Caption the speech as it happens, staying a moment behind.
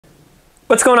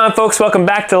What's going on, folks? Welcome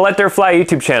back to the Let There Fly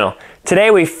YouTube channel.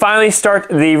 Today we finally start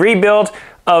the rebuild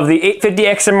of the 850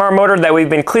 XMR motor that we've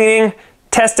been cleaning,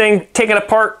 testing, taking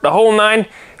apart, the whole nine.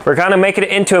 We're gonna make it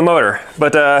into a motor,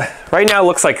 but right now it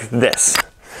looks like this.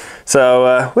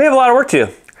 So we have a lot of work to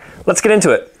do. Let's get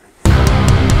into it.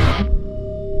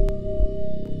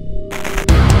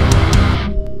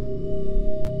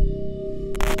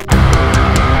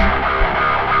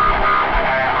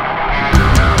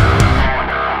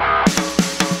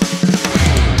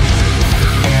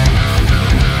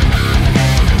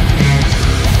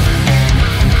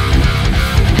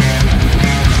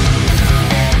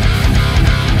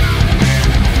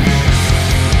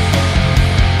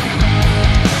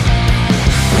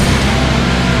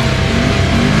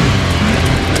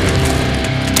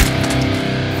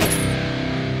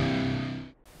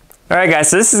 Alright guys,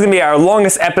 so this is going to be our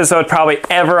longest episode probably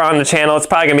ever on the channel. It's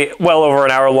probably going to be well over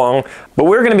an hour long, but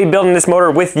we're going to be building this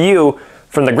motor with you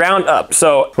from the ground up.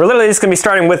 So we're literally just going to be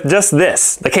starting with just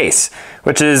this, the case,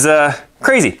 which is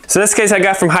crazy. So this case I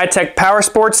got from High Tech Power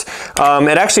Sports.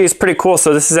 It actually is pretty cool.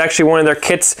 So this is actually one of their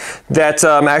kits that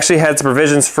actually has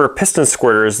provisions for piston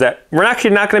squirters that we're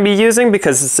actually not going to be using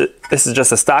because this is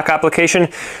just a stock application.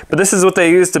 But this is what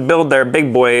they use to build their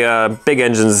big boy, big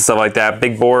engines and stuff like that,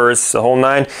 big bores, the whole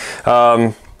nine.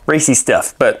 Racy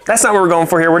stuff, but that's not what we're going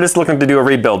for here. We're just looking to do a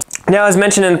rebuild. Now, as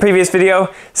mentioned in the previous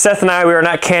video, Seth and I, we are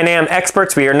not Can-Am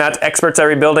experts. We are not experts at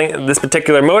rebuilding this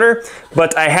particular motor,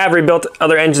 but I have rebuilt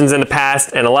other engines in the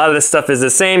past, and a lot of this stuff is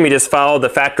the same. You just follow the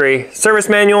factory service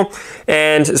manual,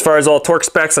 and as far as all torque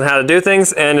specs and how to do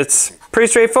things, and it's pretty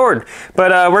straightforward.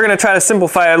 But we're gonna try to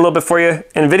simplify it a little bit for you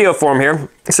in video form here.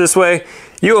 So this way,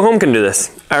 you at home can do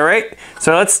this, all right?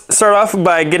 So let's start off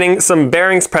by getting some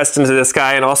bearings pressed into this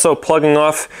guy and also plugging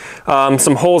off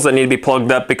some holes that need to be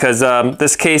plugged up because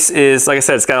this case is, like I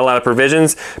said, it's got a lot of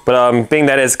provisions, but being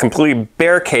that it's a completely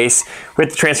bare case, we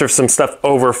have to transfer some stuff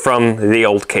over from the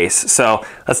old case. So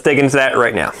let's dig into that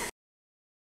right now.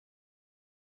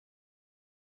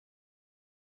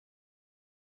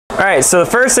 Alright, so the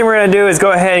first thing we're going to do is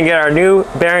go ahead and get our new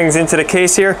bearings into the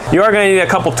case here. You are going to need a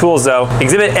couple tools though.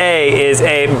 Exhibit A is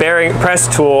a bearing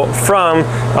press tool from,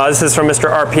 this is from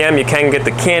Mr. RPM. You can get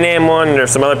the Can-Am one,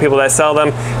 there's some other people that sell them,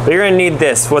 but you're going to need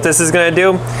this. What this is going to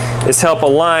do is help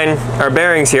align our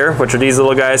bearings here, which are these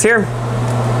little guys here,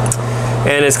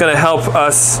 and it's going to help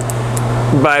us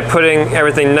by putting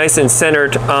everything nice and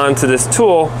centered onto this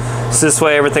tool. So this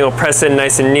way everything will press in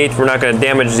nice and neat. We're not going to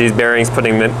damage these bearings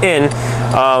putting them in.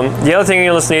 The other thing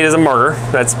you'll just need is a marker.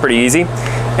 That's pretty easy.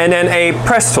 And then a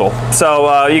press tool.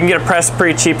 So you can get a press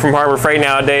pretty cheap from Harbor Freight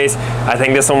nowadays. I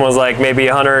think this one was like maybe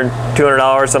 $100,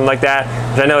 $200, something like that.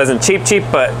 Which I know isn't cheap,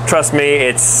 but trust me,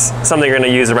 it's something you're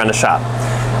going to use around the shop.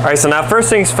 All right, so now first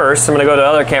things first, I'm going to go to the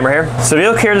other camera here. So if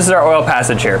you look here, this is our oil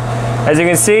passage here. As you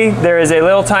can see, there is a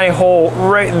little tiny hole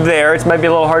right there. It might be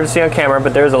a little hard to see on camera,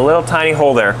 but there's a little tiny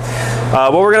hole there.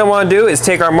 What we're going to want to do is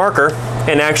take our marker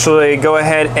and actually go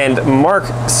ahead and mark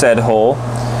said hole.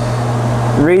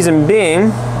 Reason being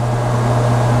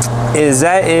is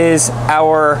that is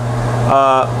our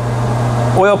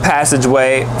oil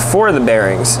passageway for the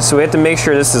bearings. So we have to make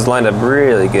sure this is lined up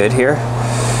really good here.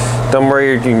 Don't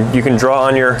worry, you can draw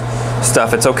on your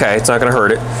stuff. It's okay, it's not going to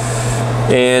hurt it.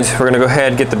 And we're going to go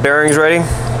ahead and get the bearings ready.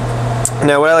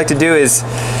 Now what I like to do is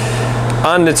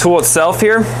on the tool itself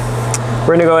here,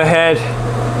 we're going to go ahead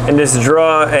and just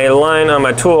draw a line on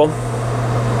my tool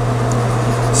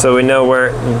so we know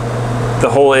where the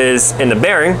hole is in the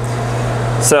bearing.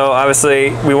 So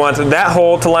obviously we want that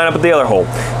hole to line up with the other hole.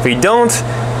 If we don't,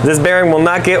 this bearing will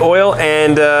not get oil,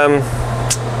 and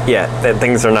yeah,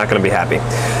 things are not going to be happy.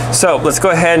 So let's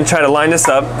go ahead and try to line this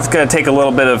up. It's going to take a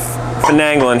little bit of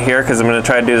finagling here because I'm going to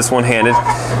try to do this one-handed.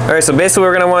 All right, so basically what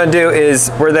we're going to want to do is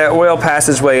where that oil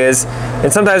passageway is,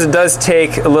 and sometimes it does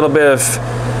take a little bit of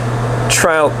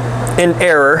trial and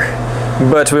error,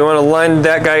 but we want to line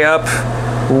that guy up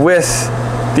with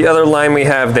the other line we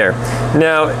have there.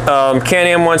 Now,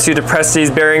 Can-Am wants you to press these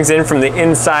bearings in from the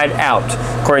inside out,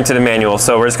 according to the manual.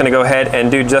 So we're just going to go ahead and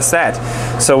do just that.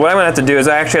 So what I'm going to have to do is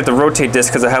I actually have to rotate this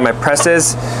because of how my press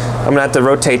is. I'm going to have to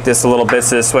rotate this a little bit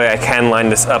so this way I can line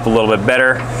this up a little bit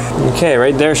better. Okay,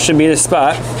 right there should be the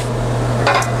spot.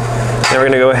 Now we're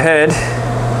going to go ahead,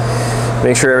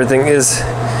 make sure everything is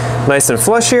nice and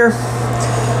flush here.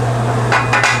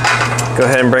 Go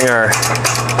ahead and bring our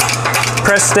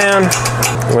press down.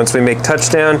 Once we make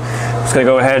touchdown, I'm just going to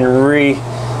go ahead and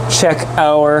recheck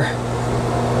our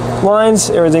lines.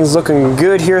 Everything's looking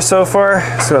good here so far.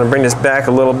 So I'm going to bring this back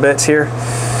a little bit here.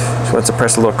 Just want to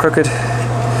press a little crooked.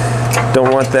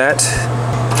 Don't want that.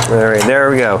 All right, there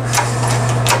we go.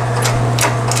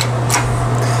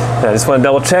 I just want to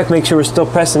double check, make sure we're still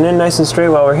pressing in nice and straight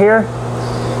while we're here.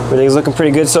 Everything's looking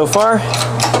pretty good so far.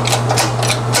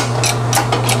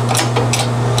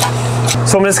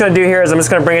 So what I'm just going to do here is I'm just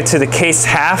going to bring it to the case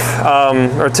half,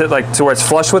 or to where it's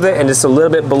flush with it, and just a little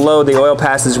bit below the oil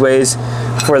passageways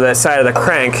for the side of the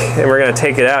crank, and we're going to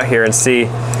take it out here and see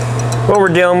what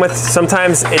we're dealing with.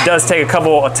 Sometimes it does take a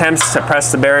couple attempts to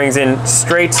press the bearings in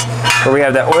straight where we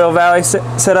have that oil valley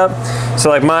set up. So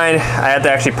like mine, I had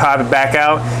to actually pop it back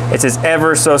out. It's just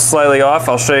ever so slightly off.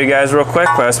 I'll show you guys real quick,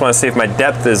 but I just want to see if my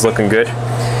depth is looking good.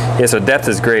 Yeah, so depth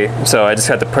is great. So I just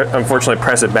had to unfortunately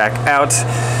press it back out.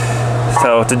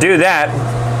 So to do that,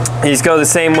 you just go the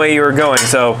same way you were going.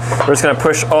 So we're just going to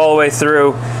push all the way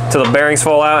through till the bearings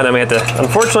fall out, and then we have to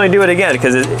unfortunately do it again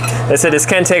because I said this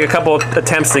can take a couple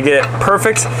attempts to get it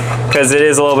perfect because it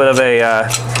is a little bit of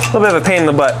a pain in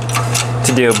the butt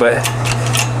to do. But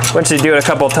once you do it a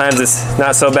couple of times, it's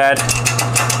not so bad.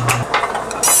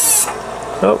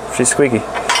 Oh, she's squeaky.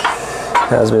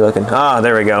 How's me looking? Ah,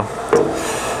 there we go.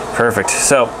 Perfect.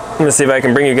 So I'm gonna see if I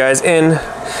can bring you guys in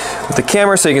with the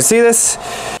camera so you can see this.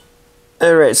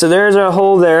 All right, so there's our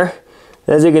hole there.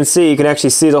 As you can see, you can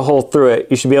actually see the hole through it.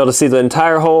 You should be able to see the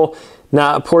entire hole,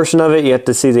 not a portion of it. You have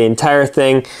to see the entire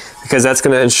thing because that's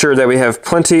going to ensure that we have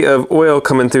plenty of oil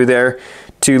coming through there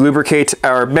to lubricate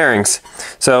our bearings.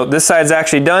 So this side's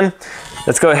actually done.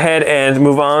 Let's go ahead and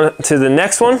move on to the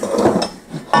next one.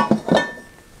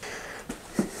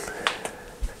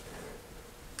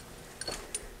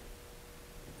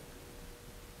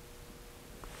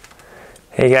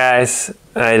 Hey guys,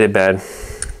 I did bad.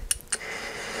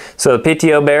 So the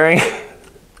PTO bearing,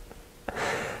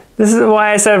 this is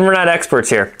why I said we're not experts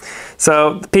here.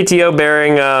 So the PTO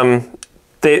bearing,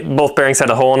 both bearings had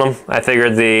a hole in them. I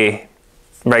figured the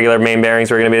regular main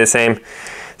bearings were going to be the same.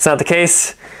 It's not the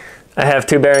case. I have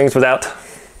two bearings without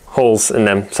holes in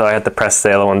them, so I had to press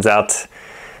the other ones out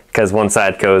because one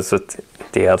side goes with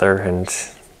the other, and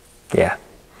yeah.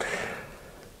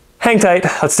 Hang tight,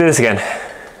 let's do this again.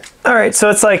 All right, so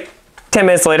it's like 10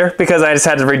 minutes later because I just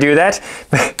had to redo that.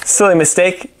 Silly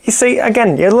mistake. You see,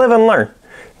 again, you live and learn.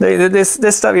 This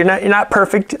stuff, you're not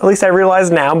perfect. At least I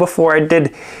realized now. Before I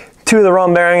did two of the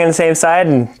wrong bearing on the same side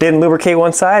and didn't lubricate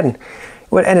one side, and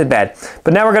it ended bad.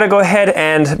 But now we're gonna go ahead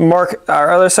and mark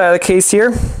our other side of the case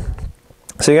here.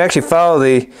 So you can actually follow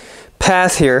the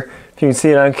path here. If you can see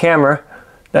it on camera,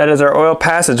 that is our oil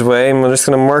passageway, and we're just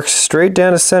gonna mark straight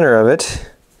down the center of it.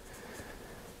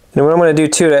 And what I'm going to do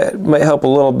too that might help a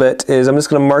little bit is I'm just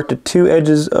going to mark the two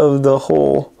edges of the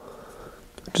hole,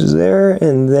 which is there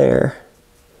and there.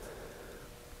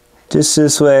 Just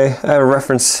this way I have a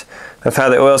reference of how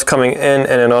the oil is coming in, and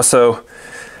then also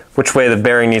which way the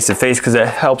bearing needs to face, because it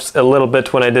helps a little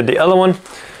bit when I did the other one.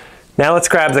 Now let's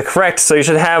grab the correct. So you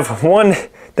should have one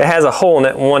that has a hole in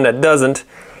it and one that doesn't.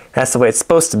 That's the way it's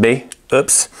supposed to be.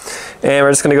 Oops. And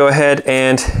we're just going to go ahead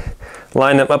and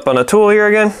line them up on a tool here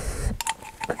again.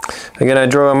 Again, I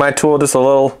drew on my tool just a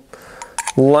little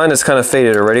line that's kind of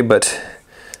faded already, but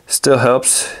still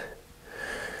helps.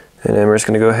 And then we're just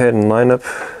going to go ahead and line up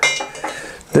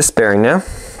this bearing now.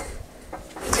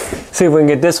 See if we can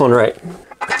get this one right.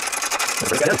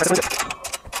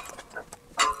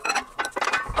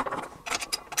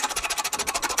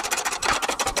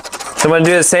 So I'm going to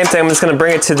do the same thing. I'm just going to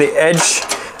bring it to the edge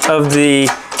of the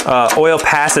oil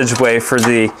passageway for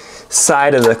the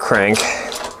side of the crank,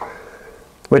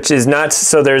 which is not,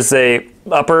 so there's a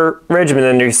upper ridge, and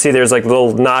then you see there's like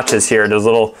little notches here, those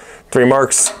little 3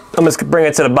 marks. I'm just gonna bring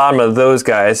it to the bottom of those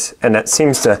guys, and that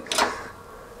seems to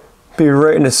be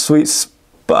right in a sweet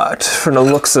spot from the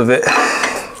looks of it.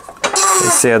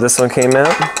 Let's see how this one came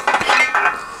out.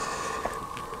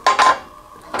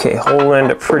 Okay, hole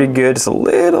lined up pretty good. It's a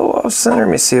little off center.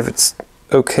 Let me see if it's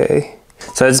okay.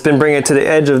 So I've just been bringing it to the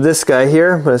edge of this guy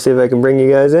here. I'm gonna see if I can bring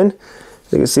you guys in.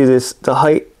 You can see this, the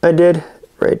height I did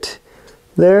right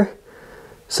there.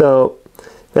 So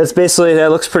that's basically,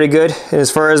 that looks pretty good. And as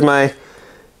far as my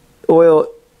oil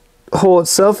hole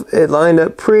itself, it lined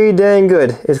up pretty dang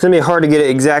good. It's gonna be hard to get it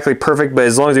exactly perfect, but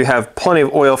as long as you have plenty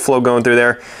of oil flow going through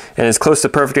there and as close to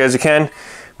perfect as you can,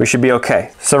 we should be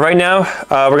okay. So right now,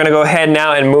 we're gonna go ahead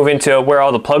now and move into where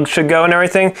all the plugs should go and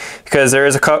everything, because there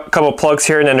is a couple plugs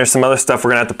here, and then there's some other stuff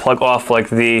we're gonna have to plug off, like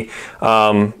the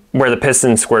where the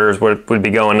piston squirters would be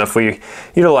going if we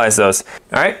utilize those.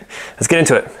 All right, let's get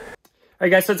into it. All right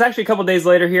guys, so it's actually a couple days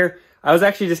later here. I was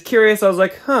actually just curious. I was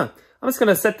like, I'm just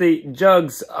gonna set the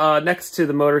jugs next to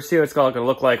the motor, see what it's gonna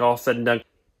look like all said and done.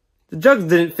 The jugs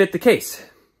didn't fit the case.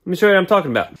 Let me show you what I'm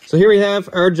talking about. So here we have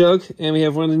our jug, and we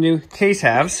have one of the new case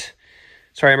halves.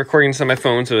 Sorry, I'm recording this on my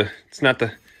phone, so it's not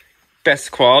the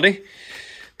best quality.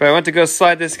 But I went to go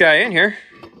slide this guy in here.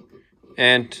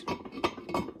 and,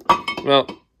 well,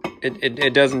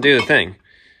 it doesn't do the thing.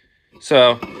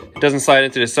 So it doesn't slide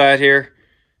into the side here.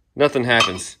 Nothing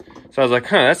happens. So I was like,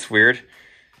 huh, that's weird.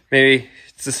 Maybe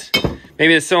it's just,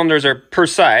 maybe the cylinders are per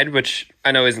side, which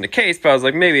I know isn't the case, but I was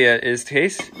like, maybe it is the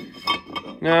case.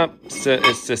 No, it's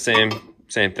the same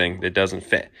thing. It doesn't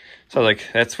fit. So I was like,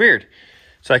 that's weird.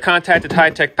 So I contacted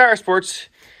High Tech Power Sports,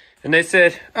 and they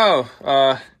said, oh,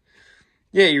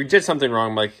 yeah, you did something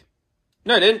wrong. I'm like,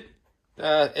 no, I didn't.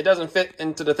 It doesn't fit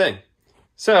into the thing.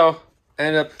 So I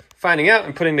ended up finding out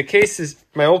and putting the cases,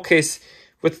 my old case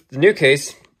with the new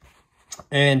case,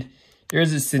 and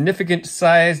there's a significant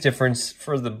size difference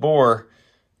for the bore,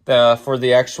 for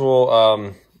the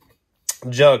actual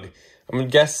jug. I'm gonna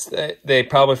guess that they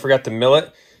probably forgot to mill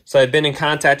it. So I've been in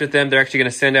contact with them. They're actually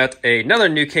gonna send out another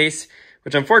new case,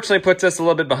 which unfortunately puts us a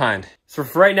little bit behind. So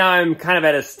for right now, I'm kind of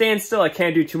at a standstill. I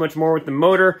can't do too much more with the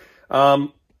motor,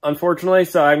 unfortunately.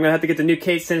 So I'm gonna have to get the new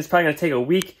case in. It's probably gonna take a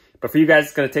week, but for you guys,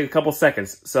 it's gonna take a couple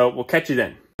seconds. So we'll catch you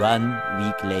then. 1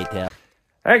 week later.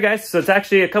 All right, guys, so it's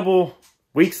actually a couple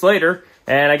weeks later,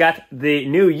 and I got the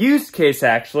new used case,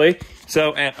 actually.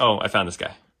 So, and oh, I found this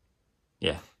guy.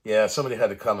 Yeah. Yeah, somebody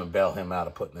had to come and bail him out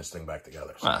of putting this thing back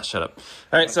together. So. Ah, shut up.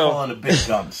 All right, so... Calling the big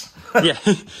guns. Yeah.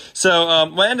 So,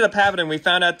 what ended up happening, we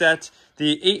found out that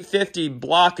the 850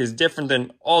 block is different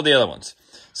than all the other ones.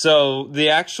 So, the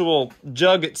actual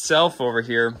jug itself over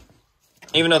here,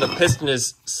 even though the piston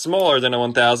is smaller than a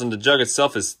 1000, the jug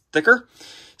itself is thicker.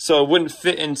 So, it wouldn't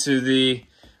fit into the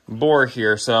bore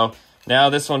here. So, now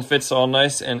this one fits all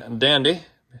nice and dandy.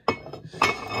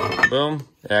 Boom.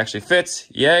 It actually fits.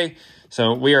 Yay.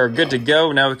 So we are good to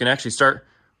go. Now we can actually start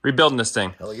rebuilding this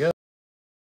thing. Hell yeah.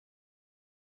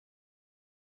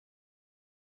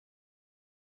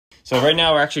 So right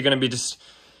now we're actually going to be just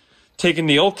taking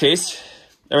the old case.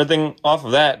 Everything off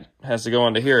of that has to go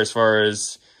onto here as far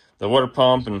as the water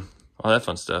pump and all that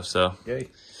fun stuff. So Yay.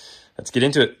 Let's get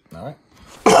into it. All right.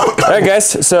 All right,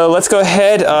 guys, so let's go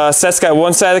ahead. Seth's got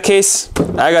one side of the case.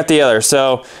 I got the other.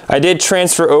 So I did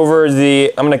transfer over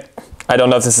the, I don't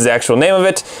know if this is the actual name of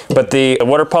it, but the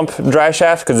water pump drive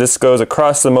shaft, because this goes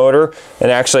across the motor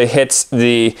and actually hits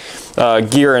the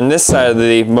gear in this side of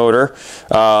the motor.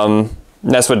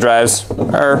 That's what drives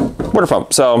our water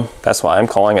pump. So that's why I'm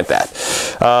calling it that.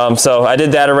 So I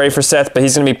did that already for Seth, but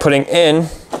he's going to be putting in,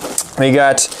 we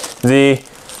got the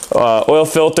oil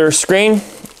filter screen.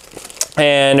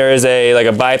 And there is like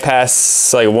a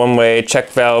bypass, like a one-way check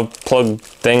valve plug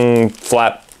thing,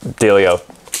 flap dealio.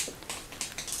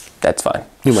 That's fine.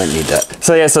 You might need that.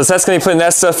 So yeah, so Seth's gonna be putting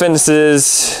that stuff in. This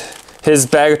is his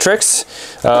bag of tricks.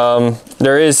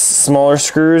 There is smaller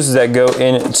screws that go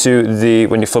into the,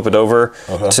 when you flip it over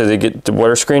to get the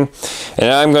water screen. And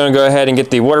I'm gonna go ahead and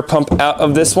get the water pump out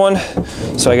of this one.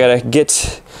 So I gotta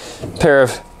get a pair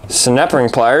of snap ring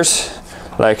pliers,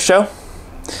 like so.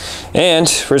 And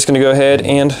we're just gonna go ahead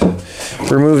and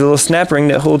remove the little snap ring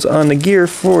that holds on the gear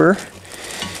for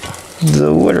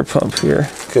the water pump here.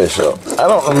 Okay, so I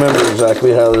don't remember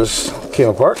exactly how this came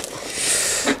apart.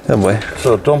 Oh boy.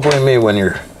 So don't blame me when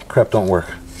your crap don't work.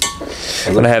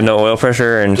 When I have no oil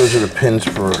pressure and... Those are the pins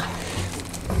for...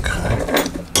 Okay.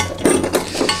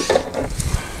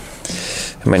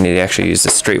 I might need to actually use the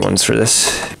straight ones for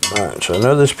this. Alright, so I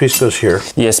know this piece goes here.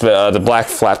 Yes, but the black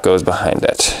flap goes behind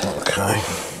it. Okay.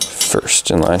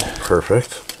 First in line.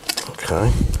 Perfect.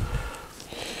 Okay.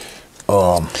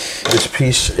 This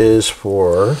piece is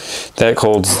for... That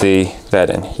holds that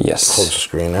in, yes. Holds the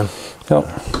screen in. Yep.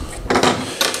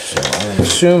 So I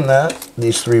assume that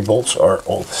these 3 bolts are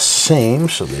all the same,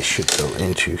 so they should go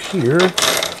into here.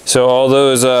 So all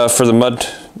those for the mud,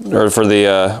 or for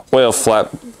the oil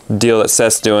flap deal that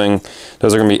Seth's doing,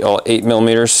 those are gonna be all 8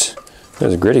 millimeters.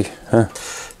 Those are gritty, huh?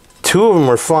 2 of them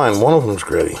are fine, 1 of them's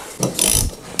gritty.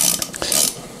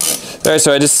 All right,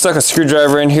 so I just stuck a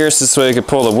screwdriver in here so this way I could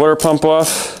pull the water pump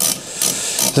off.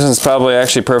 This one's probably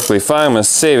actually perfectly fine. I'm gonna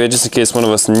save it just in case one of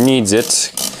us needs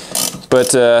it.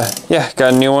 But yeah,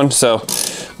 got a new one, so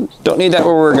don't need that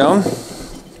where we're going.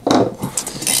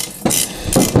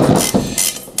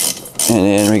 And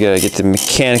then we gotta get the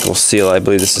mechanical seal, I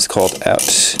believe this is called, out.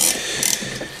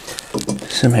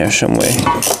 Somehow, some way.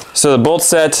 So the bolt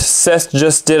set Seth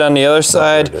just did on the other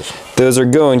side, those are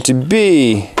going to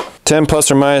be 10 plus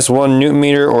or minus 1 Newton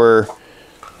meter, or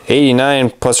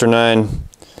 89 plus or 9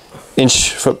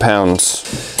 inch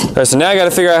foot-pounds. All right, so now I got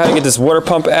to figure out how to get this water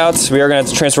pump out. We are going to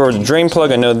have to transfer over the drain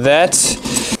plug, I know that.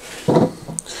 All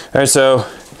right, so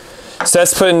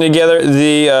Seth's putting together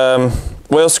the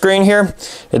oil screen here.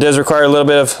 It does require a little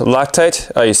bit of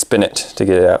Loctite. Oh, you spin it to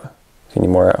get it out. You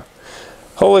need more out.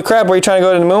 Holy crap, were you trying to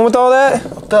go to the moon with all that?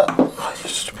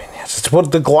 It's a That's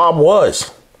what the glob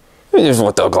was. Here's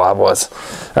what the glob was.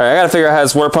 All right, I gotta figure out how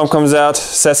this water pump comes out.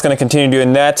 Seth's gonna continue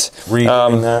doing that.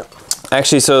 Redoing that.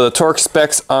 Actually, so the torque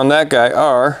specs on that guy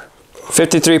are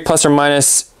 53 plus or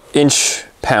minus inch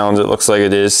pounds, it looks like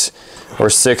it is, or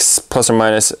 6 plus or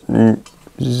minus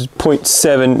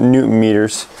 0.7 Newton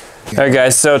meters. All right,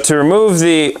 guys, so to remove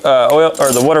the oil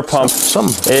or the water pump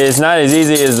is not as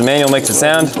easy as the manual makes it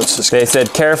sound. They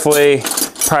said carefully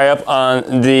pry up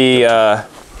on the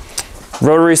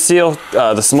rotary seal,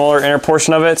 the smaller inner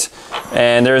portion of it,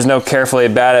 and there is no carefully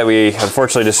about it. We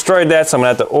unfortunately destroyed that, so I'm gonna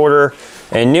have to order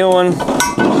a new one,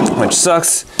 which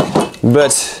sucks,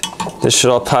 but this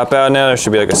should all pop out now. There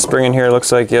should be like a spring in here, it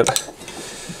looks like, yep.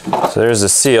 So there's the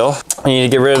seal. I need to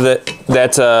get rid of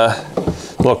that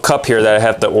little cup here that I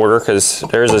have to order because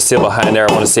there's a seal behind there.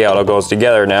 I want to see how it all goes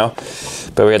together now.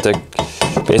 But we have to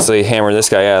basically hammer this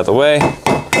guy out of the way,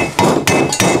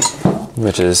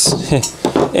 which is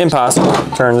impossible,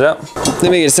 turns out. They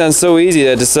make it sound so easy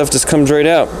that the stuff just comes right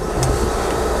out.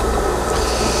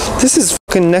 This is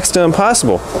fucking next to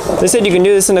impossible. They said you can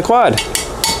do this in the quad.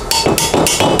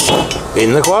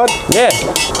 In the quad? Yeah.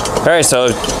 All right, so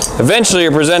eventually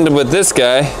you're presented with this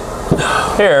guy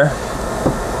here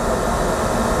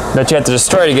that you have to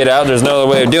destroy to get out. There's no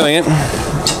other way of doing it.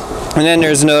 And then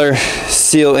there's another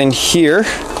seal in here,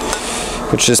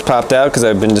 which just popped out because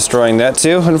I've been destroying that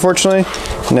too, unfortunately.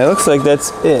 And it looks like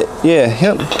that's it. Yeah,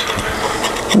 yep.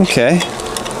 Okay.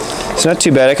 It's not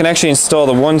too bad. I can actually install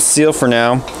the one seal for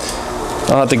now.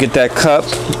 I'll have to get that cup.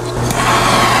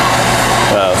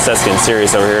 Oh, Seth's getting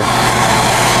serious over here.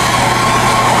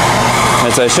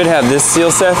 And so I should have this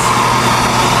seal set,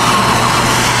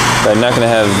 but I'm not going to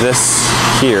have this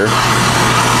here.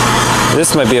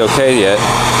 This might be okay yet.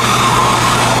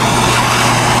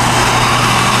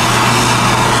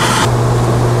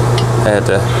 I have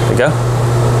to, there we go.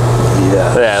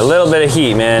 Yeah, a little bit of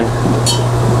heat, man.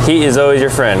 Heat is always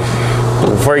your friend.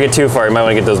 Before you get too far, you might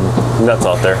want to get those nuts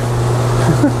off there.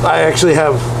 I actually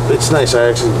have, it's nice, no,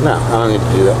 I don't need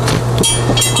to do that.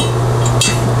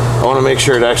 I want to make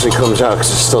sure it actually comes out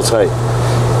because it's still tight.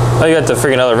 Oh, you got the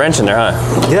freaking other wrench in there, huh?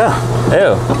 Yeah.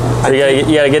 Ew. So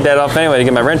you gotta get that off anyway to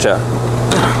get my wrench out.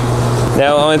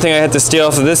 Now, the only thing I have to steal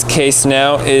off of this case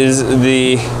now is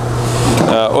the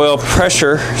oil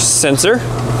pressure sensor.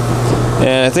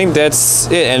 And I think that's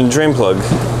it, and drain plug.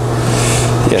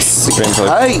 Yes, the drain plug.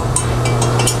 Tight.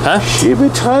 Huh? Keep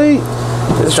it tight.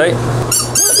 It's tight.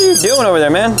 What are you doing over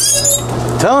there, man?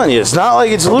 I'm telling you, it's not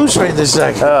like it's loose right this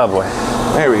second. Oh boy.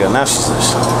 There we go, now she's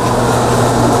loose.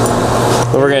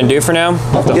 What we're gonna do for now,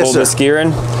 to hold this gear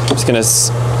in, I'm just gonna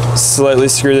slightly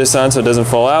screw this on so it doesn't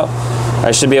fall out.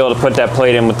 I should be able to put that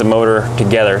plate in with the motor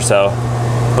together, so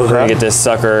we're gonna get this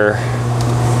sucker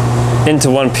into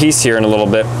one piece here in a little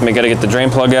bit. We gotta get the drain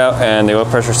plug out and the oil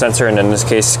pressure sensor, and in this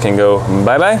case can go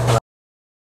bye-bye.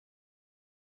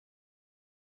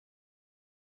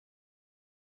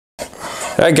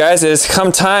 All right, guys, it's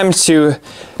come time to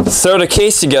throw the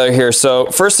case together here. So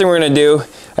first thing we're gonna do,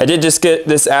 I did just get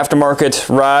this aftermarket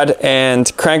rod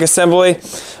and crank assembly.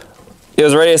 It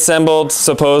was already assembled,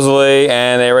 supposedly,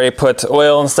 and they already put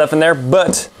oil and stuff in there,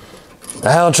 but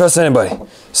I don't trust anybody.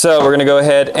 So we're gonna go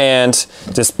ahead and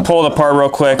just pull it apart real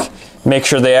quick, make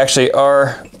sure they actually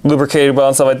are lubricated well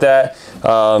and stuff like that.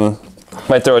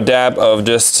 Might throw a dab of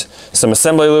just some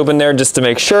assembly lube in there just to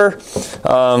make sure.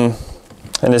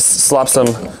 And just slop some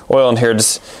oil in here.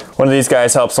 Just one of these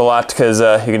guys helps a lot because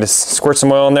you can just squirt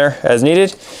some oil in there as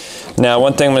needed. Now,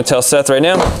 one thing I'm gonna tell Seth right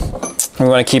now, we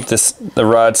wanna keep the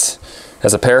rods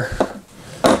as a pair.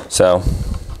 So,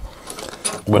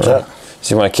 what's that?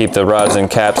 So you wanna keep the rods and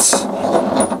caps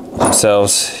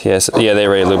themselves. Yes, yeah, they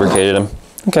already lubricated them.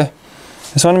 Okay,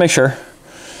 just wanna make sure.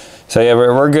 So yeah,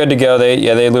 we're good to go.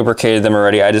 They lubricated them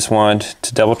already. I just wanted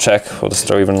to double check. We'll just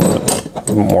throw even a little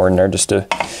bit more in there just to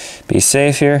be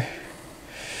safe here.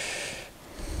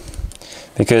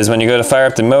 Because when you go to fire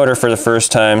up the motor for the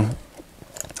first time,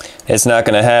 it's not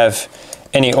going to have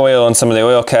any oil in some of the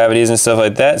oil cavities and stuff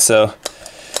like that, so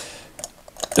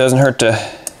it doesn't hurt to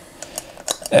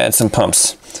add some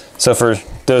pumps. So for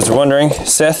those who are wondering,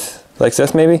 Seth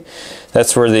maybe,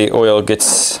 that's where the oil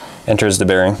enters the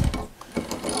bearing.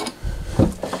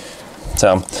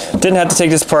 So didn't have to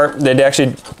take this apart. They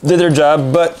actually did their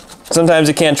job, but sometimes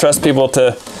you can't trust people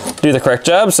to do the correct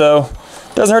job, so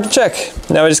it doesn't hurt to check.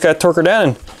 Now we just got to torque her down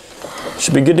and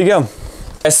should be good to go.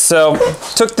 So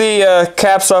took the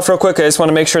caps off real quick. I just want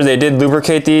to make sure they did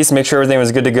lubricate these, make sure everything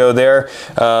was good to go there,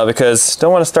 because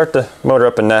don't want to start the motor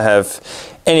up and not have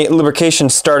any lubrication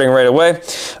starting right away.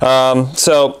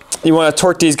 So you want to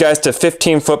torque these guys to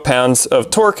 15 foot-pounds of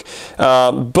torque,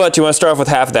 but you want to start off with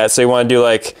half of that. So you want to do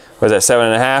like, what is that,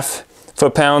 7.5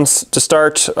 foot-pounds to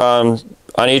start on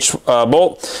each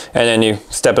bolt, and then you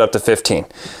step it up to 15.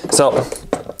 So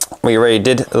we already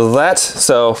did that.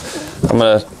 So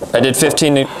I did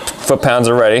 15 foot-pounds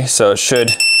already, so it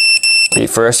should be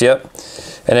first, yep.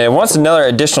 And it wants another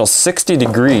additional 60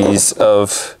 degrees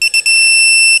of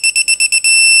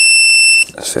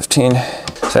 15.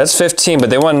 So that's 15, but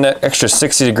they want an extra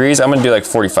 60 degrees. I'm gonna do like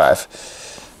 45.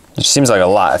 Which seems like a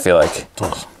lot, I feel like.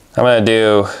 I'm gonna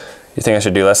do, you think I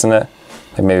should do less than that?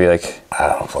 Like maybe like, I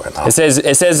don't fucking know. It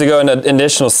says to go an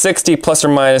additional 60 plus or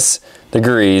minus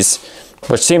degrees,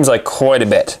 which seems like quite a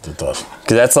bit. It does.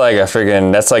 Cause that's like a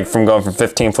friggin', that's like from going from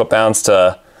 15 foot-pounds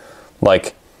to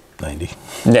like 90.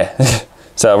 Yeah.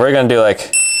 So we're gonna do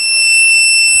like,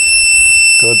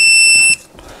 good.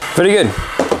 Pretty good.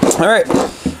 All right,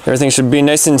 everything should be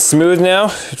nice and smooth now.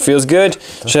 It feels good.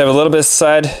 Should have a little bit of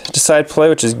side to side play,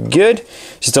 which is good.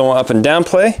 Just don't want up and down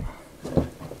play.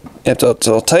 It's a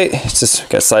little tight. It's just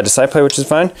got side to side play, which is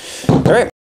fine. All right.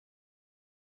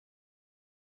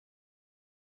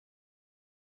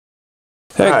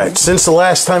 All right, since the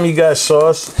last time you guys saw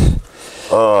us,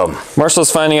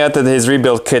 Marshall's finding out that his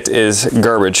rebuild kit is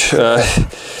garbage.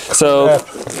 So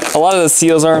a lot of the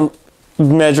seals aren't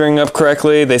measuring up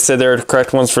correctly. They said they're the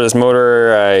correct ones for this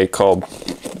motor. I called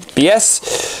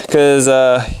BS because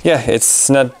yeah, it's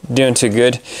not doing too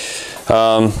good.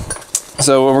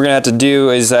 So what we're gonna have to do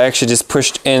is I actually just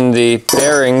pushed in the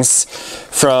bearings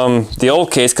from the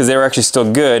old case because they were actually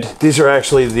still good. these are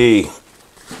actually the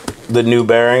new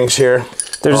bearings here.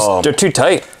 They're too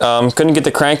tight. Couldn't get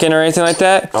the crank in or anything like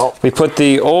that. Oh. We put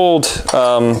the old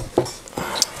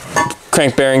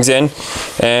crank bearings in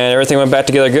and everything went back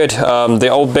together good. The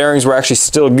old bearings were actually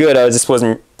still good. I just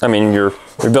wasn't, I mean, you're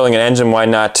building an engine, why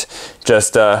not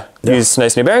just use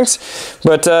nice new bearings?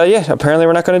 But yeah, apparently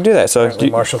we're not going to do that. So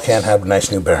Marshall can't have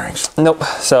nice new bearings. Nope.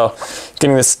 So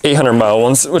getting this 800 mile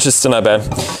ones, which is still not bad.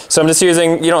 So I'm just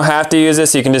using, you don't have to use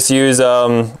this. You can just use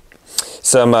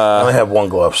some... I only have one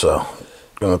glove, so I'm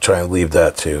going to try and leave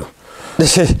that too.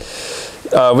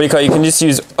 What do you call it? You can just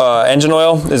use engine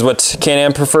oil is what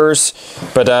Can-Am prefers,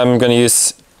 but I'm going to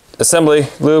use assembly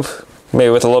lube, maybe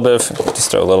with a little bit of,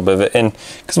 just throw a little bit of it in,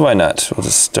 because why not? We'll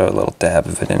just throw a little dab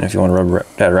of it in if you want to rub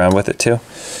that around with it too.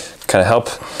 Kind of help.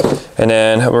 And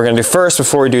then what we're going to do first,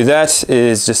 before we do that,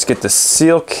 is just get the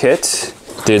seal kit.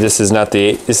 Dude, this is not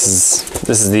the, this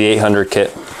is the 800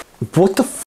 kit. What the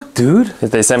f, dude?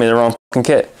 They sent me the wrong fucking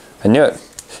kit. I knew it.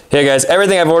 Yeah guys,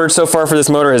 everything I've ordered so far for this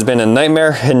motor has been a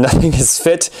nightmare and nothing has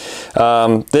fit.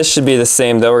 This should be the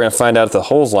same though. We're gonna find out if the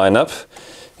holes line up.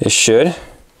 It should.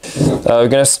 We're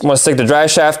gonna want to stick the drive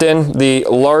shaft in. The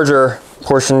larger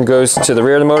portion goes to the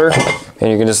rear of the motor and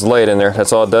you can just lay it in there.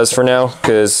 That's all it does for now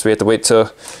because we have to wait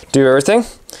to do everything.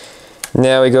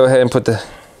 Now we go ahead and put the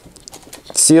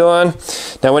seal on.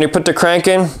 Now when you put the crank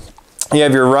in, you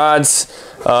have your rods.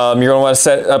 You're going to want to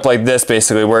set it up like this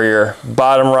basically, where your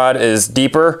bottom rod is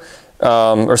deeper,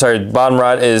 or sorry, bottom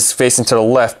rod is facing to the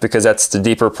left because that's the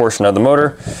deeper portion of the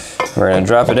motor. We're going to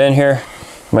drop it in here.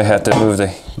 Might have to move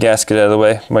the gasket out of the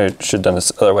way. Might should have done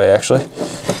this other way actually.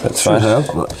 That's fine.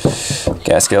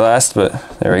 Gasket last, but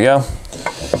there we go.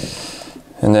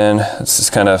 And then let's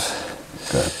just kind of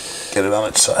get it on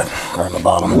its side, or on the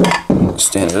bottom.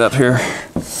 Stand it up here.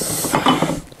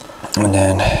 And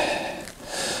then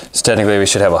so technically we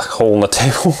should have a hole in the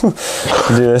table to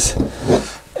do this.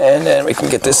 And then we can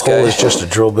get this guy. The hole is just a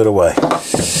drill bit away.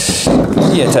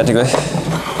 Yeah, technically.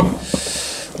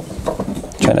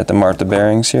 Try not to mark the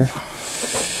bearings here.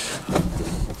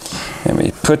 And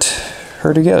we put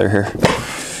her together here.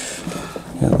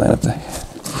 Gotta line up the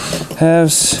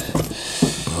halves.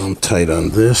 I'm tight on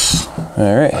this.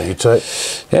 All right. Are you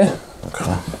tight? Yeah.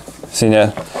 Okay. See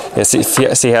now, yeah,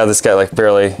 see how this got like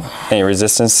barely any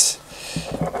resistance?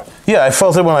 Yeah, I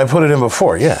felt it when I put it in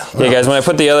before, yeah. Yeah, guys, when I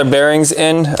put the other bearings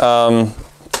in,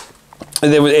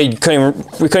 we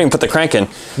couldn't even put the crank in.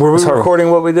 Were we recording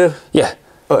what we did? Yeah.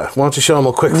 Why don't you show them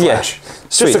a quick flash? Yeah.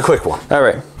 Just a quick one. All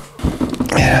right.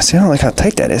 Yeah, see, I don't like how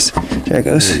tight that is. There it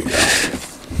goes. There you go.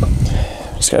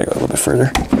 Just gotta go a little bit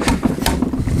further.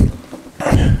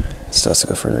 Still has to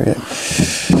go further yet.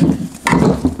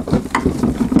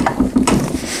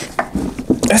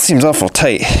 That seems awful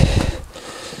tight.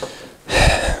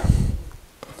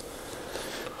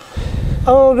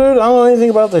 Oh, dude, I don't know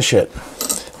anything about this shit.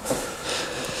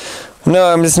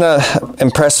 No, I'm just not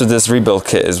impressed with this rebuild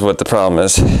kit is what the problem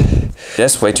is.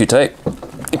 That's way too tight.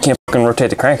 You can't fucking rotate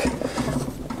the crank.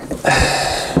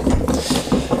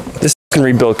 This fucking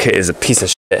fucking rebuild kit is a piece of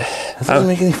shit. That doesn't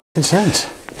make any fucking sense.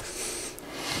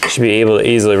 Should be able to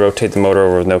easily rotate the motor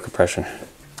over with no compression.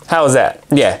 How was that?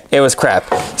 Yeah, it was crap.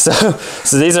 So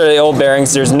these are the old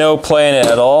bearings. There's no play in it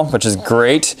at all, which is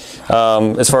great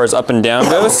as far as up and down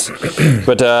goes.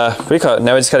 But what do you call it?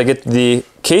 Now we just got to get the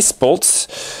case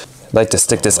bolts. I'd like to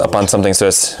stick this up on something so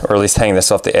it's, or at least hang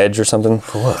this off the edge or something.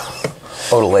 For what?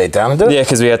 Oh, to lay it down and do it? Yeah,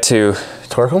 because we had to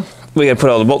torque them. We got to put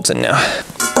all the bolts in now.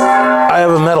 I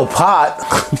have a metal pot.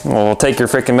 Well, we'll take your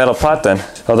freaking metal pot then.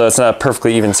 Although it's not a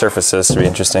perfectly even surface, so this will be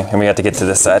interesting. And we have to get to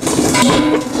this side.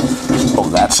 Oh,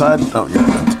 that side? Oh,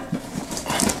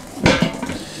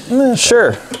 yeah.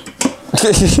 Sure.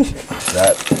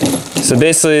 That. So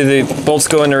basically the bolts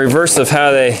go in the reverse of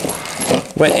how they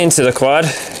went into the quad.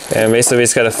 And basically we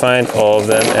just got to find all of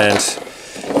them and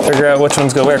figure out which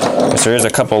ones go where. So there's a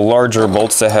couple larger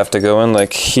bolts that have to go in,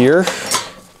 like here.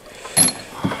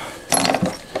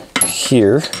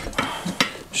 Here.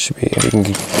 Should be, you can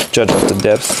judge off the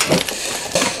depth.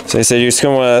 So I said you're just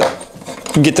going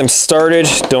to get them started.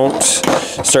 Don't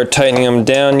start tightening them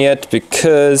down yet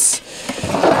because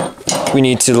we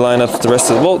need to line up the rest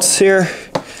of the bolts here.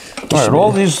 All right,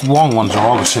 all these long ones are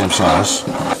all the same size.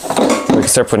 We can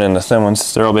start putting in the thin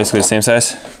ones. They're all basically the same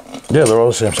size? Yeah, they're all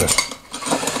the same size.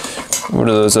 What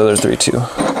are those other three too?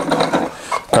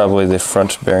 Probably the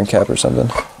front bearing cap or something.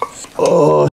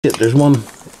 Oh, shit, there's one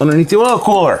underneath the oil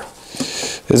cooler.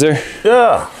 Is there?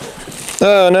 Yeah.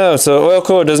 Oh no, so oil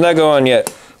cooler does not go on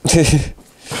yet.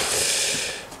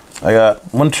 I got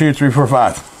 1, 2, 3, 4,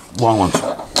 5 long ones.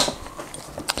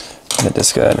 Get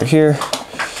this guy under here.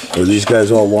 Are these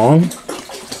guys all long?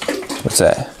 What's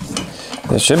that?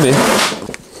 It should be. I'm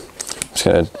just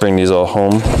gonna bring these all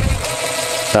home.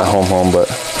 Not home, but.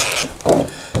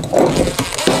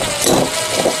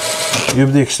 You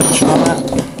have the extension on that?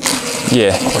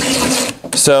 Yeah.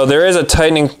 So there is a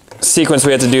tightening sequence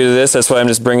we have to do to this. That's why I'm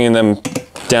just bringing them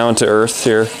down to earth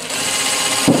here.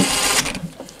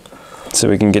 So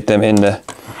we can get them in the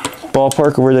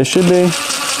ballpark of where they should be.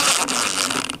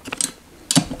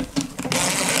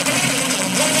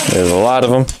 There's a lot of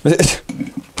them.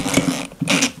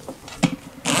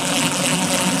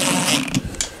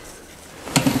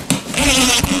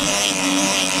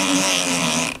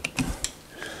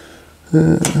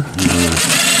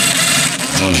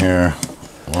 One here,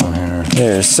 one here.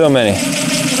 There's so many.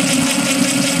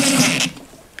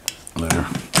 There.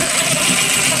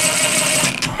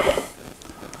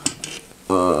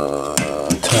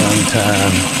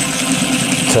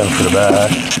 10 for the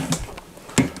back.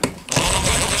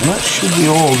 And that should be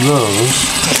all of those.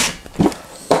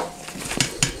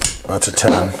 That's a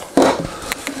 10.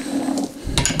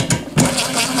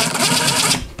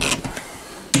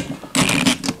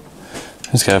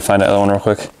 Just gotta find that other one real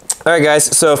quick. All right, guys,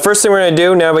 so first thing we're gonna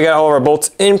do, now we got all of our bolts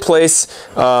in place.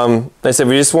 Like I said,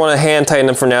 we just wanna hand tighten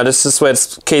them for now, just this way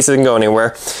it's in case it doesn't go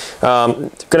anywhere.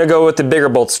 Gonna go with the bigger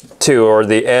bolts too, or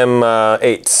the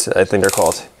M8s, I think they're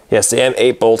called. Yes, the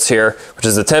M8 bolts here, which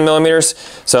is the 10 millimeters.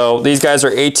 So these guys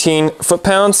are 18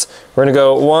 foot-pounds. We're gonna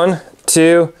go 1,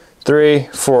 2, 3,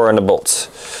 4 on the bolts.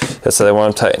 That's how they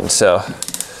want them tightened. So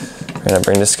we're gonna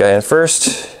bring this guy in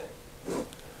first.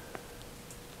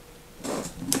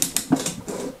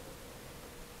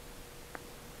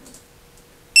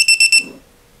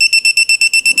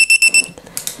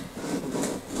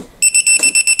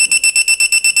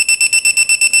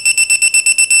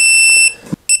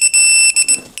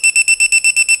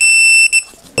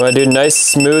 I want to do nice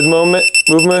smooth movement,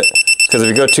 because if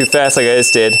you go too fast like I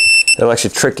just did, it'll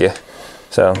actually trick you.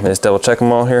 So let's double check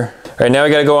them all here. All right, now we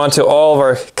got to go on to all of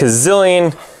our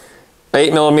gazillion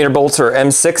 8mm bolts, or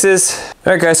M6s.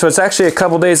 All right guys, so it's actually a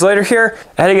couple days later here.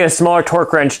 I had to get a smaller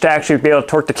torque wrench to actually be able to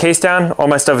torque the case down. All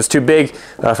my stuff is too big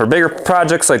for bigger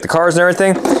projects like the cars and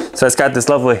everything. So it's got this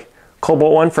lovely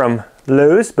Cobalt one from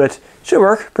Lowe's, but it should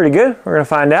work pretty good. We're gonna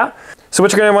find out. So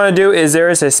what you're going to want to do is there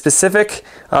is a specific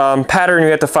pattern you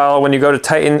have to follow when you go to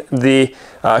tighten the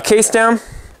case down.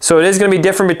 So it is going to be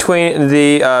different between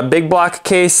the big block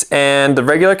case and the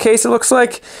regular case, it looks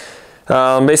like.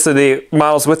 Basically the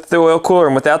models with the oil cooler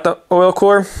and without the oil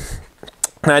cooler.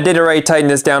 And I did already tighten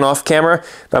this down off camera,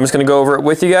 but I'm just going to go over it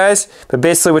with you guys. But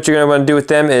basically what you're going to want to do with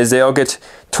them is they all get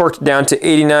torqued down to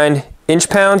 89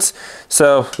 inch-pounds.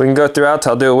 So we can go throughout.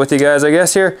 I'll do it with you guys, I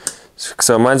guess, here.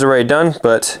 So mine's already done,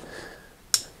 but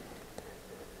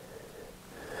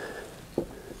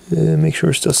make sure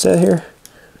we're still set here.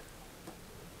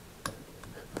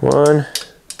 1.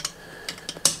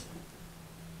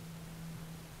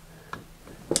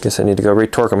 Guess I need to go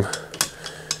retorque them.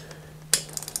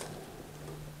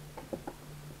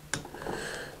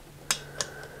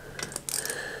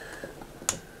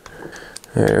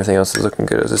 All right, everything else is looking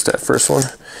good. It's just that first one.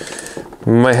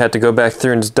 Might have to go back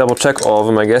through and just double check all of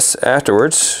them, I guess,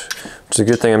 afterwards, which is a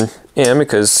good thing I am,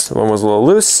 because one was a little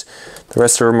loose. The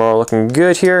rest of them are looking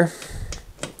good here.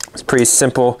 It's a pretty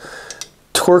simple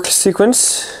torque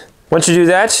sequence. Once you do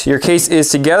that, your case is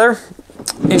together.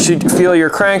 You should feel your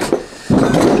crank.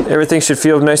 Everything should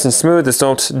feel nice and smooth. Just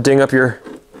don't ding up your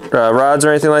rods or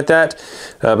anything like that.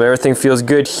 But everything feels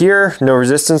good here. No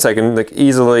resistance. I can like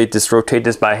easily just rotate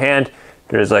this by hand.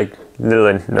 There's like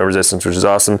literally no resistance, which is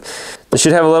awesome. It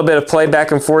should have a little bit of play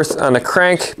back and forth on the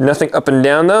crank. Nothing up and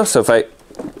down though. So if I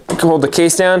hold the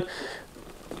case down,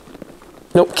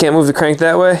 nope, can't move the crank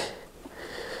that way.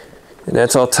 And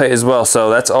that's all tight as well. So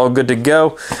that's all good to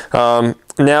go.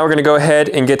 Now we're gonna go ahead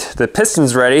and get the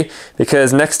pistons ready,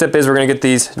 because next step is we're gonna get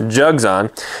these jugs on.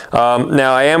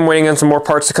 Now I am waiting on some more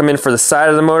parts to come in for the side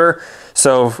of the motor.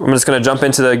 So I'm just gonna jump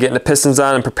into getting the pistons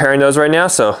on and preparing those right now.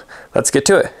 So let's get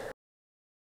to it.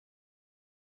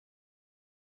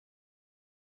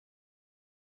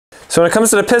 So when it comes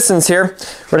to the pistons here,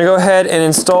 we're gonna go ahead and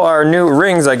install our new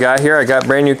rings I got here. I got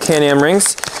brand new Can-Am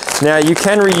rings. Now you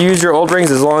can reuse your old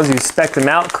rings as long as you spec them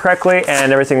out correctly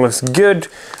and everything looks good,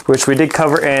 which we did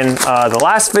cover in the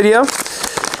last video.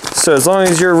 So as long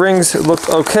as your rings look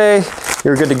okay,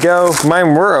 you're good to go.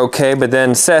 Mine were okay, but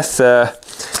then Seth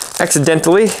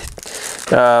accidentally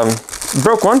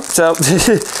broke one, so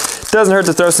it doesn't hurt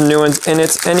to throw some new ones in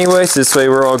it anyway, so this way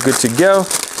we're all good to go.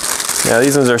 Now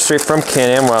these ones are straight from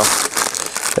Can-Am. Wow,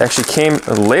 they actually came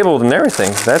labeled and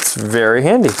everything. That's very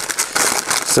handy.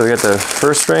 So we got the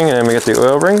first ring and then we got the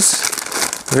oil rings.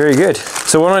 Very good.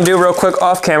 So what I'm gonna do real quick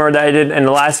off camera that I did in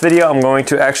the last video, I'm going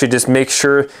to actually just make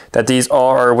sure that these all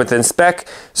are within spec.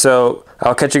 So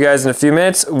I'll catch you guys in a few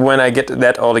minutes when I get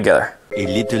that all together. A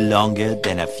little longer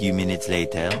than a few minutes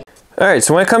later. Alright,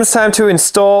 so when it comes time to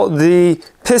install the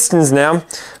pistons now,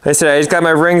 like I said, I just got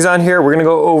my rings on here. We're going to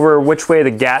go over which way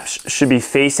the gaps should be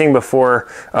facing before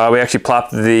we actually plop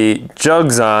the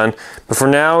jugs on. But for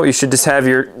now, you should just have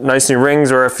your nice new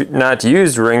rings, or if not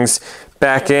used rings,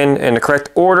 back in the correct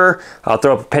order. I'll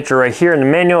throw up a picture right here in the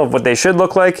manual of what they should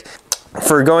look like.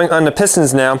 For going on the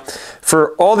pistons now,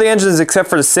 for all the engines except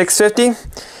for the 650,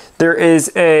 there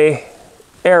is a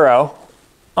arrow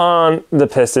on the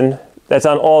piston. That's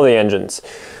on all the engines.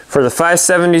 For the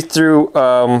 570 through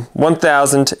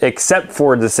 1000, except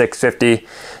for the 650,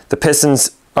 the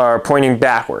pistons are pointing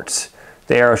backwards.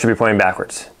 The arrow should be pointing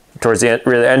backwards towards the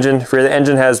rear of the engine. Rear of the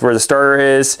engine has where the starter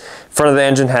is. Front of the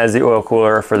engine has the oil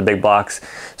cooler for the big blocks.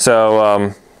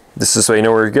 So this is so you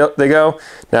know where they go.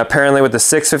 Now apparently with the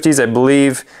 650s, I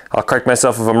believe, I'll correct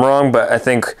myself if I'm wrong, but I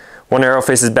think one arrow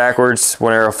faces backwards,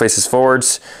 one arrow faces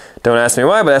forwards. Don't ask me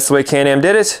why, but that's the way Can-Am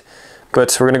did it.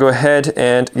 But we're gonna go ahead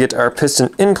and get our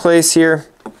piston in place here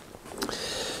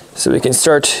so we can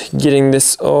start getting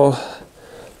this all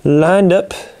lined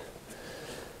up.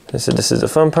 This is the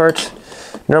fun part.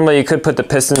 Normally you could put the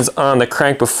pistons on the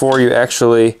crank before you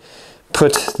actually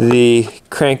put the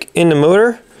crank in the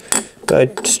motor,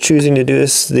 but I'm just choosing to do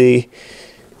this the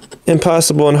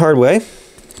impossible and hard way,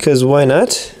 because why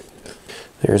not?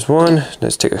 There's one.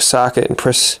 Let's take a socket and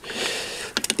press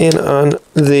in on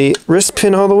the wrist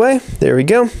pin all the way. There we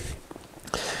go.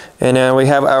 And now we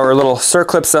have our little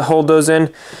circlips that hold those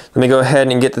in. Let me go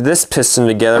ahead and get this piston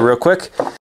together real quick.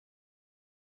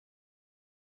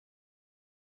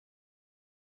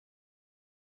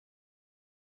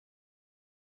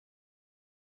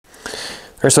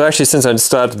 So actually, since I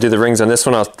still have to do the rings on this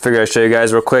one, I'll figure I'd show you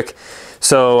guys real quick.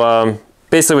 So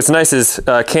basically what's nice is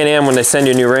Can-Am, when they send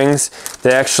you new rings,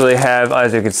 they actually have,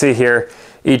 as you can see here,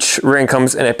 each ring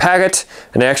comes in a packet,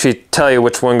 and they actually tell you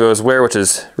which one goes where, which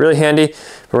is really handy.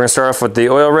 We're going to start off with the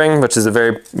oil ring, which is the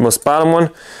very most bottom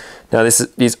one. Now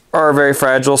these are very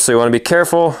fragile, so you want to be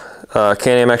careful.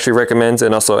 Can-Am actually recommends,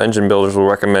 and also engine builders will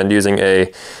recommend, using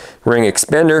a ring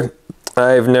expander.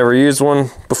 I've never used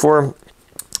one before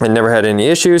and never had any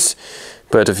issues,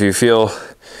 but if you feel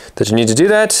that you need to do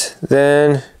that,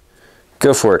 then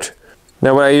go for it.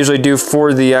 Now what I usually do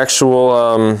for the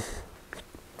actual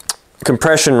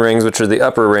compression rings, which are the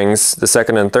upper rings, the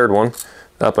second and third one,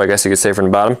 up I guess you could say from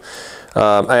the bottom,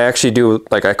 I actually do,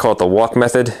 like, I call it the walk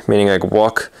method, meaning I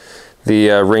walk the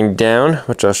ring down,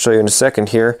 which I'll show you in a second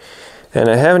here, and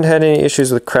I haven't had any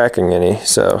issues with cracking any.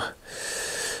 So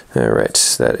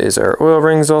alright, that is our oil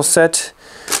rings all set.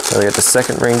 Now we got the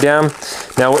second ring down.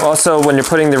 Now also, when you're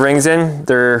putting the rings in,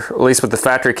 they're, at least with the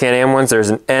factory Can-Am ones, there's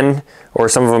an N, or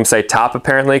some of them say top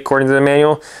apparently according to the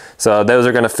manual. So those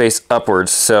are going to face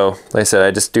upwards. So like I said,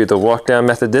 I just do the walk down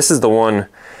method. This is the one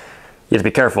you have to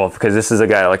be careful of, because this is a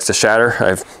guy that likes to shatter.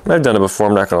 I've done it before,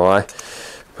 I'm not going to lie.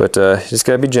 But you just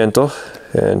got to be gentle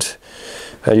and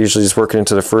I usually just work it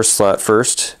into the first slot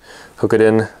first, hook it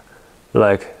in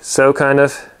like so kind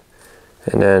of,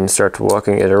 and then start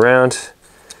walking it around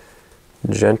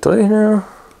gently now.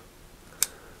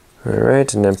 All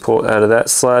right, and then pull it out of that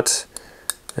slot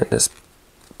and just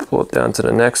pull it down to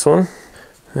the next one.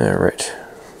 All right,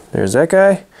 there's that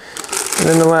guy. And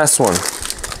then the last one.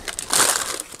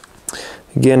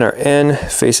 Again, our N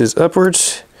faces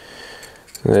upwards.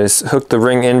 And just hook the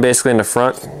ring in basically in the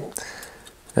front,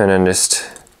 and then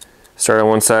just start on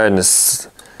one side and just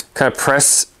kind of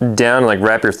press down, like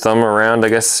wrap your thumb around, I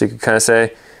guess you could kind of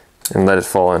say, and let it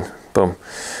fall in. Boom.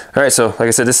 All right, so like I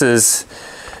said, this is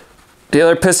the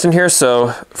other piston here. So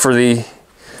for the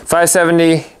 570,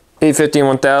 850, and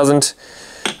 1000,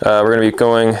 we're going to be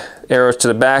going arrows to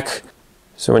the back.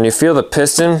 So when you feel the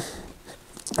piston,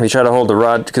 you try to hold the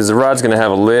rod, because the rod's going to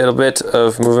have a little bit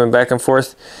of movement back and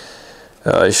forth.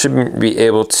 You should be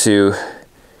able to,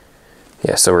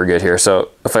 yeah, so we're good here. So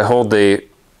if I hold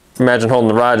imagine holding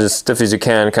the rod as stiff as you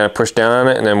can, kind of push down on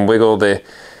it, and then wiggle the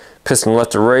piston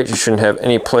left to right. You shouldn't have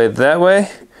any play that way,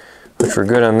 which we're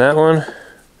good on that one.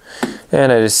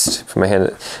 And I just put my hand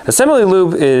in. Assembly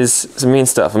lube is some mean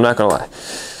stuff, I'm not gonna lie.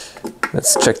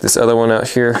 Let's check this other one out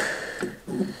here.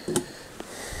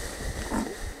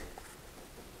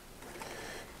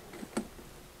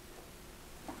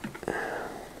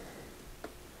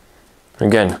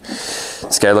 Again,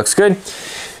 this guy looks good.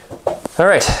 All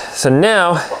right, so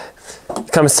now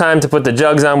it comes time to put the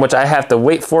jugs on, which I have to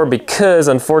wait for because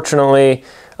unfortunately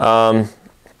I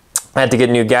had to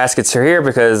get new gaskets here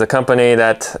because the company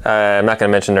that, I'm not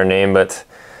gonna mention their name, but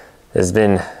has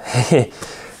been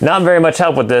not very much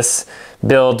help with this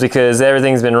build because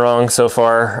everything's been wrong so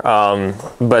far.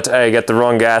 But I got the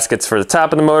wrong gaskets for the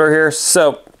top of the motor here,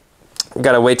 so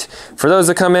gotta wait for those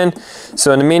to come in.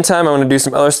 So in the meantime, I want to do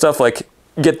some other stuff like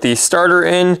get the starter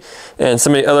in and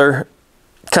some of the other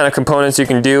kind of components you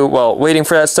can do while waiting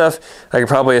for that stuff. I could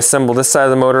probably assemble this side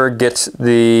of the motor, get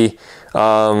the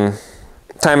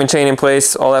timing chain in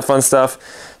place, all that fun stuff.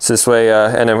 So this way,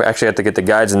 and I actually have to get the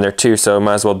guides in there too, so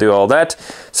might as well do all that.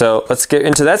 So let's get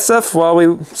into that stuff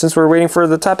since we're waiting for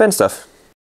the top end stuff.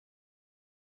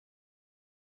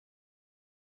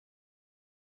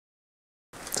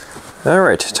 All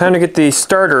right, time to get the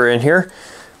starter in here.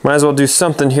 Might as well do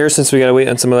something here since we gotta wait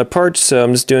on some other parts, so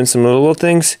I'm just doing some little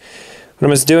things. What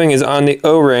I'm just doing is on the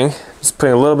O-ring, just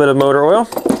putting a little bit of motor oil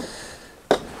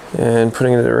and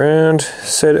putting it around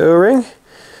said O-ring.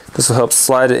 This will help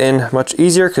slide it in much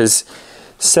easier because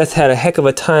Seth had a heck of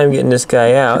a time getting this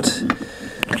guy out.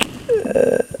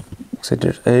 Looks like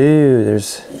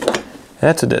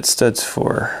that's what that stud's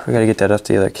for. We gotta get that off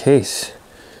the other case.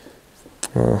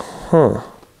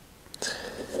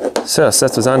 So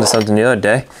Seth was onto something the other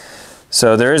day.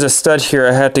 So there is a stud here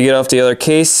I have to get off the other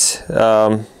case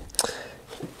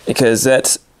because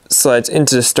that slides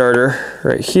into the starter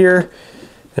right here.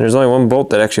 And there's only one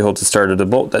bolt that actually holds the starter. The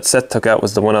bolt that Seth took out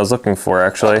was the one I was looking for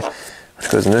actually, which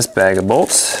goes in this bag of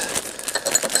bolts.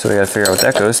 So we gotta figure out what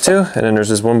that goes to. And then there's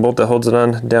this one bolt that holds it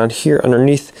on down here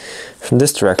underneath from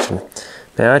this direction.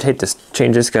 Now I'd hate to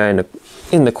change this guy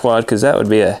in the quad because that would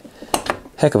be a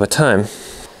heck of a time.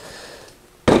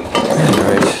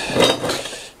 Alright,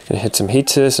 gonna hit some heat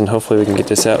to this and hopefully we can get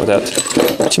this out without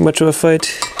too much of a fight.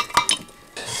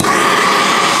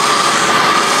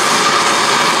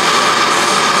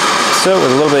 So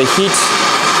with a little bit of heat,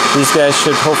 these guys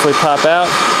should hopefully pop out.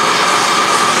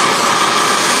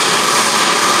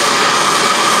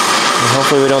 And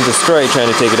hopefully we don't destroy it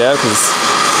trying to take it out because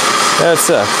that would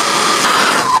suck.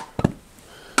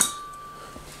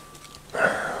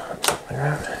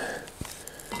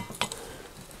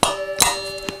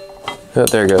 Oh,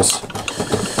 there it goes.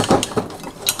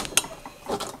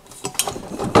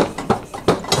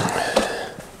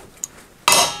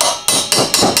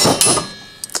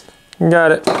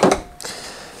 Got it.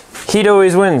 Heat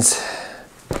always wins.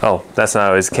 Oh, that's not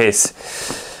always the case.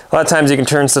 A lot of times you can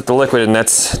turn stuff to liquid and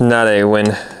that's not a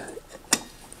win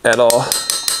at all.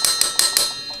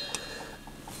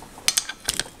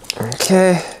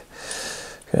 Okay.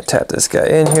 Gonna tap this guy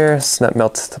in here. Let's not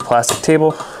melt the plastic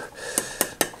table.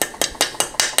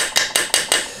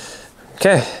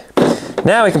 Okay,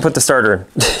 now we can put the starter in.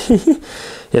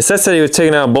 Yeah, Seth said he was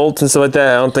taking out bolts and stuff like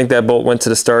that. I don't think that bolt went to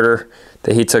the starter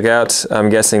that he took out. I'm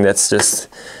guessing that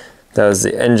was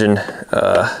the engine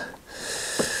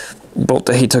bolt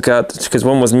that he took out because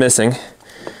one was missing.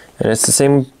 And it's the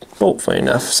same bolt, funny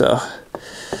enough, so.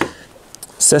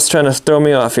 Seth's trying to throw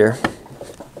me off here.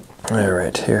 All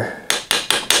right, here.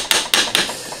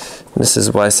 This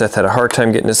is why Seth had a hard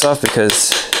time getting this off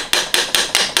because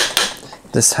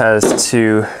this has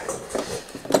to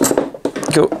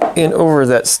go in over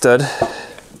that stud.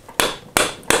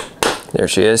 There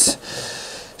she is.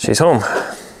 She's home.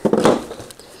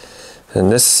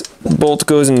 And this bolt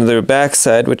goes into the back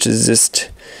side, which is just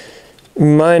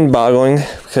mind-boggling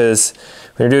because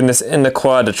when you're doing this in the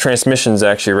quad, the transmission's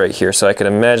actually right here, so I can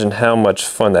imagine how much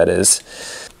fun that is.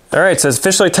 Alright, so it's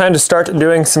officially time to start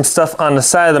doing some stuff on the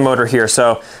side of the motor here.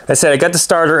 So I said I got the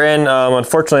starter in.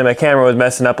 Unfortunately my camera was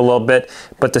messing up a little bit,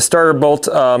 but the starter bolt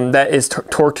that is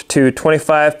torqued to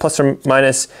 25 plus or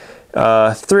minus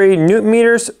 3 Newton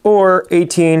meters or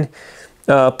 18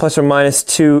 plus or minus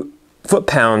 2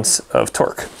 foot-pounds of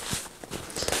torque.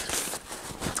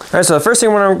 Alright, so the first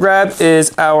thing we're going to grab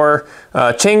is our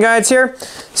chain guides here.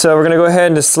 So we're going to go ahead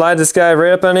and just slide this guy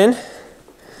right up and in.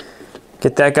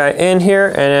 Get that guy in here,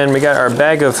 and then we got our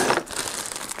bag of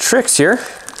tricks here.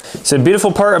 So the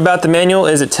beautiful part about the manual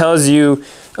is it tells you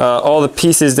all the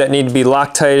pieces that need to be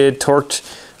Loctited, torqued,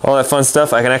 all that fun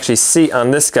stuff. I can actually see on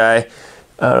this guy,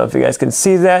 I don't know if you guys can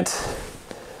see that.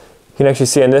 You can actually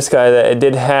see on this guy that it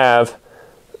did have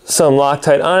some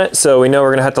Loctite on it, so we know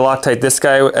we're gonna have to Loctite this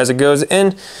guy as it goes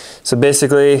in. So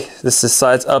basically, this just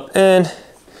slides up in, and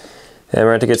we're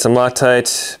going to get some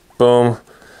Loctite, boom.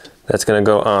 That's going to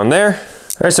go on there.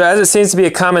 All right, so as it seems to be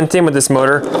a common theme with this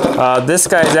motor, this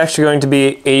guy is actually going to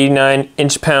be 89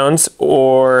 inch-pounds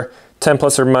or 10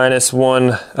 plus or minus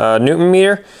 1 Newton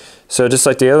meter. So just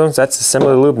like the other ones, that's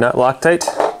assembly lube, not Loctite.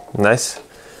 Nice.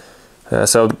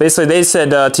 So basically they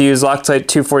said to use Loctite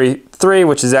 243,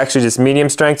 which is actually just medium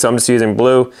strength, so I'm just using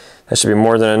blue. That should be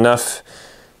more than enough.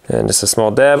 And just a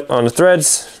small dab on the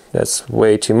threads. That's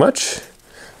way too much.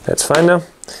 That's fine now.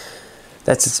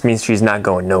 That just means she's not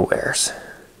going nowheres.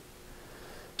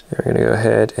 We're gonna go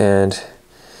ahead and,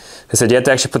 I said you have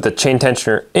to actually put the chain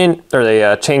tensioner in, or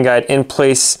the chain guide in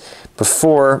place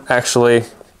before actually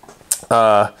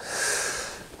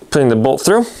putting the bolt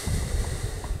through.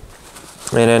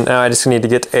 And then now I just need to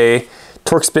get a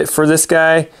Torx bit for this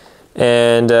guy,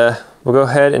 and we'll go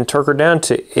ahead and torque her down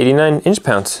to 89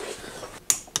 inch-pounds.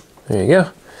 There you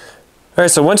go. All right,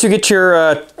 so once you get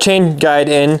your chain guide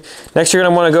in, next you're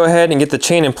gonna wanna go ahead and get the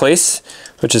chain in place,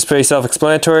 which is pretty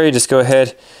self-explanatory. Just go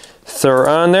ahead, throw her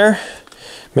on there,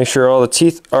 make sure all the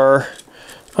teeth are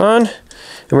on,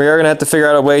 and we are gonna have to figure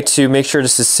out a way to make sure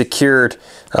this is secured.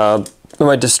 We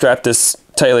might just strap this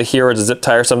tightly here with a zip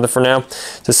tie or something for now,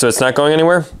 just so it's not going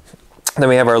anywhere. Then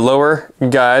we have our lower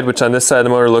guide, which on this side of the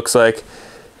motor looks like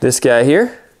this guy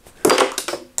here.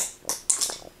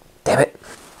 Damn it.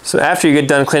 So after you get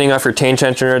done cleaning off your chain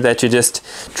tensioner that you just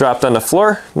dropped on the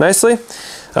floor nicely,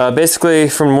 basically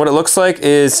from what it looks like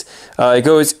is it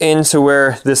goes into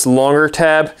where this longer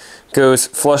tab goes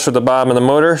flush with the bottom of the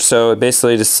motor, so it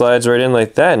basically just slides right in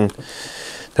like that, and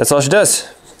that's all she does.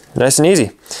 Nice and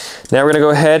easy. Now we're gonna go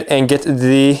ahead and get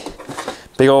the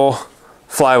big old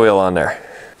flywheel on there.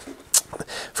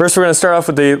 First we're gonna start off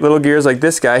with the little gears like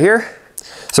this guy here.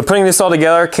 So putting this all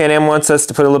together, Can-Am wants us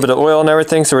to put a little bit of oil and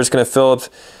everything, so we're just going to fill up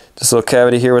this little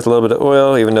cavity here with a little bit of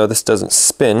oil, even though this doesn't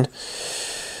spin.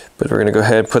 But we're going to go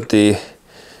ahead and put the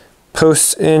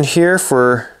posts in here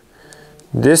for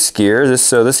this gear.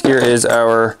 So this gear is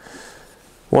our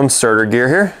one starter gear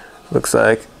here, looks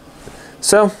like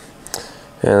so.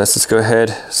 And let's just go ahead,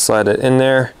 slide it in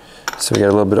there. So we got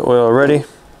a little bit of oil already.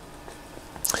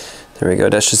 There we go,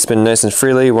 that should spin nice and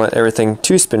freely. You want everything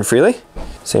to spin freely.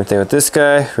 Same thing with this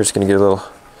guy. We're just gonna get a little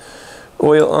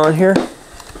oil on here.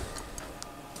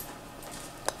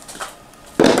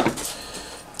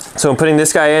 So I'm putting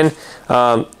this guy in.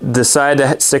 The side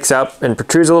that sticks out and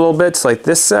protrudes a little bit, like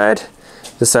this side.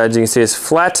 This side, as you can see, is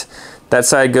flat. That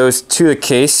side goes to the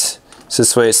case, so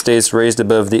this way it stays raised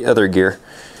above the other gear.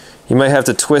 You might have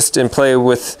to twist and play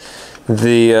with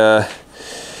the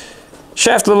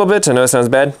shaft a little bit. I know it sounds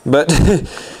bad, but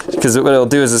because what it'll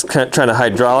do is it's kind of trying to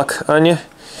hydraulic on you.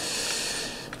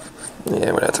 Yeah,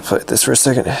 I'm gonna have to play with this for a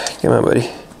second. Come on,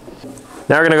 buddy.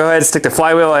 Now we're gonna go ahead and stick the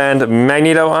flywheel and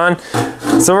magneto on.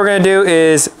 So what we're gonna do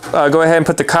is go ahead and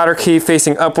put the cotter key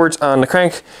facing upwards on the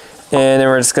crank, and then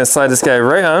we're just gonna slide this guy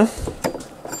right on,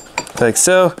 like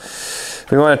so.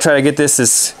 We wanna try to get this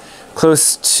as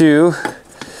close to,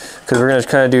 because we're gonna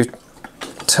kind of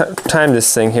do time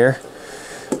this thing here.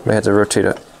 Might have to rotate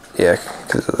it, yeah,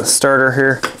 because of the starter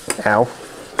here. Ow,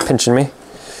 pinching me.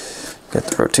 Got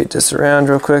to rotate this around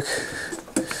real quick.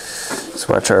 Let's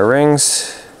watch our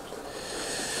rings.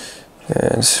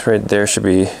 And right there should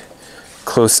be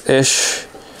close-ish.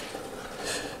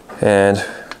 And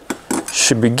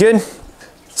should be good.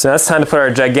 So now it's time to put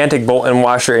our gigantic bolt and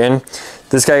washer in.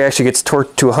 This guy actually gets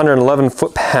torqued to 111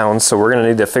 foot-pounds, so we're gonna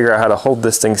need to figure out how to hold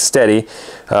this thing steady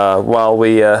while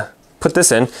we put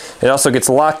this in, it also gets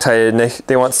Loctited, and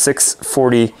they want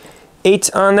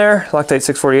 648 on there, Loctite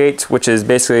 648, which is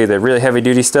basically the really heavy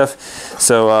duty stuff.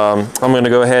 So I'm going to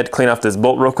go ahead, clean off this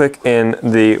bolt real quick in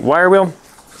the wire wheel,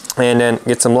 and then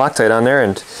get some Loctite on there,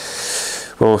 and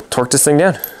we'll torque this thing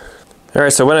down. All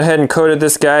right, so I went ahead and coated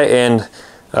this guy in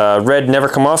red never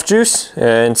come off juice,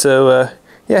 and so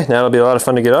yeah, now it'll be a lot of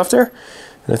fun to get off there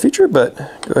in the future. But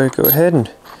go ahead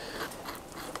and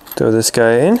throw this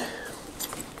guy in.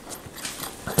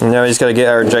 And now we just got to get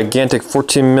our gigantic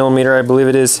 14 millimeter, I believe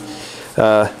it is,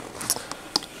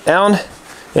 Allen,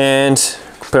 and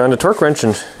put on the torque wrench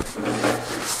and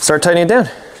start tightening it down.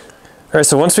 All right,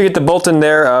 so once we get the bolt in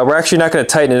there, we're actually not going to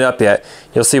tighten it up yet.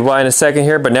 You'll see why in a second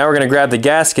here, but now we're going to grab the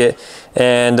gasket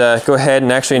and go ahead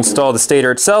and actually install the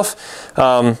stator itself.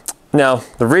 Now,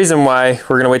 the reason why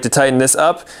we're going to wait to tighten this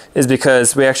up is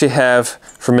because we actually have,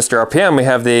 from Mr. RPM, we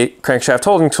have the crankshaft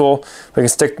holding tool. We can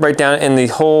stick right down in the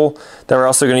hole that we're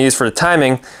also going to use for the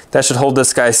timing. That should hold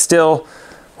this guy still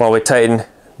while we tighten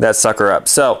that sucker up.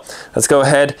 So let's go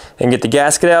ahead and get the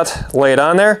gasket out, lay it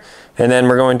on there, and then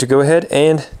we're going to go ahead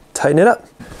and tighten it up.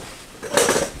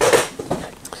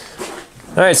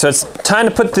 All right, so it's time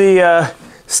to put the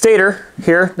stator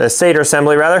here, the stator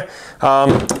assembly rather,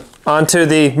 onto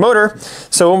the motor.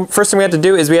 So first thing we have to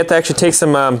do is we have to actually take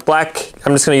some black,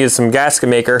 I'm just going to use some gasket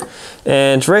maker,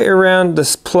 and right around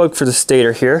this plug for the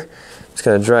stator here. Just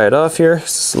going to dry it off here.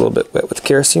 It's a little bit wet with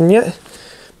kerosene yet.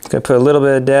 Just going to put a little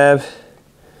bit of dab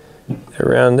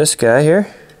around this guy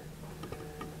here.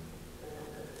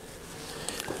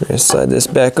 I'm going to slide this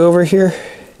back over here.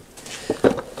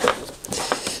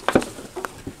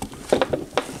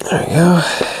 There we go.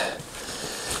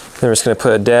 Then we're just going to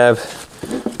put a dab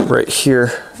right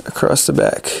here across the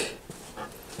back.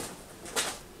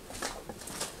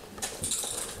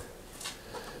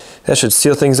 That should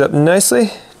seal things up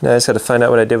nicely. Now I just got to find out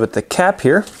what I did with the cap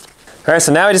here. All right,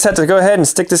 so now I just have to go ahead and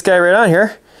stick this guy right on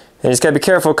here. And you just got to be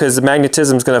careful because the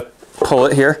magnetism is going to pull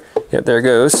it here. Yep, there it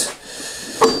goes.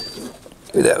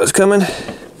 Knew that was coming.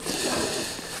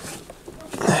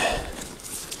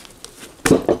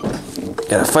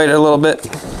 Got to fight it a little bit.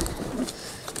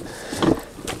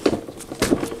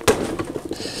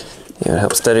 Yeah,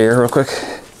 help steady her real quick.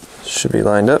 Should be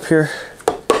lined up here.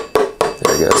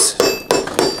 There it goes.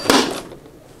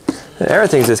 And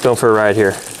everything's just going for a ride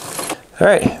here. All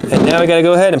right, and now we got to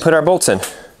go ahead and put our bolts in.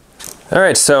 All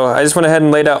right, so I just went ahead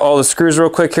and laid out all the screws real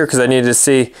quick here because I needed to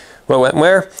see what went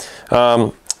where.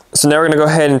 So now we're going to go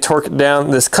ahead and torque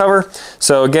down this cover.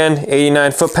 So again,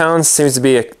 89 foot-pounds seems to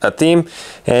be a theme.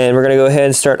 And we're going to go ahead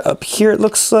and start up here, it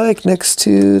looks like, next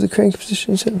to the crank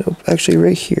position. Nope, actually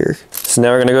right here. So now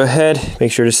we're going to go ahead,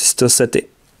 make sure this is still set to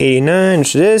 89,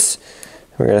 which it is.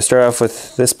 We're going to start off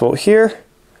with this bolt here.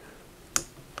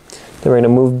 Then we're going to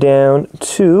move down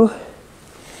to,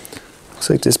 looks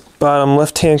like this bottom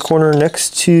left-hand corner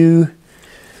next to,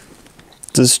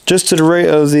 just to the right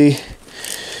of the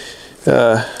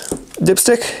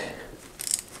dipstick.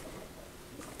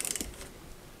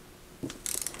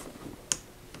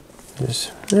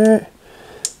 Just there.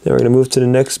 Then we're going to move to the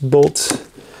next bolt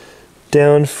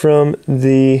down from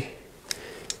the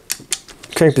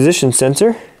crank position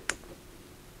sensor.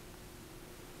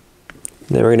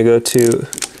 Then we're going to go to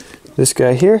this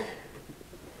guy here.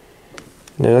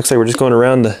 And it looks like we're just going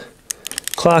around the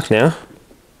clock now.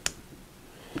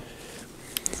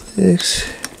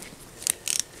 6.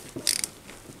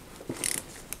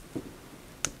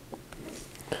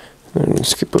 And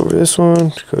skip over this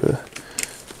one, go to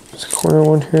this corner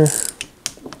one here.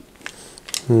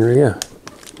 And there we go.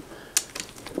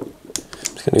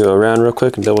 Just gonna go around real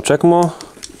quick and double check them all.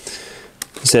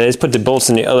 So I just put the bolts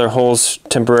in the other holes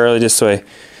temporarily just so I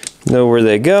know where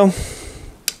they go.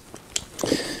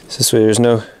 So this way there's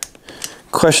no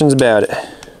questions about it.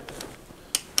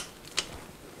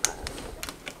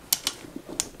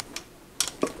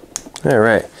 All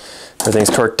right, everything's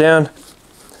torqued down.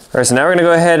 All right, so now we're gonna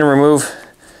go ahead and remove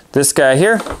this guy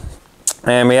here.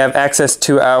 And we have access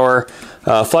to our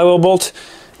flywheel bolt.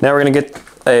 Now we're gonna get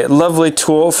a lovely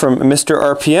tool from Mr.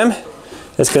 RPM.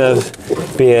 It's gonna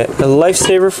be a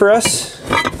lifesaver for us.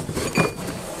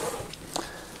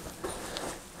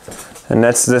 And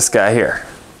that's this guy here.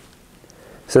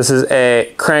 So this is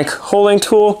a crank holding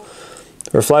tool,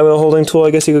 or flywheel holding tool,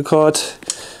 I guess you could call it.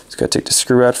 Just gotta take the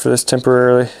screw out for this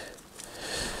temporarily.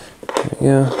 There we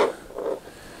go.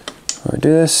 When I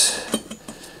do this,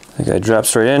 the guy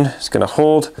drops right in. It's going to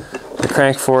hold the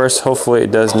crank for us. Hopefully it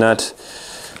does not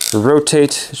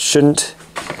rotate. It shouldn't.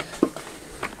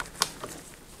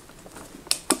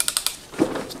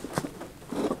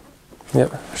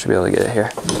 Yep, I should be able to get it here.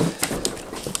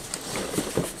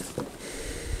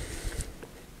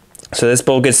 So this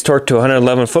bolt gets torqued to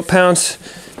 111 foot-pounds.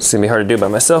 It's gonna be hard to do by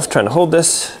myself, trying to hold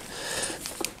this.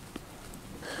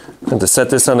 I have to set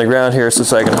this on the ground here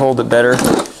so I can hold it better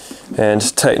and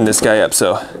tighten this guy up.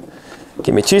 So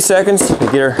give me 2 seconds to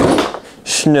get her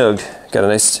snugged. Got a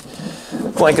nice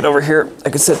blanket over here. I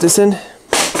can set this in.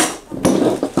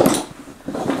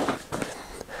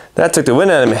 That took the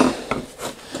wind out of me.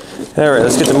 All right,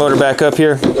 let's get the motor back up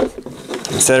here.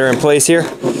 Set her in place here.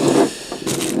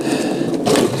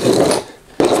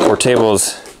 This poor table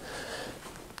is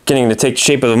getting to take the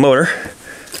shape of the motor.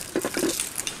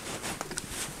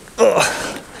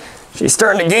 Ugh. She's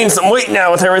starting to gain some weight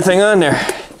now with everything on there.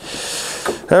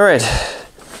 All right.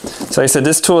 So like I said,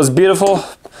 this tool is beautiful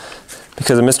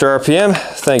because of Mr. RPM.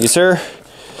 Thank you, sir.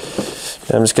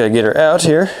 Now I'm just gonna get her out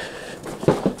here.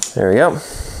 There we go.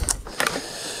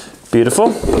 Beautiful.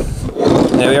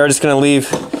 Now we are just gonna leave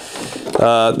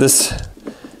this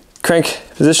crank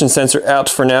position sensor out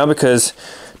for now because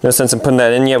no sense in putting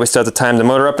that in yet. We still have to time the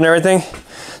motor up and everything.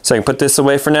 So I can put this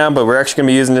away for now, but we're actually gonna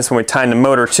be using this when we time the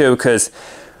motor too, because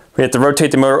we have to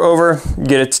rotate the motor over,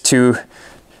 get it to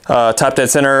top dead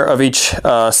center of each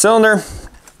cylinder,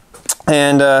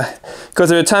 and go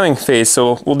through the timing phase.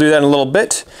 So we'll do that in a little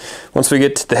bit once we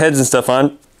get the heads and stuff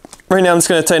on. Right now I'm just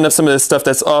gonna tighten up some of this stuff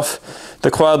that's off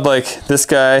the quad, like this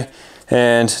guy,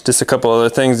 and just a couple other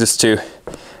things just to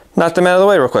knock them out of the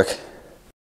way real quick.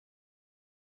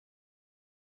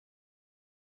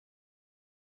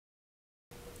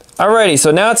 Alrighty, so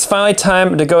now it's finally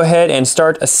time to go ahead and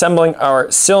start assembling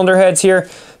our cylinder heads here.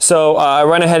 So I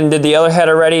went ahead and did the other head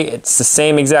already. It's the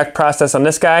same exact process on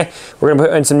this guy. We're gonna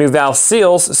put in some new valve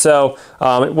seals. So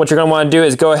what you're gonna wanna do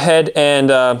is go ahead and,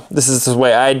 this is the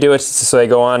way I do it, so they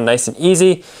go on nice and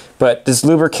easy, but just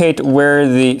lubricate where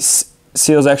the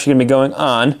seal is actually gonna be going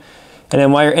on. And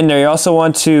then while you're in there, you also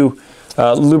want to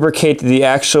lubricate the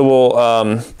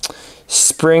actual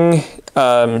spring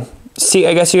seat,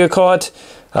 I guess you could call it.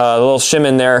 The little shim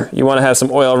in there, you want to have some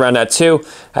oil around that too.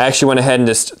 I actually went ahead and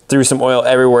just threw some oil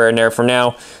everywhere in there for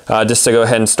now, just to go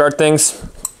ahead and start things.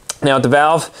 Now with the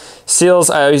valve seals,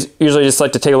 I usually just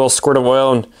like to take a little squirt of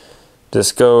oil and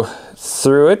just go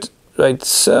through it, like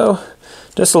so,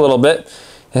 just a little bit.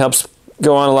 It helps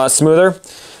go on a lot smoother.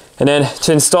 And then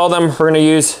to install them, we're going to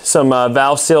use some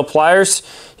valve seal pliers.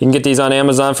 You can get these on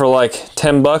Amazon for like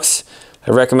 10 bucks.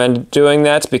 I recommend doing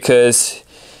that because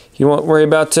you won't worry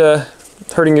about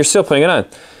hurting your seal putting it on.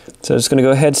 So I'm just gonna go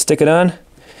ahead, stick it on.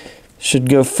 Should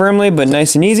go firmly, but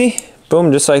nice and easy.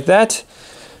 Boom, just like that.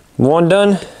 One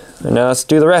done, and now let's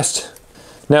do the rest.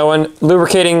 Now when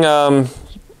lubricating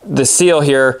the seal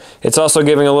here, it's also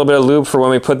giving a little bit of lube for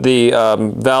when we put the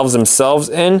valves themselves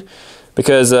in,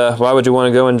 because why would you want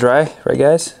to go in dry, right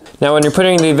guys? Now when you're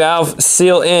putting the valve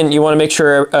seal in, you want to make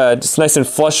sure it's nice and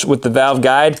flush with the valve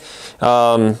guide,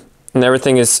 and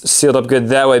everything is sealed up good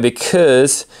that way,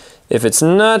 because if it's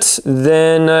not,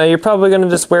 then you're probably going to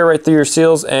just wear right through your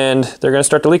seals and they're going to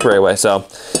start to leak right away. So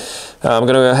I'm going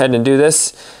to go ahead and do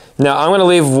this. Now I'm going to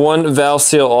leave one valve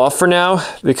seal off for now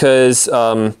because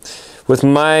with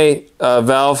my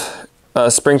valve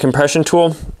spring compression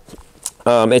tool,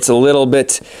 it's a little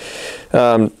bit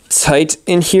tight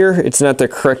in here. It's not the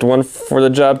correct one for the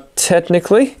job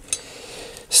technically.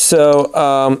 So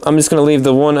I'm just going to leave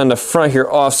the one on the front here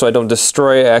off so I don't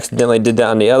destroy it. I accidentally did that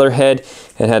on the other head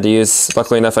and had to use,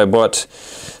 luckily enough I bought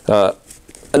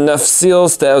enough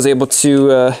seals that I was able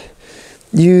to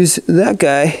use that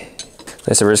guy.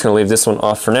 So we're just going to leave this one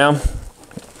off for now.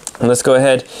 And let's go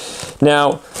ahead.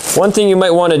 Now, one thing you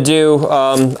might want to do,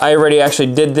 I already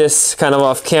actually did this kind of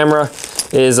off camera,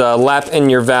 is lap in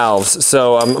your valves.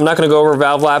 So I'm not going to go over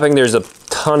valve lapping. There's a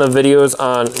ton of videos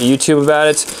on YouTube about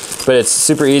it, but it's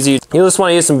super easy. You just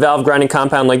want to use some valve grinding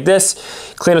compound like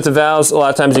this, clean up the valves. A lot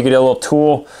of times you get a little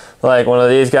tool like one of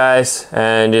these guys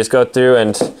and you just go through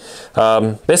and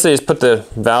basically just put the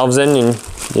valves in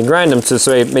and you grind them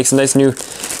so it makes a nice new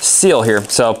seal here.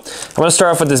 So I'm going to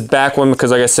start off with this back one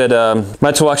because like I said,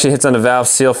 my tool actually hits on the valve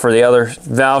seal for the other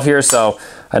valve here, so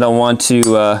I don't want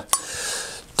to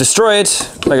destroy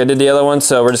it like I did the other one,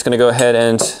 so we're just going to go ahead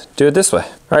and do it this way.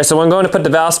 All right, so when I'm going to put the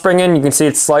valve spring in, you can see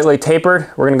it's slightly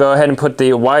tapered. We're going to go ahead and put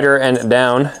the wider end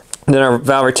down. And then our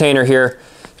valve retainer here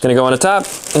is going to go on the top,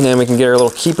 and then we can get our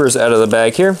little keepers out of the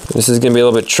bag here. This is going to be a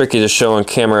little bit tricky to show on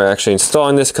camera actually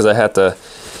installing this because I have to,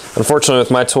 unfortunately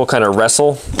with my tool, kind of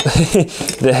wrestle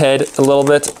the head a little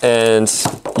bit and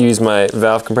use my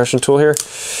valve compression tool here.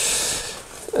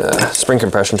 Spring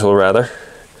compression tool rather.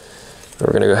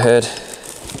 We're going to go ahead,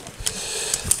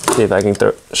 see if I can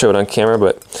show it on camera,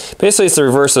 but basically it's the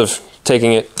reverse of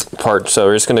taking it apart. So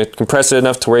we're just going to compress it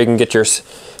enough to where you can get your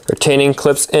retaining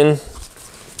clips in,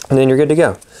 and then you're good to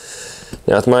go.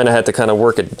 Now with mine I had to kind of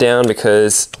work it down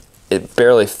because it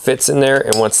barely fits in there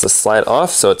and wants to slide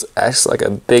off, so it's actually like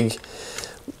a big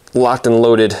locked and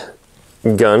loaded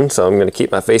gun, so I'm going to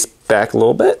keep my face back a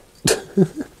little bit.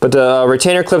 But the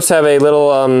retainer clips have a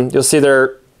little, you'll see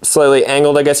they're slightly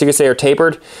angled, I guess you could say, or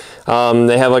tapered.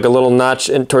 They have like a little notch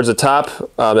in towards the top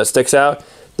that sticks out.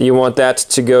 You want that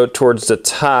to go towards the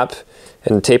top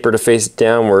and taper to face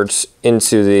downwards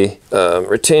into the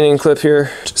retaining clip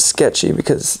here. Just sketchy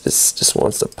because this just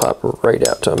wants to pop right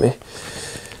out on me.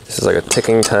 This is like a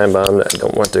ticking time bomb that I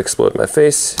don't want to explode in my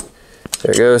face.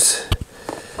 There it goes.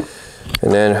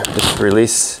 And then just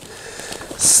release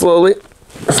slowly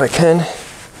if I can.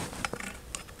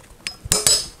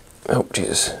 Oh,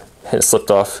 Jesus. And it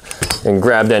slipped off and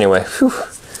grabbed anyway. Whew.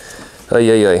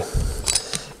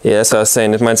 Yeah, that's what I was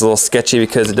saying. Mine's a little sketchy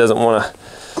because it doesn't want to.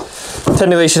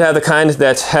 Technically, you should have the kind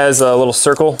that has a little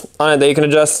circle on it that you can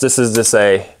adjust. This is just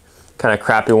a kind of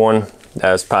crappy one.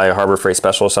 That was probably a Harbor Freight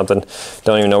special or something.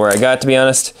 Don't even know where I got it, to be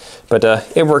honest. But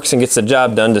it works and gets the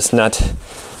job done, just not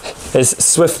as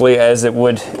swiftly as it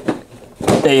would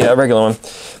a regular one.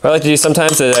 What I like to do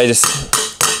sometimes is I just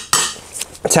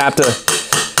tap the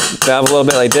valve a little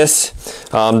bit like this.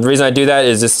 The reason I do that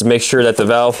is just to make sure that the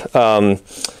valve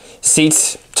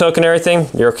seats took and everything.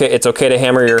 You're okay. It's okay to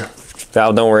hammer your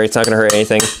valve. Don't worry, it's not going to hurt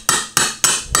anything.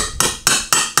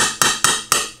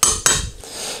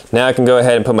 Now I can go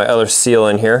ahead and put my other seal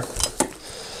in here.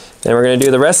 And we're going to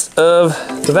do the rest of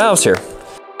the valves here.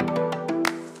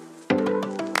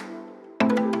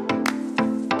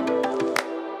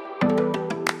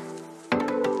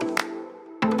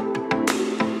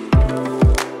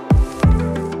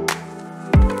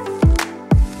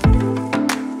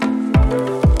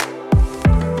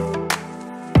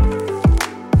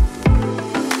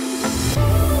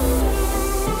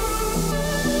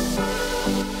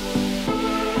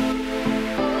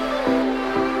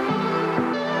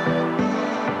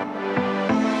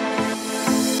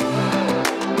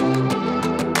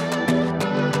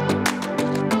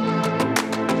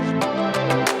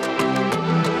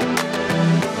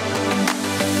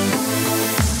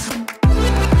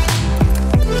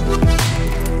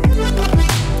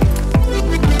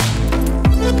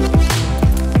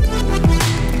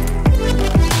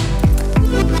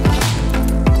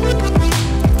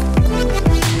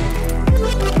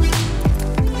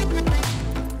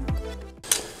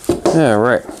 All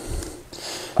right,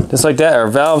 just like that, our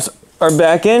valves are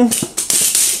back in.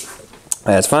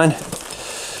 That's fine.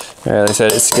 All right, like I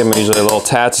said, just give them usually a little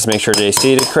tap to make sure they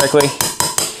seated correctly.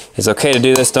 It's okay to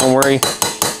do this, don't worry.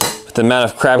 With the amount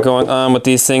of crap going on with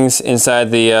these things inside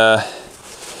the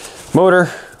motor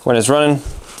when it's running,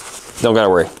 don't gotta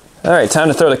worry. All right, time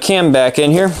to throw the cam back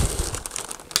in here.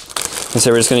 So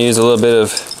we're just gonna use a little bit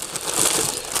of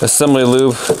assembly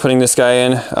lube putting this guy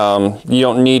in. You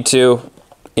don't need to.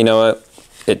 You know what?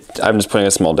 I'm just putting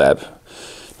a small dab.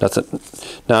 Nothing,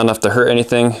 not enough to hurt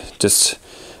anything, just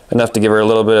enough to give her a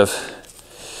little bit of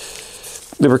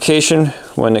lubrication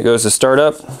when it goes to start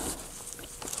up.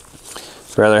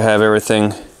 Rather have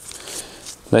everything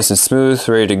nice and smooth,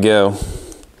 ready to go.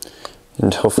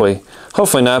 And hopefully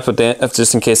not, but that's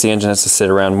just in case the engine has to sit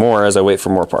around more as I wait for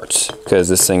more parts, because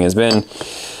this thing has been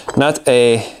not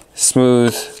a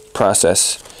smooth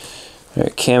process. All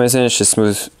right, cam is in, it should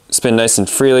spin nice and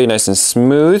freely, nice and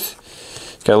smooth.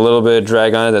 It's got a little bit of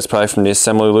drag on it, that's probably from the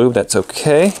assembly lube, that's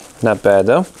okay. Not bad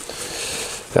though.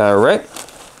 All right,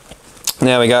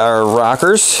 now we got our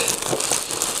rockers.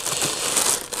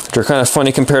 They're kind of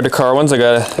funny compared to car ones, I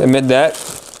gotta admit that,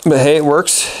 but hey, it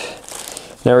works.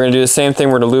 Now we're gonna do the same thing,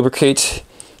 we're gonna lubricate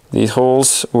these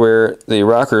holes where the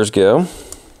rockers go.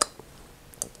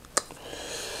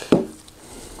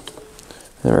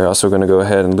 And we're also going to go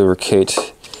ahead and lubricate,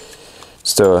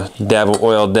 just a dab of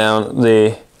oil down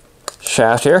the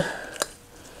shaft here,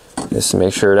 just to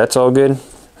make sure that's all good.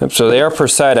 Oops, so they are per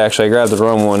side actually. I grabbed the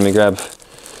wrong one. Let me grab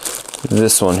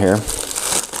this one here.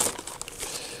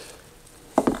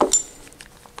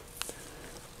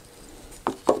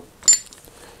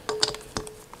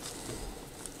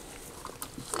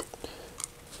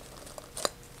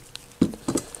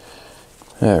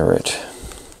 All right.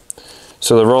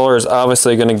 So the roller is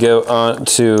obviously going to go on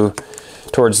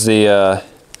towards the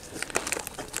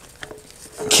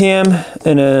cam,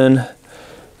 and then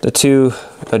the two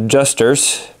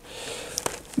adjusters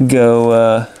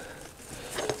go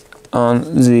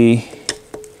on the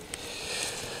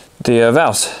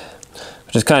valves,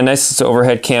 which is kind of nice. It's an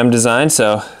overhead cam design,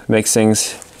 so it makes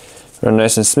things run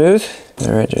nice and smooth.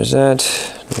 All right, there's that.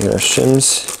 We got our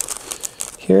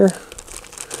shims here.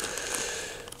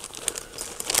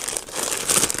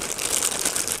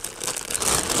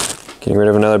 Getting rid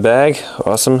of another bag,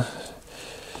 awesome.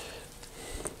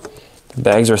 The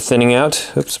bags are thinning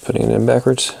out. Oops, putting it in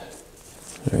backwards.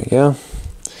 There we go.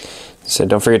 So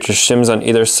don't forget your shims on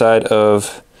either side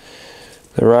of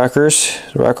the rockers,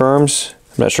 the rocker arms.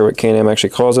 I'm not sure what Can-Am actually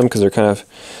calls them because they're kind of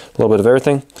a little bit of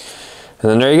everything.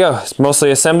 And then there you go, it's mostly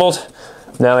assembled.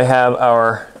 Now we have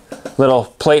our little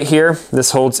plate here.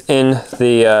 This holds in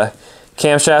the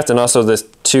camshaft and also the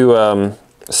two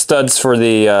studs for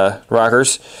the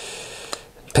rockers,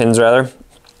 pins rather.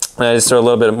 And I just throw a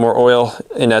little bit more oil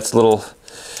in that little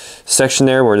section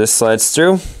there where this slides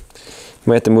through. You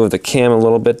might have to move the cam a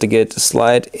little bit to get it to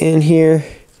slide in here.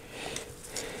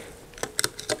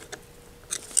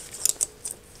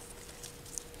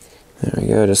 There we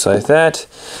go, just like that.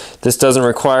 This doesn't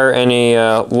require any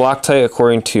Loctite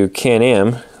according to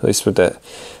Can-Am, at least what the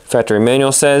factory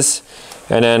manual says.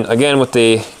 And then again, with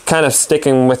the kind of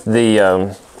sticking with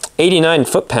the 89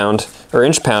 foot-pound, or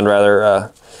inch-pound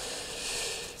rather,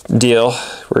 deal,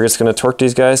 we're just going to torque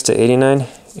these guys to 89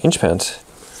 inch-pounds.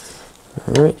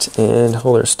 All right, and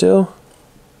hold her still.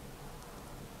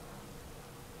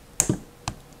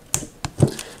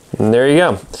 And there you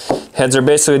go. Heads are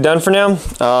basically done for now.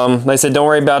 Like I said, don't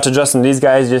worry about adjusting these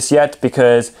guys just yet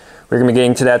because we're going to be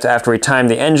getting to that after we time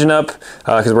the engine up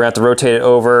because we're going to have to rotate it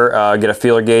over, get a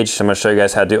feeler gauge. I'm going to show you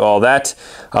guys how to do all that.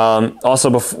 Also,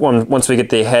 once we get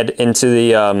the head into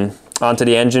the onto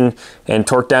the engine and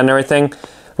torque down and everything,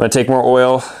 I'm going to take more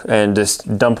oil and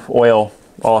just dump oil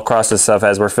all across this stuff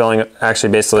as we're filling.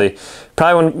 Actually, basically,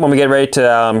 probably when we get ready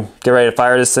to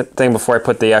fire this thing before I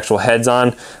put the actual heads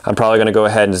on, I'm probably going to go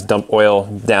ahead and just dump oil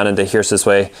down into here so this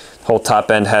way the whole top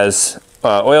end has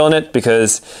oil in it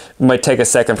because it might take a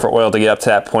second for oil to get up to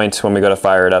that point when we go to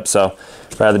fire it up. So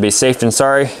rather be safe than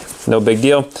sorry, no big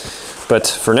deal. But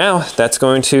for now, that's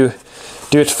going to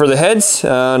do it for the heads.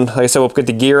 Like I said, we'll put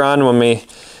the gear on when we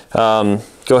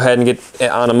go ahead and get it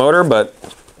on a motor, but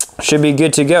should be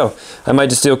good to go. I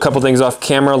might just do a couple things off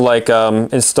camera, like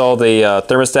install the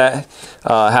thermostat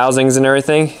housings and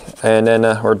everything, and then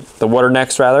or the water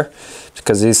necks rather,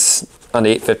 because these on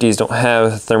the 850s don't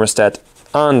have thermostat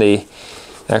on the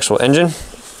actual engine,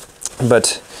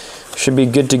 but should be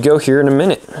good to go here in a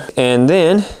minute. And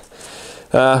then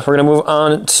we're gonna move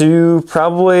on to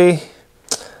probably,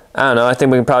 I don't know, I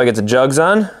think we can probably get the jugs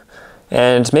on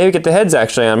and maybe get the heads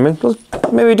actually on.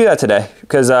 Maybe do that today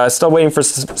because still waiting for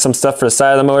some stuff for the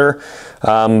side of the motor,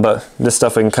 but this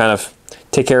stuff we can kind of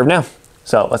take care of now.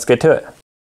 So let's get to it.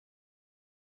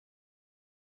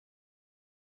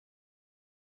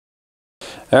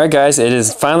 All right guys, it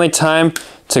is finally time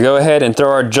to go ahead and throw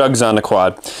our jugs on the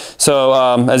quad. So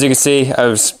as you can see, I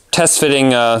was test fitting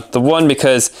the one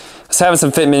because I was having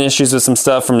some fitment issues with some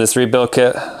stuff from this rebuild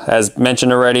kit, as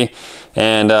mentioned already.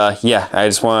 And yeah, I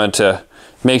just wanted to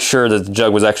make sure that the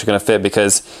jug was actually going to fit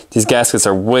because these gaskets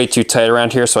are way too tight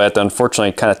around here, so I have to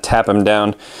unfortunately kind of tap them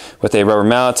down with a rubber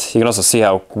mallet. You can also see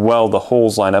how well the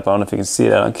holes line up. I don't know if you can see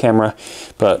that on camera,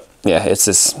 but yeah, it's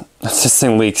just, if this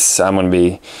thing leaks, I'm going to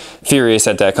be furious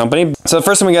at that company. So the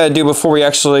first thing we got to do before we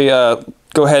actually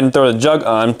go ahead and throw the jug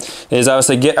on is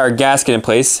obviously get our gasket in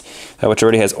place, which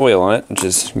already has oil on it, which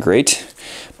is great.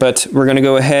 But we're going to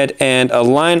go ahead and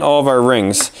align all of our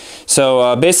rings.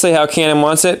 So basically how Can-Am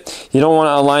wants it, you don't want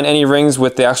to align any rings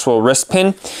with the actual wrist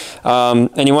pin,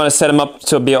 and you want to set them up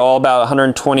to be all about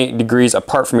 120 degrees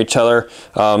apart from each other,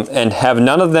 and have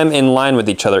none of them in line with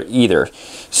each other either.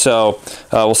 So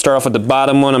we'll start off with the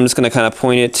bottom one. I'm just going to kind of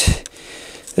point it,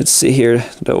 let's see here,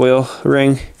 the oil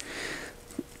ring.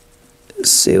 Let's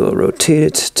see, we'll rotate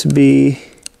it to be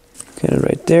kind of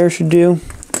right there, should do.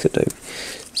 Except I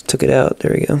just took it out,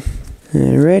 there we go.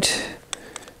 All right,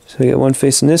 so we got one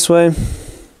facing this way.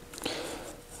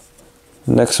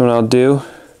 Next one I'll do,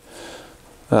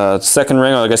 second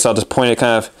ring, I guess I'll just point it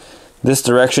kind of this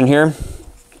direction here.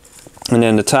 And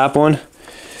then the top one,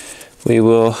 we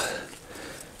will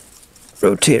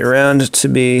rotate around to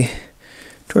be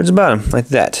towards the bottom, like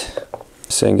that.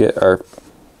 So and get our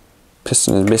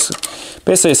piston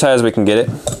basically as high as we can get it.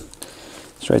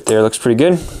 It's right there, looks pretty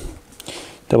good.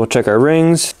 Double check our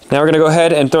rings. Now we're gonna go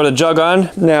ahead and throw the jug on.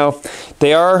 Now,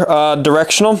 they are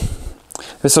directional.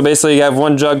 So basically you have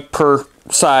one jug per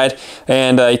side,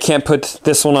 and you can't put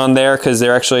this one on there because they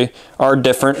actually are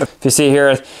different. If you see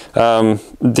here,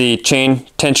 the chain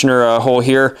tensioner hole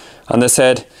here on this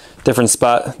head, different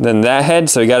spot than that head,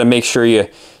 so you gotta make sure you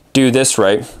do this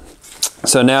right.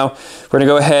 So now we're gonna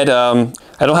go ahead,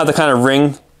 I don't have the kind of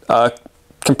ring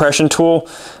compression tool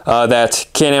that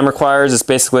Can-Am requires. It's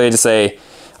basically just a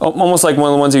almost like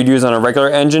one of the ones you'd use on a regular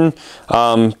engine,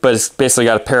 but it's basically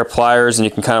got a pair of pliers and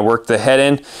you can kind of work the head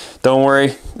in. Don't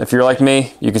worry, if you're like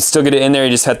me, you can still get it in there.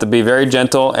 You just have to be very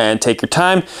gentle and take your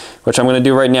time, which I'm going to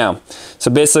do right now.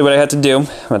 So basically what I have to do,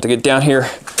 I have to get down here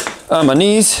on my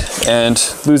knees and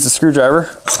lose the screwdriver.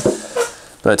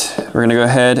 But we're going to go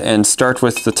ahead and start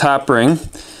with the top ring.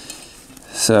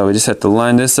 So we just have to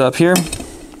line this up here.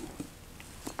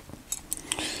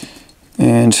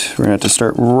 And we're going to have to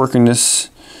start working this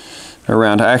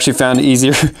around. I actually found it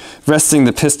easier resting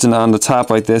the piston on the top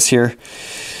like this here.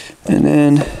 And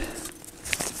then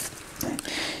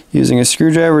using a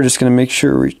screwdriver, just going to make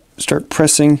sure we start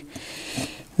pressing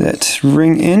that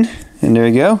ring in. And there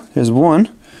you go. There's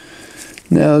one.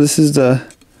 Now this is the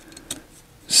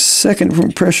second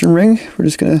compression ring. We're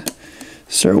just going to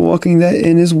start walking that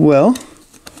in as well.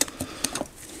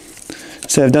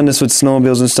 So I've done this with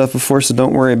snowmobiles and stuff before, so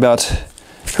don't worry about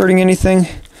hurting anything.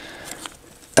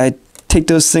 I take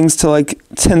those things to like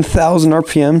 10,000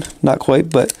 RPM, not quite,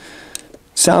 but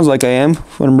sounds like I am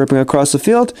when I'm ripping across the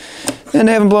field, and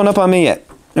they haven't blown up on me yet.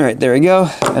 All right, there we go.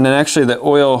 And then actually the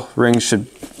oil rings should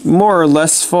more or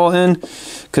less fall in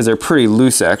because they're pretty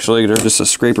loose actually. They're just a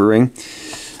scraper ring.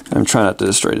 I'm trying not to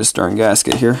destroy this darn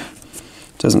gasket here.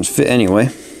 It doesn't fit anyway.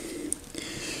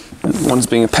 And one's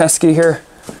being pesky here.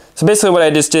 So basically what I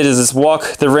just did is just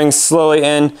walk the rings slowly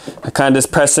in, kind of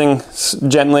just pressing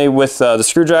gently with the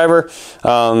screwdriver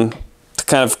to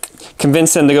kind of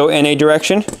convince them to go in a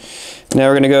direction. Now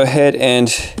we're going to go ahead and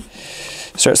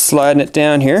start sliding it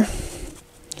down here.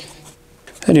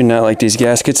 I do not like these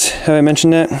gaskets, have I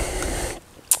mentioned that?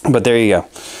 But there you go.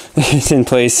 It's in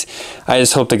place. I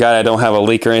just hope to God I don't have a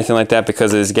leak or anything like that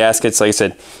because of these gaskets. Like I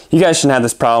said, you guys shouldn't have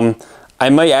this problem. I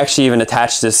might actually even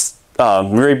attach this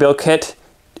rebuild kit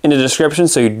in the description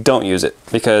so you don't use it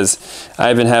because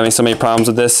I've been having so many problems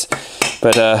with this.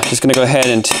 But just gonna go ahead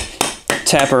and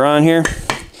tap her on here.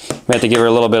 We have to give her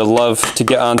a little bit of love to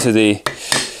get onto the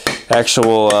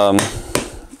actual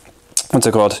what's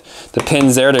it called, the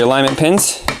pins there, the alignment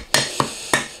pins.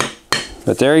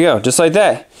 But there you go, just like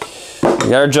that. We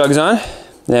got our jugs on.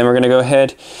 Then we're gonna go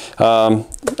ahead,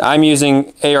 I'm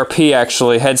using ARP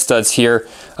actually head studs here.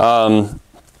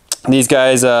 These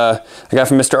guys I got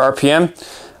from Mr. RPM.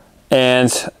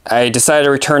 And I decided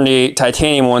to return the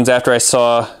titanium ones after I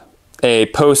saw a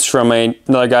post from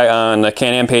another guy on the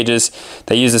Can-Am pages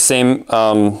that used the same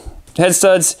head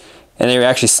studs, and they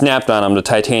actually snapped on them, the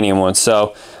titanium ones.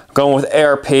 So I'm going with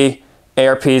ARP.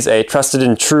 ARP is a trusted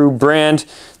and true brand.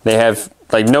 They have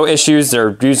like no issues.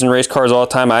 They're used in race cars all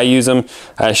the time. I use them.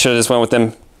 I should have just went with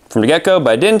them from the get-go,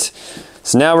 but I didn't.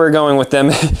 So now we're going with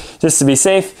them just to be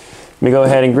safe. Let me go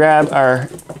ahead and grab our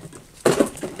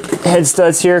head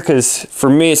studs here because for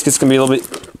me it's just going to be a little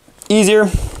bit easier.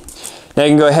 Now you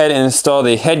can go ahead and install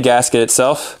the head gasket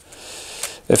itself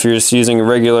if you're just using a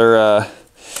regular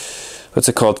what's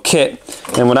it called, kit.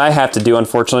 And what I have to do,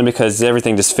 unfortunately, because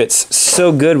everything just fits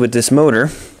so good with this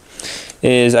motor,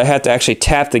 is I have to actually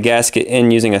tap the gasket in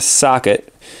using a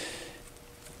socket,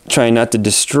 trying not to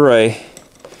destroy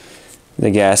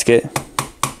the gasket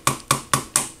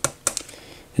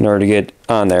in order to get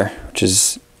on there, which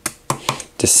is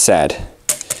just sad.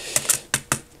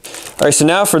 All right, so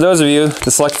now for those of you,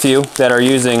 the select few that are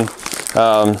using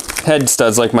head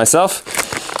studs like myself,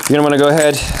 you're gonna wanna go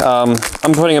ahead,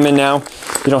 I'm putting them in now,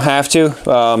 you don't have to,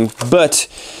 but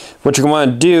what you're gonna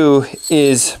wanna do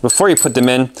is, before you put them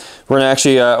in, we're gonna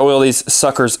actually oil these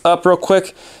suckers up real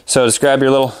quick. So just grab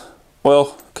your little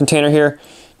oil container here,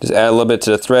 just add a little bit to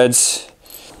the threads.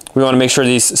 We wanna make sure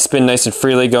these spin nice and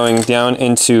freely going down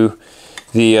into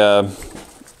the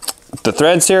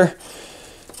threads here.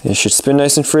 It should spin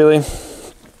nice and freely.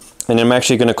 And I'm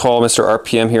actually going to call Mr.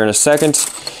 RPM here in a second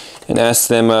and ask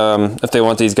them if they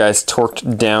want these guys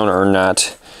torqued down or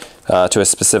not to a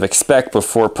specific spec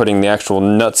before putting the actual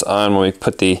nuts on when we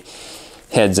put the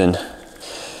heads in. All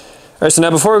right, so now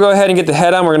before we go ahead and get the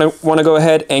head on, we're going to want to go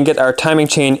ahead and get our timing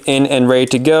chain in and ready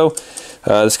to go.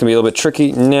 This can be a little bit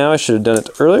tricky now. I should have done it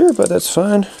earlier, but that's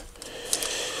fine.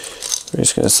 We're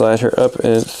just going to slide her up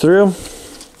and through.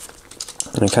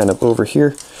 And kind of over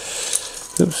here.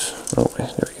 Oops, oh wait,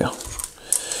 there we go.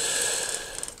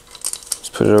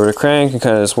 Just put it over the crank and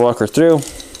kind of just walk her through.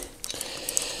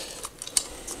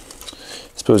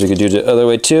 Suppose you could do it the other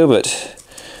way too, but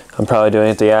I'm probably doing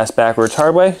it the ass backwards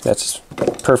hard way. That's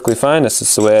perfectly fine. That's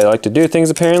just the way I like to do things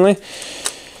apparently.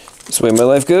 That's the way my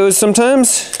life goes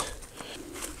sometimes.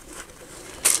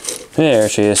 There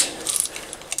she is.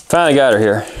 Finally got her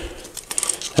here.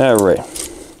 All right.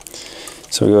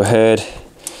 So we go ahead,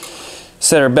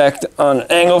 set her back on an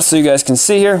angle so you guys can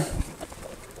see here.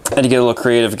 I had to get a little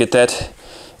creative to get that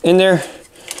in there.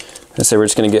 I say we're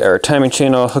just going to get our timing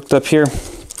chain all hooked up here.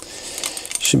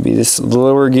 Should be this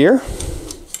lower gear.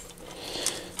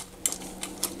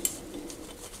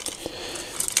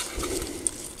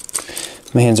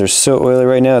 My hands are so oily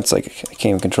right now, it's like I can't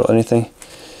even control anything.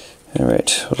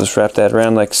 Alright, we'll just wrap that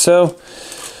around like so.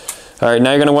 Alright,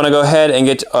 now you're going to want to go ahead and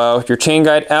get your chain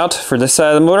guide out for this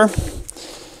side of the motor.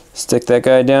 Stick that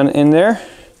guy down in there.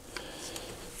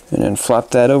 And then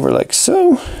flop that over like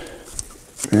so.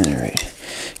 Alright.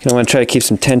 You're going to want to try to keep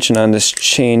some tension on this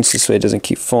chain so this way it doesn't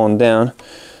keep falling down.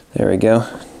 There we go.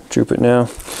 Droop it now.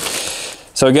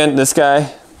 So again, this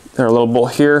guy, our little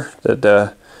bolt here that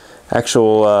the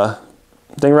actual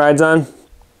thing rides on,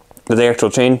 that the actual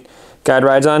chain guide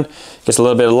rides on, gets a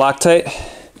little bit of Loctite.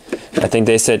 I think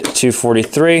they said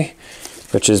 243,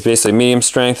 which is basically medium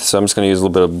strength, so I'm just going to use a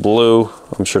little bit of blue.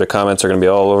 I'm sure the comments are going to be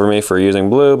all over me for using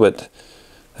blue, but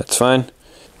that's fine.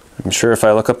 I'm sure if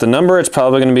I look up the number, it's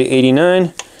probably going to be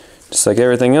 89, just like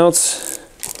everything else.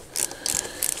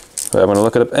 But I'm going to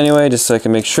look it up anyway, just so I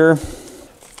can make sure.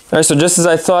 Alright, so just as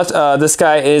I thought, this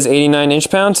guy is 89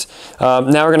 inch-pounds. Now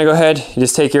we're going to go ahead, you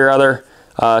just take your other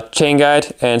chain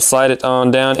guide and slide it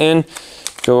on down in,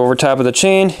 go over top of the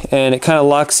chain, and it kind of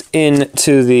locks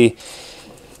into the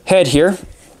head here.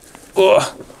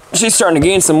 Ugh, she's starting to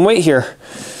gain some weight here.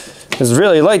 It was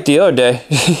really light the other day.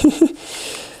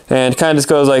 And it kind of just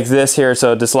goes like this here,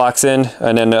 so it just locks in,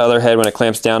 and then the other head, when it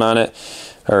clamps down on it,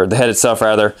 or the head itself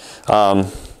rather,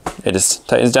 it just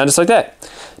tightens down just like that.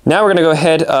 Now we're going to go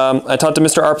ahead, I talked to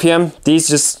Mr. RPM, these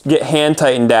just get hand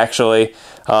tightened actually.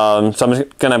 So I'm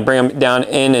just going to bring them down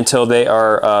in until they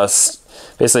are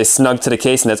basically snug to the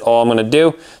case, and that's all I'm going to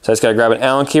do. So I just got to grab an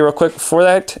Allen key real quick for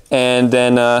that, and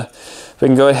then we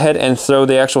can go ahead and throw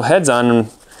the actual heads on,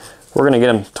 and we're going to get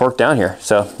them torqued down here.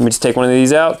 So let me just take one of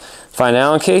these out, find an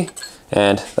Allen key,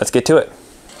 and let's get to it.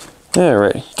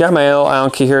 Alright, got my little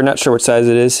Allen key here, not sure what size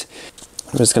it is.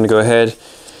 I'm just going to go ahead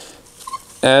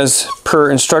as per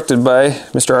instructed by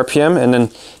Mr. RPM, and then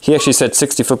he actually said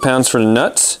 60 foot-pounds for the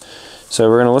nuts. So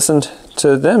we're going to listen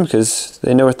to them because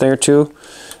they know a thing or two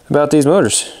about these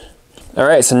motors.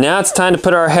 Alright, so now it's time to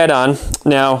put our head on.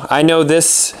 Now, I know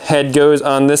this head goes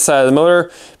on this side of the motor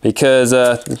because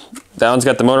that one's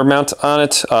got the motor mount on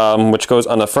it, which goes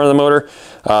on the front of the motor.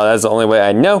 That's the only way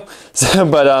I know. So,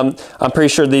 but I'm pretty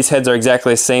sure these heads are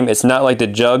exactly the same. It's not like the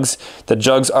jugs. The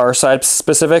jugs are side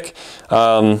specific.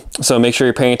 So make sure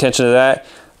you're paying attention to that.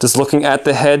 Just looking at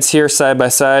the heads here side by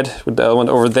side with the other one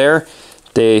over there,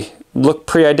 they look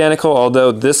pretty identical,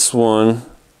 although this one,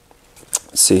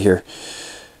 let's see here.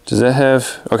 Does that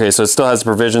have, okay, so it still has the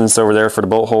provisions over there for the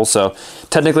bolt hole, so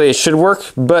technically it should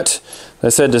work, but like I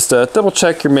said, just double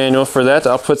check your manual for that.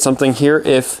 I'll put something here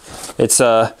if it's,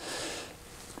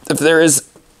 if there is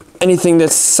anything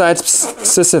that's side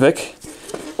specific.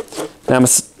 Now I'm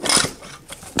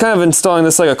kind of installing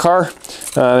this like a car,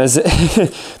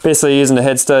 basically using the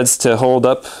head studs to hold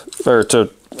up, or to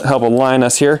help align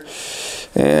us here.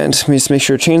 And let me just make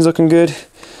sure the chain's looking good.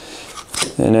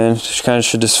 And then she kind of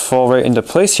should just fall right into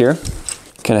place here.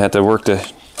 Kind of have to work the,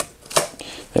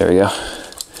 there we go.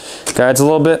 Guides a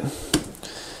little bit.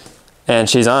 And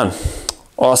she's on.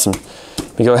 Awesome.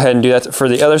 Let me go ahead and do that for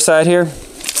the other side here.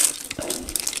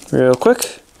 Real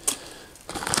quick.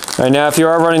 All right, now if you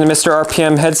are running the Mr.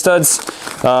 RPM head studs,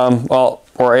 well,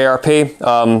 or ARP,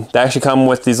 they actually come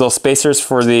with these little spacers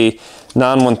for the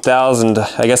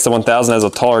non-1000. I guess the 1000 has a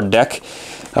taller deck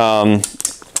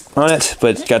on it,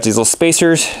 but got these little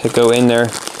spacers that go in there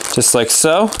just like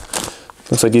so.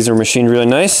 Looks like these are machined really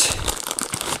nice.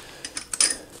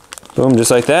 Boom,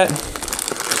 just like that.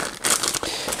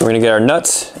 We're gonna get our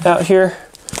nuts out here.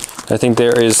 I think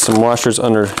there is some washers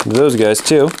under those guys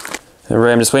too. And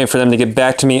I'm just waiting for them to get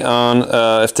back to me on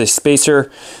if the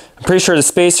spacer, I'm pretty sure the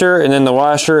spacer, and then the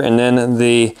washer, and then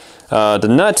the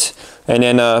nut. And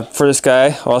then for this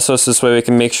guy, also, so this way we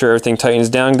can make sure everything tightens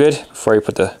down good before you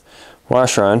put the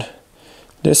washer on.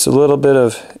 Just a little bit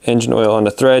of engine oil on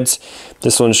the threads.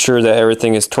 This will ensure that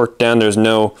everything is torqued down. There's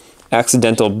no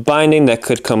accidental binding that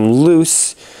could come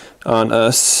loose on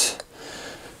us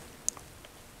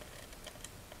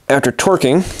after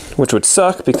torquing, which would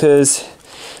suck because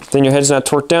then your head's not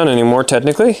torqued down anymore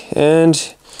technically,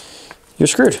 and you're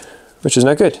screwed, which is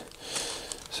not good.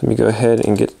 So let me go ahead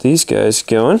and get these guys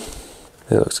going.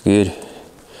 It looks good.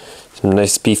 Some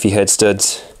nice beefy head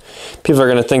studs. People are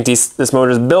going to think this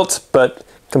motor is built, but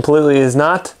completely is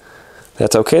not.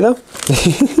 That's okay though.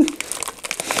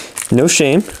 No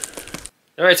shame.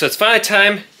 Alright, so it's finally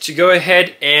time to go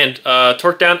ahead and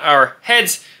torque down our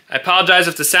heads. I apologize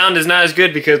if the sound is not as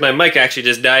good because my mic actually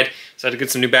just died, so I had to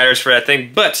get some new batteries for that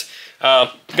thing. But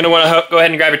you're going to want to go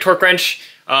ahead and grab your torque wrench.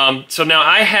 So now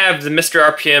I have the Mr.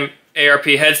 RPM ARP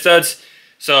head studs,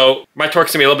 so my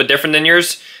torque's gonna be a little bit different than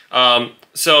yours.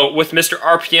 So with Mr.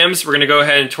 RPMs, we're gonna go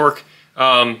ahead and torque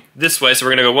this way. So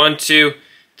we're gonna go 1, 2,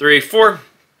 3, 4.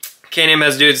 Can-Am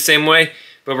has to do it the same way,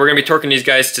 but we're gonna be torquing these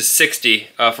guys to 60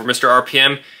 for Mr.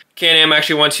 RPM. Can-Am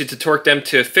actually wants you to torque them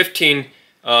to 15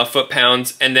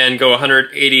 foot-pounds and then go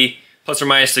 180 plus or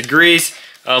minus degrees.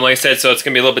 Like I said, so it's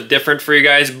gonna be a little bit different for you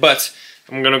guys, but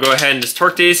I'm gonna go ahead and just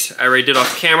torque these. I already did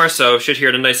off camera, so should hear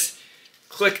a nice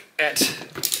click at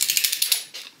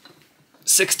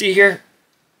 60 here.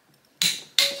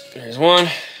 There's 1.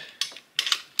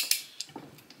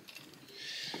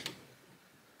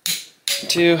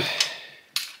 2.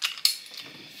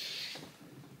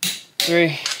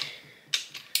 3.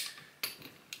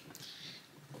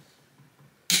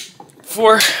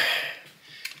 4.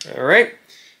 All right.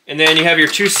 And then you have your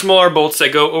 2 smaller bolts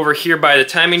that go over here by the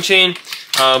timing chain.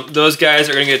 Those guys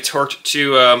are going to get torqued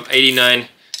to 89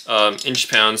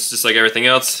 inch-pounds, just like everything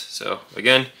else. So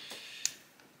again,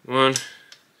 1,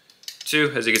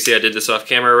 2. As you can see, I did this off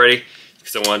camera already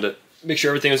because I wanted to make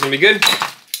sure everything was going to be good.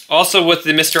 Also, with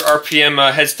the Mr.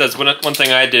 RPM head studs, one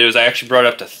thing I did was I actually brought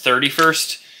it up to 30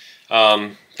 first,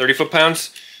 30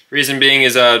 foot-pounds. Reason being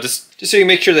is just so you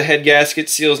make sure the head gasket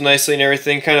seals nicely and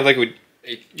everything, kind of like you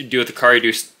do with the car, you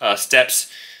do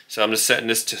steps. So I'm just setting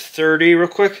this to 30 real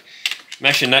quick. I'm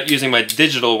actually not using my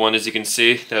digital one, as you can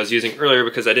see, that I was using earlier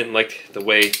because I didn't like the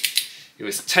way it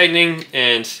was tightening,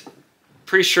 and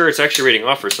pretty sure it's actually rating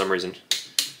off for some reason.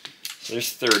 So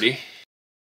there's 30.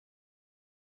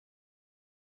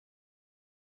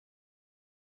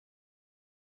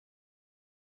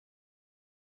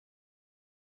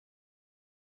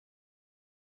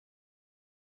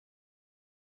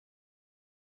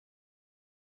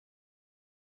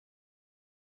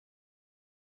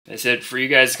 I said for you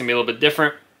guys it's going to be a little bit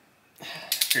different.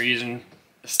 If you're using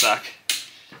the stock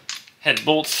head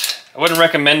bolts, I wouldn't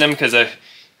recommend them because I've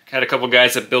had a couple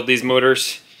guys that build these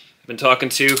motors I've been talking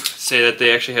to say that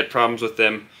they actually had problems with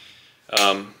them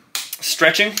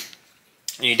stretching.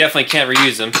 And you definitely can't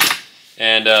reuse them,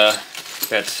 and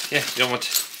you don't want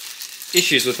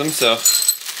issues with them, so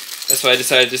that's why I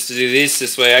decided just to do these.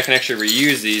 This way I can actually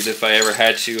reuse these if I ever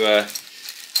had to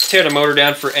tear the motor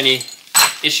down for any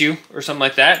issue or something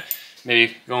like that.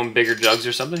 Maybe going bigger jugs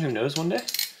or something, who knows, one day.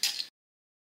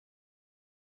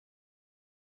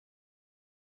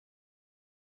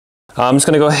 I'm just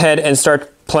going to go ahead and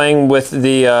start playing with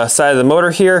the side of the motor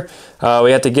here.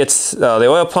 We have to get the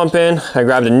oil pump in. I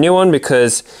grabbed a new one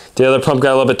because the other pump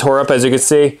got a little bit tore up, as you can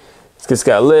see. It's just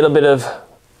got a little bit of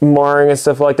marring and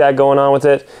stuff like that going on with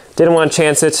it. Didn't want to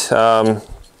chance it.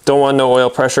 Don't want no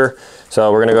oil pressure.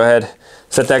 So we're going to go ahead,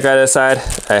 set that guy to the side.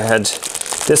 I had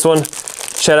this one.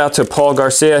 Shout out to Paul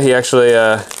Garcia. He actually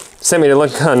sent me the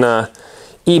link on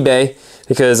eBay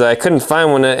because I couldn't find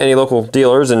one at any local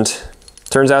dealers, and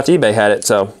turns out eBay had it,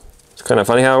 so it's kind of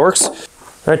funny how it works. All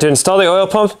right, to install the oil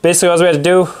pump, basically all we have to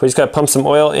do, we just got to pump some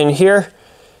oil in here.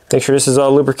 Make sure this is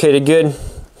all lubricated good.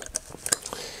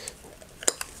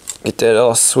 Get that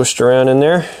all swished around in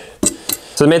there.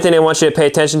 So the main thing I want you to pay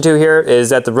attention to here is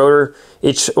that the rotor,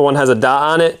 each one has a dot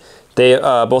on it. They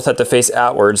both have to face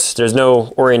outwards. There's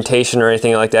no orientation or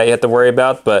anything like that you have to worry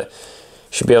about, but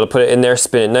you should be able to put it in there,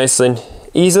 spin it nicely and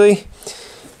easily.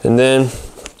 And then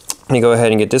let me go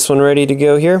ahead and get this one ready to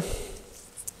go here.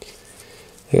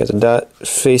 I got the dot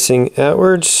facing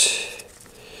outwards.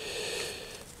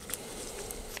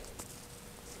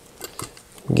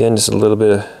 Again, just a little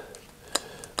bit of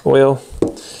oil.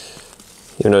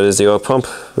 Even though it is the oil pump,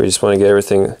 we just want to get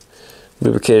everything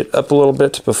lubricated up a little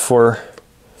bit before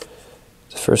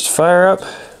the first fire up.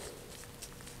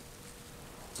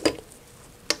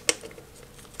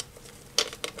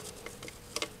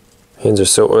 Hands are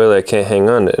so oily I can't hang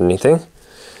on to anything,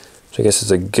 which I guess is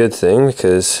a good thing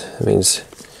because it means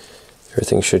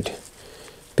everything should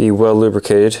be well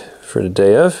lubricated for the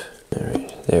day of. All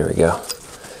right, there we go.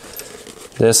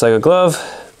 Just like a glove.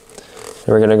 And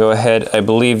we're gonna go ahead, I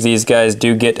believe these guys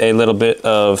do get a little bit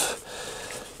of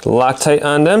Loctite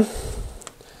on them.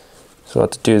 So we'll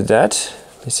have to do that.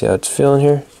 Let me see how it's feeling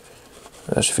here.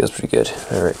 Actually feels pretty good.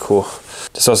 All right, cool.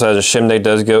 This also has a shim that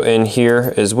does go in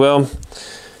here as well.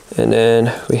 And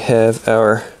then we have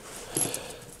our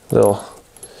little,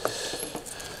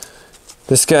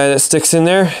 this guy that sticks in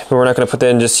there, but we're not gonna put that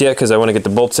in just yet because I wanna get the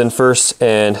bolts in first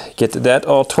and get that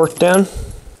all torqued down.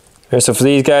 All right, so for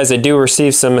these guys, they do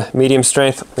receive some medium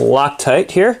strength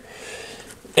Loctite here.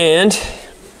 And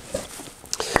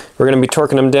we're gonna be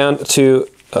torquing them down to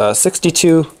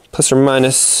 62 plus or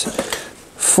minus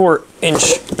 4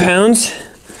 inch-pounds.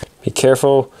 Be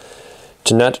careful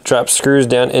to not drop screws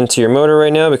down into your motor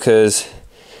right now, because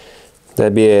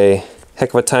that'd be a heck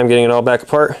of a time getting it all back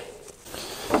apart.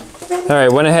 All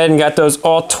right, went ahead and got those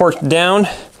all torqued down.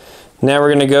 Now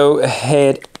we're gonna go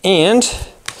ahead and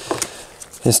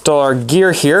install our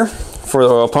gear here for the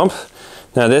oil pump.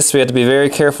 Now this, we have to be very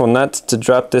careful not to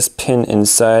drop this pin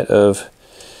inside of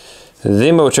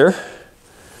the motor.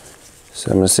 So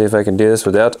I'm gonna see if I can do this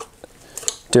without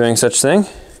doing such thing.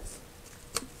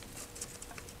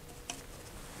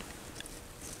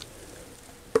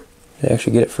 Did I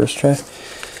actually get it first try?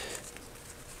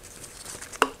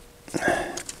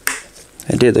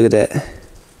 I did, look at that.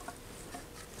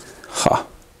 Ha.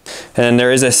 And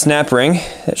there is a snap ring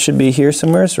that should be here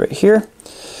somewhere. It's right here.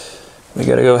 We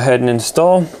gotta go ahead and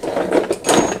install.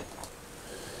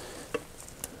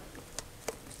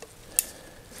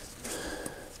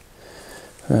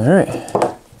 All right.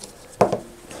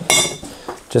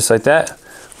 Just like that,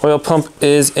 oil pump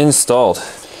is installed.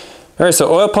 All right,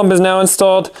 so oil pump is now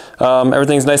installed.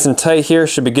 Everything's nice and tight here,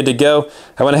 should be good to go.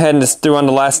 I went ahead and just threw on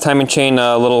the last timing chain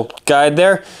little guide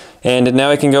there, and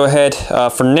now I can go ahead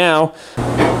for now.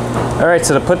 All right,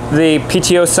 so to put the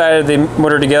PTO side of the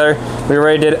motor together, we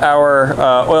already did our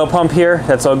oil pump here.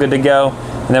 That's all good to go.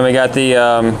 And then we got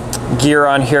the gear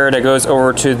on here that goes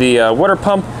over to the water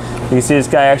pump. You can see this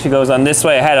guy actually goes on this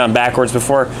way. I had it on backwards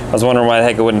before. I was wondering why the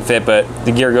heck it wouldn't fit, but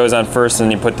the gear goes on first,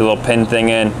 and you put the little pin thing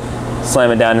in,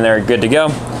 slam it down in there, good to go.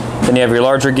 Then you have your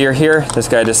larger gear here. This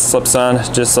guy just slips on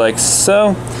just like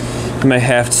so. You might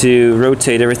have to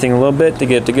rotate everything a little bit to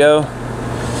get it to go.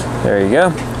 There you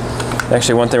go.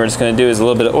 Actually, one thing we're just going to do is a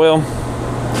little bit of oil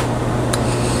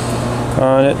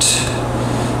on it,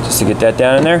 just to get that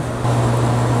down in there.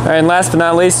 All right, and last but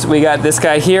not least, we got this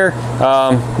guy here.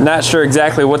 Not sure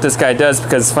exactly what this guy does,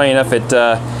 because funny enough, it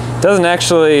doesn't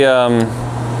actually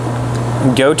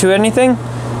go to anything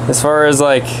as far as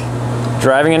like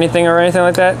driving anything or anything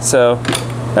like that. So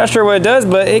not sure what it does,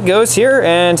 but it goes here,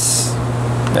 and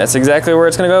that's exactly where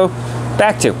it's going to go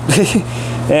back to.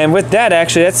 And with that,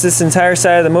 actually, that's this entire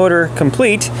side of the motor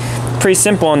complete. Pretty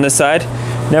simple on this side.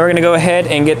 Now we're going to go ahead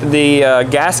and get the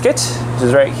gasket, which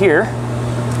is right here.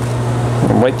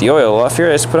 And wipe the oil off here.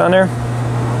 I just put on there.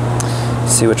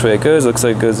 See which way it goes. Looks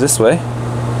like it goes this way.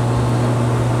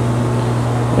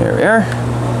 There we are.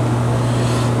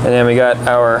 And then we got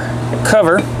our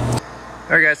cover.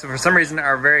 Alright guys, so for some reason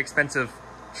our very expensive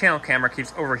channel camera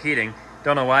keeps overheating.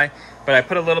 Don't know why, but I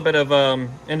put a little bit of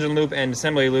engine lube and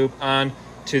assembly lube on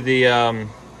to the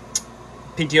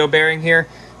PTO bearing here.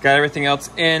 Got everything else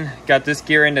in. Got this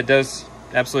gear in that does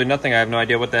absolutely nothing. I have no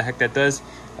idea what the heck that does.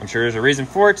 I'm sure there's a reason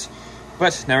for it.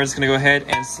 But now we're just going to go ahead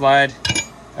and slide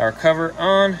our cover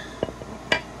on.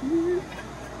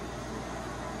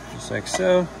 Just like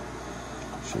so.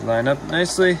 Should line up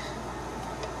nicely.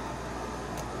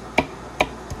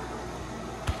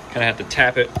 Kind of have to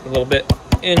tap it a little bit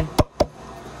in.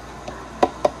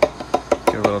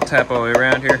 Give a little tap all the way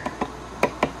around here.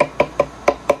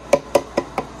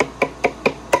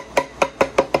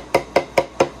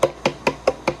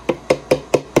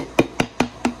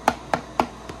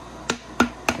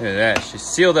 Look at that, she's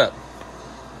sealed up.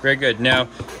 Very good. Now, I'm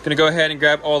gonna go ahead and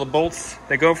grab all the bolts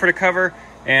that go for the cover,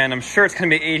 and I'm sure it's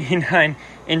gonna be 89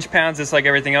 inch-pounds, just like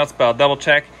everything else, but I'll double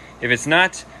check. If it's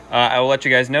not, I will let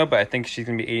you guys know, but I think she's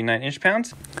gonna be 89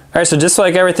 inch-pounds. All right, so just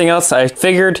like everything else, I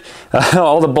figured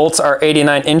all the bolts are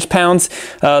 89 inch-pounds.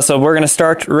 So we're gonna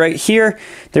start right here.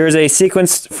 There is a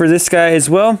sequence for this guy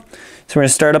as well. So we're gonna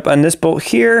start up on this bolt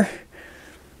here,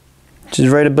 which is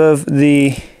right above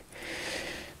the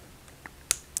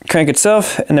crank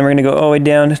itself, and then we're gonna go all the way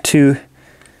down to,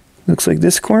 looks like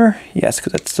this corner. Yes,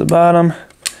 because that's the bottom.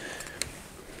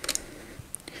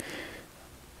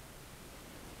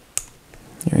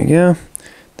 There we go.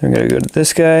 Then we're gonna go to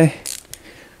this guy,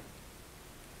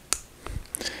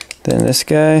 then this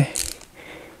guy,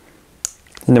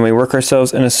 and then we work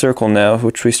ourselves in a circle now,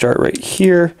 which we start right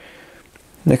here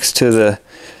next to the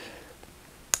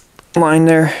line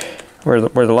there, where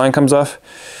the line comes off.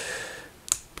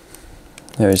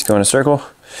 There, we just go in a circle.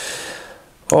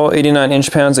 All 89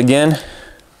 inch-pounds again.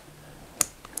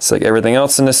 It's like everything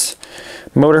else in this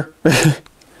motor.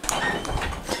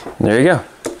 There you go.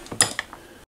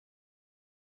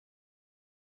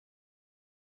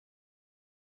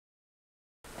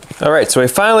 All right, so we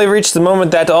finally reached the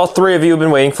moment that all three of you have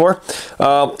been waiting for.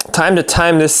 Time to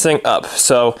time this thing up.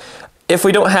 So if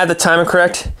we don't have the timing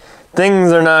correct,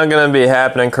 things are not gonna be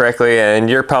happening correctly, and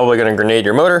you're probably gonna grenade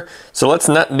your motor. So let's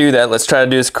not do that. Let's try to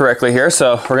do this correctly here.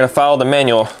 So we're gonna follow the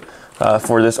manual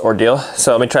for this ordeal.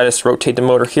 So let me try to rotate the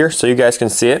motor here so you guys can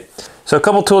see it. So a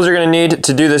couple tools you're gonna need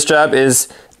to do this job is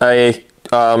a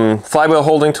flywheel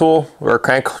holding tool or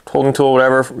crank holding tool,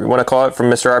 whatever you want to call it, from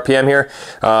Mr. RPM here.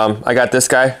 I got this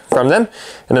guy from them.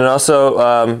 And then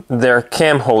also their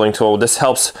cam holding tool. This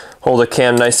helps hold the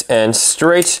cam nice and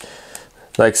straight,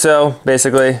 like so,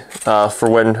 basically, for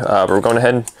when we're going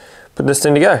ahead and put this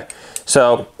thing together.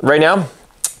 So right now,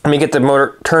 let me get the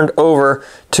motor turned over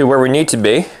to where we need to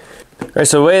be. All right,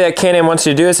 so the way that Can-Am wants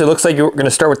you to do this, it looks like you're going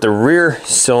to start with the rear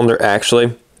cylinder,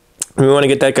 actually. We want to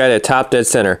get that guy to top dead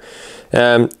center.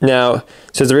 Now, it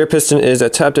says the rear piston is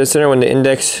at top dead center when the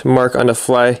index mark on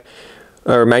the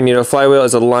magneto flywheel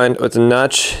is aligned with the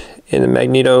notch in the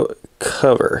magneto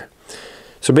cover.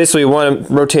 So basically, we want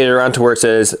to rotate it around to where it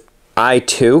says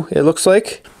I2, it looks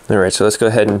like. All right, so let's go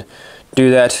ahead and do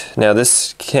that. Now,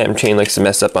 this cam chain likes to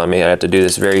mess up on me. I have to do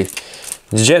this very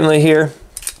gently here.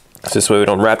 So this way we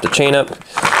don't wrap the chain up.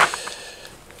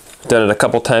 Done it a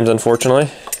couple times, unfortunately.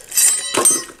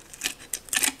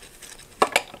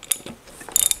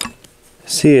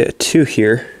 See a 2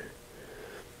 here.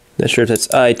 Not sure if that's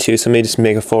I2, so let me just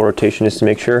make a full rotation just to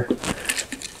make sure.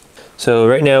 So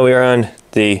right now we are on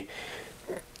the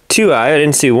 2i. I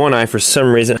didn't see 1i for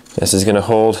some reason. This is going to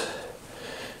hold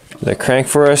the crank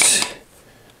for us.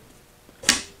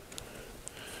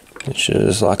 It should have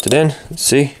just locked it in. Let's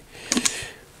see.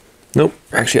 Nope,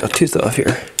 actually I'll tooth off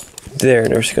here. There,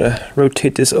 and we're just gonna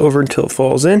rotate this over until it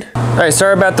falls in. All right,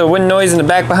 sorry about the wind noise in the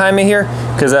back behind me here,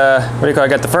 because I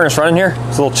got the furnace running here.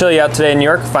 It's a little chilly out today in New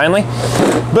York, finally.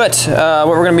 But what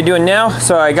we're gonna be doing now,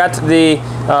 so I got the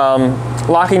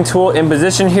locking tool in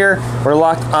position here. We're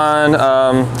locked on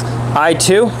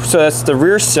I2, so that's the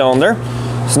rear cylinder.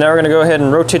 So now we're gonna go ahead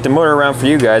and rotate the motor around for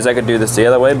you guys. I could do this the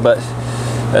other way, but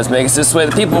let's make it this way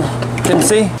the people can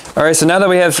see. All right, so now that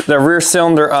we have the rear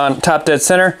cylinder on top dead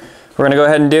center, we're gonna go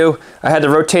ahead and do, I had to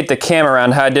rotate the cam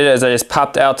around. How I did it is I just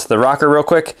popped out the rocker real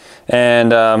quick, and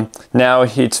now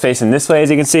it's facing this way, as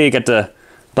you can see. You got the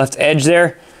left edge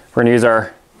there. We're gonna use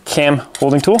our cam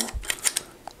holding tool,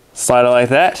 slide it like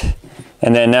that,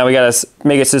 and then now we gotta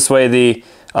make it this way. The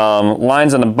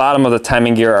lines on the bottom of the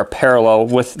timing gear are parallel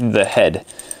with the head.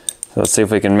 So let's see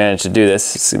if we can manage to do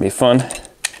this. It's gonna be fun.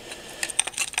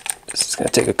 This is gonna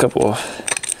take a couple of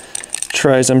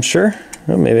tries, I'm sure.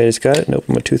 Oh, maybe I just got it. Nope,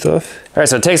 my tooth off. All right,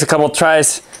 so it takes a couple of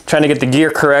tries trying to get the gear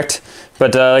correct,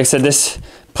 but like I said, this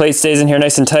plate stays in here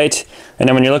nice and tight. And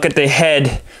then when you look at the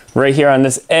head right here on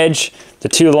this edge, the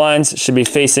 2 lines should be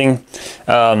facing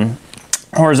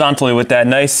horizontally with that,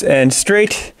 nice and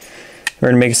straight. We're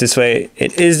gonna make it this way.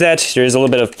 It is that. There is a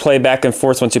little bit of play back and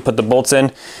forth once you put the bolts in.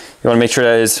 You wanna make sure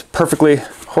that it is perfectly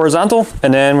horizontal,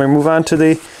 and then we move on to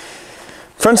the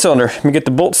front cylinder. Let me get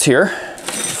the bolts here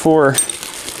for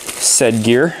said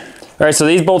gear. All right, so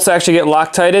these bolts actually get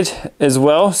Loctited as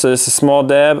well. So this is a small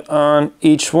dab on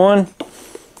each one.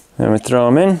 And we throw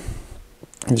them in.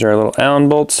 These are our little Allen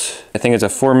bolts. I think it's a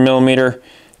 4mm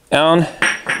Allen.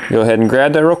 Go ahead and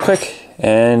grab that real quick,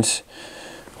 and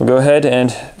we'll go ahead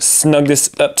and snug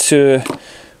this up to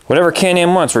whatever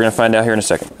Can-Am wants. We're gonna find out here in a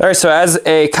second. All right, so as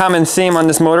a common theme on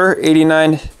this motor,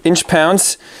 89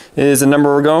 inch-pounds is the number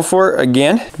we're going for.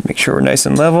 Again, make sure we're nice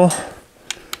and level.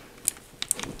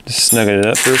 Just snugging it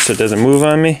up first so it doesn't move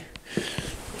on me.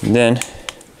 And then,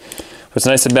 what's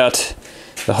nice about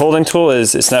the holding tool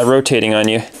is it's not rotating on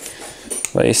you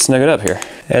while you snug it up here.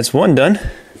 That's one done.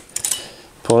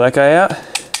 Pull that guy out.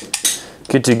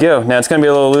 Good to go. Now it's gonna be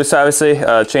a little loose, obviously.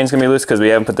 Chain's gonna be loose because we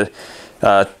haven't put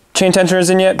the chain tensioners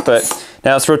in yet, but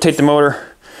now let's rotate the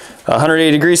motor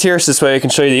 180 degrees here, so this way I can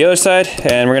show you the other side,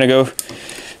 and we're gonna go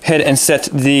ahead and set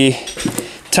the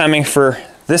timing for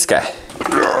this guy.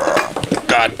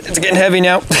 God, it's getting heavy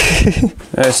now. All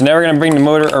right, so now we're gonna bring the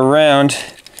motor around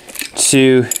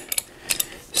to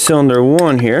cylinder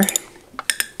 1 here.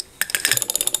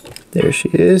 There she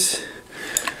is.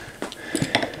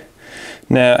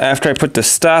 Now, after I put the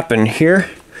stop in here,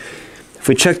 if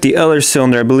we check the other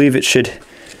cylinder, I believe it should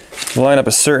line up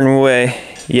a certain way.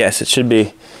 Yes, it should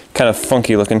be kind of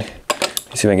funky looking.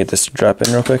 Let's see if I can get this to drop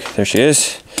in real quick. There she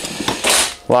is.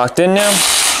 Locked in now.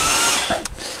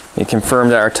 We confirm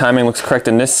that our timing looks correct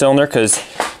in this cylinder, because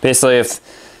basically if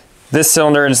this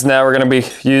cylinder is now we're going to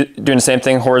be doing the same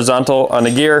thing horizontal on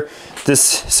the gear, this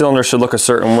cylinder should look a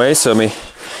certain way. So let me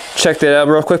check that out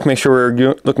real quick, make sure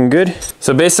we're looking good.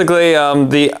 So basically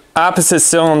the opposite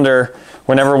cylinder,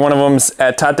 whenever one of them's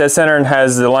at top dead center and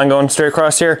has the line going straight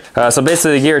across here, so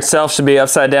basically the gear itself should be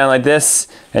upside down like this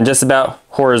and just about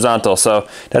horizontal. So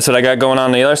that's what I got going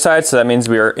on the other side. So that means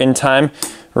we are in time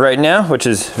right now, which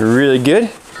is really good.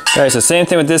 All right, so same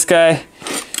thing with this guy,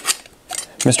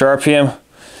 Mr. RPM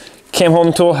cam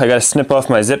holding tool. I got to snip off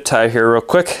my zip tie here real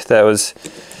quick. That was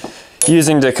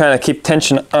using to kind of keep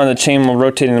tension on the chain while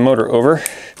rotating the motor over.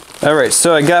 All right,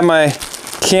 so I got my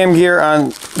cam gear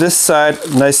on this side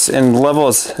nice and level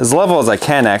as I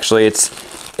can actually.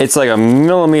 It's like a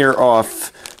millimeter off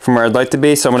from where I'd like to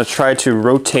be, so I'm going to try to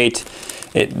rotate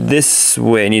it this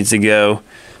way. It needs to go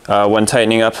when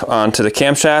tightening up onto the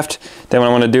camshaft. Then what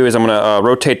I'm going to do is I'm going to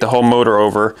rotate the whole motor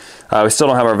over. We still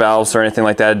don't have our valves or anything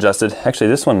like that adjusted. Actually,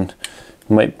 this one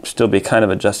might still be kind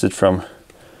of adjusted from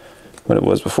what it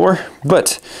was before,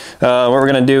 but what we're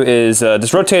going to do is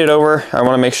just rotate it over. I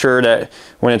want to make sure that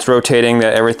when it's rotating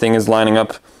that everything is lining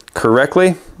up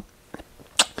correctly,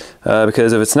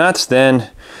 because if it's not, then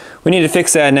we need to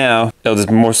fix that now. It'll just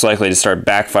most likely just start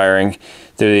backfiring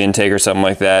through the intake or something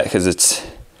like that because it's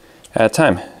out of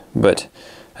time. But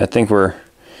I think we're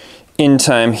in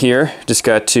time here. Just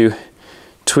got to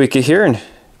tweak it here and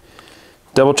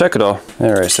double check it all.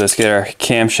 All right, so let's get our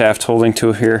camshaft holding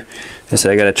tool here. So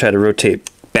I gotta try to rotate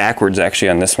backwards actually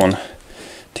on this one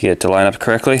to get it to line up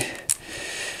correctly.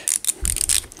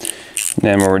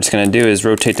 Then what we're just gonna do is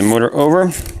rotate the motor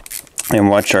over and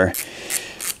watch our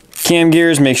cam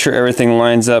gears, make sure everything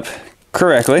lines up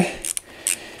correctly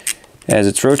as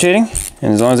it's rotating.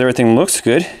 And as long as everything looks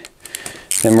good,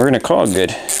 then we're gonna call it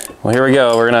good. Well, here we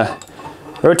go. We're gonna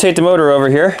rotate the motor over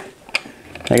here.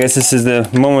 I guess this is the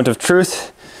moment of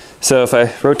truth. So if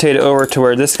I rotate it over to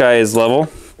where this guy is level,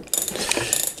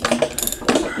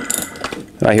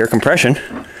 I hear compression.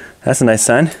 That's a nice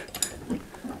sign.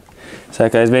 So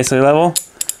that guy's basically level.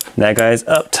 That guy's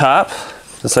up top,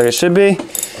 just like it should be.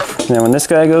 And then when this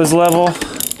guy goes level,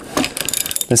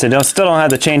 they say still don't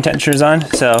have the chain tensioners on,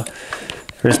 so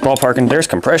we're just ballparking. There's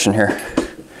compression here.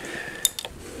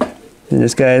 And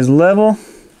this guy is level.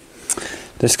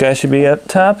 This guy should be up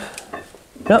top.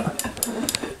 Yep.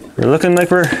 We're looking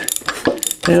like we're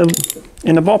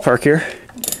in the ballpark here.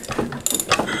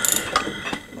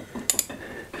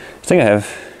 I think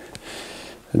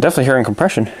I'm definitely hearing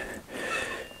compression.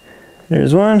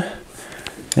 There's one,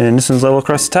 and this one's level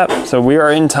across the top. So we are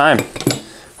in time.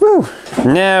 Woo!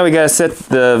 Now we gotta set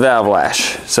the valve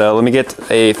lash. So let me get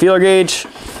a feeler gauge,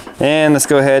 and let's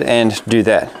go ahead and do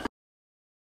that.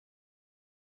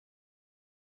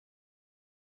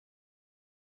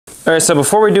 All right, so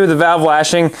before we do the valve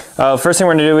lashing, first thing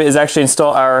we're gonna do is actually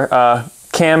install our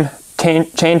cam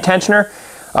chain tensioner.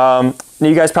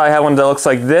 You guys probably have one that looks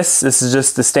like this. This is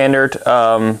just the standard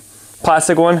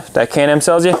plastic one that Can-Am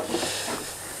sells you.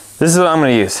 This is what I'm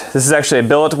going to use. This is actually a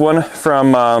billet one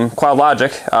from Quad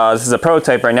Logic. This is a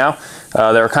prototype right now.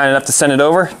 They were kind enough to send it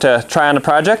over to try on the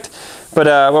project. But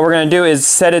what we're going to do is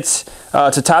set it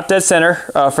to top dead center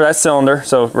for that cylinder.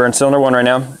 So we're in cylinder 1 right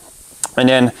now. And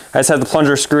then I just have the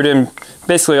plunger screwed in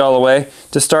basically all the way.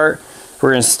 To start,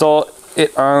 we're going to install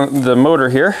it on the motor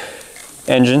here.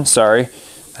 Engine, sorry.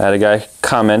 I had a guy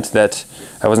comment that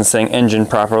I wasn't saying engine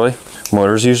properly.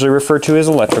 Motors usually referred to as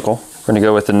electrical. We're going to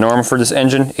go with the norm for this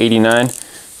engine, 89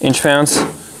 inch-pounds,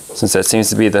 since that seems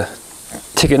to be the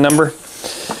ticket number.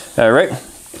 All right,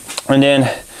 and then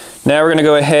now we're going to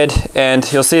go ahead and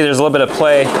you'll see there's a little bit of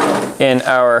play in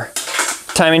our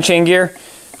timing chain gear.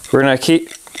 We're going to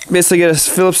basically get a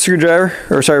Phillips screwdriver,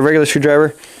 or sorry, regular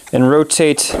screwdriver, and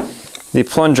rotate the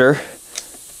plunger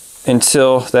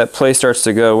until that play starts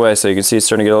to go away. So you can see it's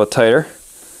starting to get a little tighter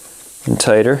and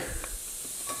tighter.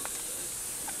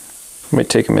 It might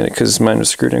take a minute because mine was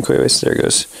screwed in quite a ways. There it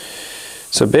goes.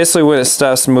 So basically when it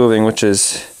stops moving, which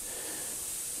is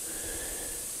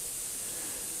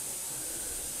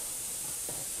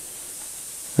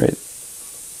right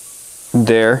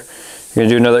there, you're going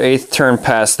to do another 1/8 turn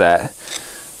past that.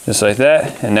 Just like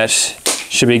that, and that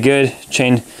should be good.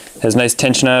 Chain has nice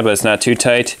tension on it, but it's not too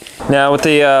tight. Now with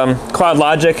the Quad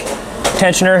Logic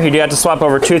tensioner, you do have to swap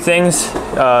over 2 things.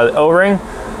 The O-ring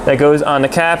that goes on the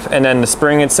cap, and then the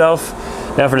spring itself.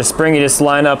 Now for the spring, you just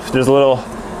line up, there's a little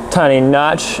tiny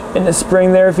notch in the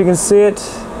spring there, if you can see it.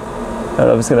 I don't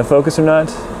know if it's gonna focus or not,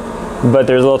 but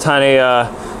there's a little tiny, or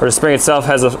the spring itself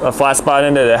has a flat spot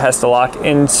in it that has to lock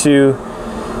into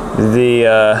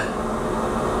the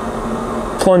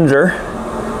plunger.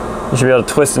 You should be able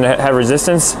to twist and have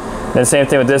resistance. And same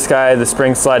thing with this guy, the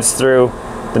spring slides through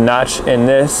the notch in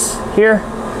this here,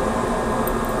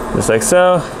 just like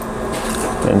so,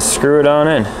 and screw it on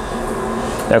in.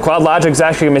 Now Quad Logic's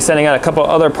actually gonna be sending out a couple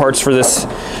other parts for this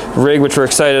rig, which we're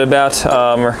excited about.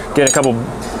 We're getting a couple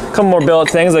more billet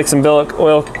things, like some billet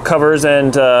oil covers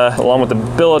and along with the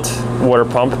billet water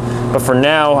pump. But for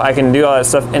now, I can do all that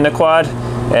stuff in the Quad,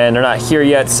 and they're not here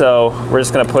yet, so we're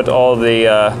just gonna put all the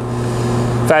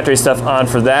factory stuff on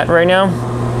for that right now.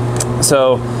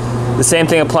 So the same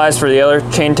thing applies for the other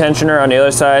chain tensioner on the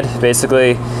other side.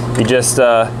 Basically, you just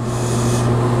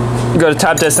go go to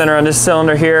top dead center on this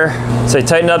cylinder here. So you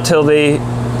tighten up till the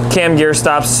cam gear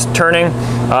stops turning,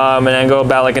 and then go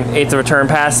about like 1/8 of a turn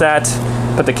past that.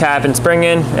 Put the cap and spring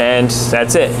in, and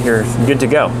that's it. You're good to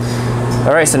go.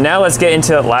 All right, so now let's get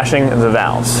into lashing the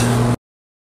valves.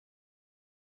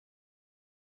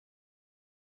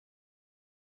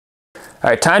 All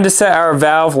right, time to set our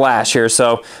valve lash here.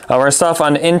 So we're gonna start off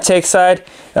on the intake side.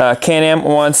 Can-Am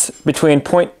wants between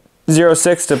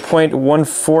 0.06 to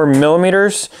 0.14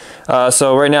 millimeters.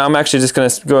 So right now I'm actually just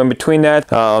gonna go in between that.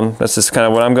 That's just kind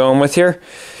of what I'm going with here.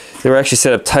 They were actually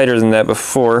set up tighter than that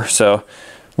before, so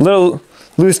little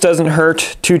loose doesn't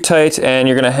hurt, too tight, and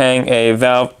you're gonna hang a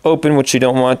valve open, which you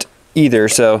don't want either.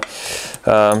 So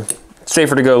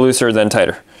safer to go looser than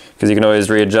tighter, because you can always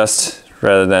readjust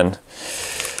rather than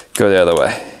go the other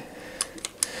way.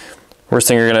 Worst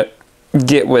thing you're gonna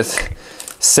get with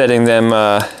setting them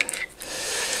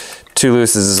too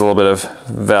loose is a little bit of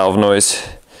valve noise.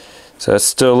 So it's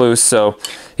still loose. So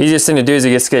easiest thing to do is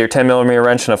you just get your 10mm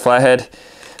wrench and a flathead,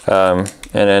 and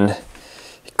then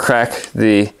crack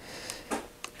the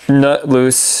nut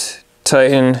loose,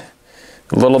 tighten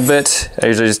a little bit. I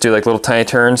usually just do like little tiny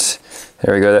turns.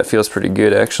 There we go. That feels pretty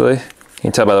good actually. You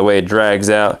can tell by the way it drags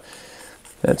out.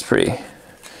 That's pretty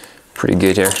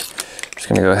good here. Just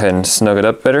gonna go ahead and snug it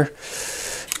up better.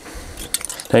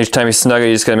 Now each time you snug it,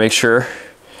 you just gotta make sure,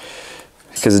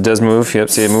 because it does move. Yep,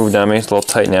 see it moved on me. It's a little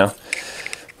tight now.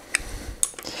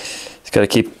 Just gotta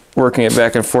keep working it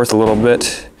back and forth a little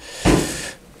bit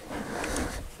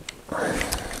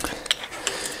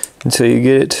until you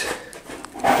get it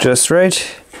just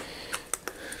right.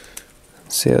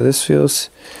 Let's see how this feels.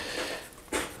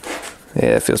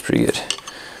 Yeah, it feels pretty good.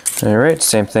 All right,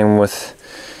 same thing with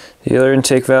the other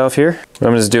intake valve here. What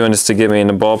I'm just doing just to get me in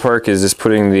the ballpark is just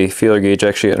putting the feeler gauge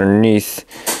actually underneath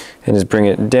and just bring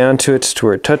it down to it to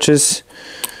where it touches,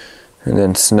 and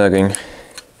then snugging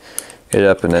it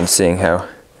up and then seeing how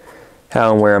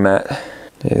and where I'm at.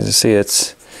 As you see,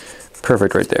 it's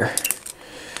perfect right there.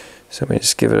 So let me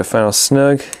just give it a final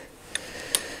snug.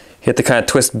 You have to kind of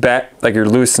twist back like you're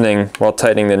loosening while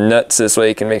tightening the nuts. This way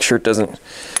you can make sure it doesn't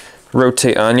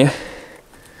rotate on you.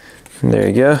 And there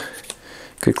you go.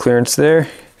 Good clearance there.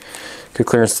 Good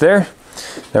clearance there.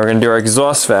 Now we're going to do our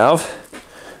exhaust valves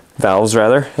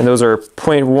rather, and those are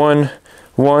 0.11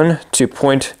 to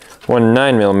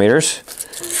 0.19 millimeters.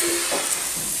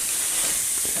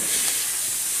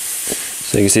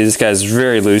 So you can see this guy's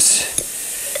very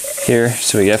loose here,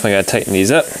 so we definitely got to tighten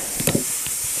these up.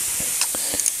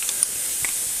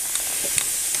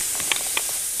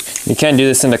 You can do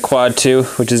this in the quad too,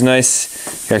 which is nice.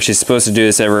 You're actually supposed to do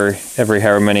this every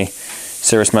however many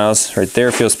service miles. Right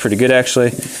there feels pretty good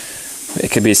actually.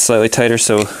 It could be slightly tighter,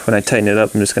 so when I tighten it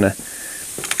up, I'm just gonna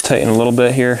tighten a little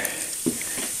bit here.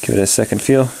 Give it a second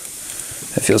feel.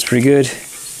 That feels pretty good.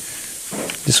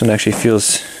 This one actually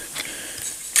feels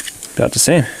about the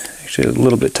same. Actually a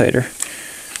little bit tighter.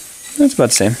 That's about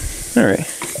the same. All right,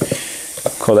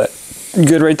 call that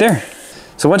good right there.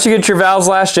 So once you get your valves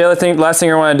lashed, the last thing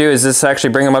you want to do is just actually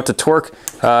bring them up to torque.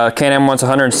 Can-Am wants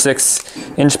 106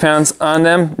 inch-pounds on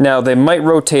them. Now they might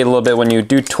rotate a little bit when you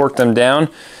do torque them down,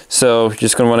 so you're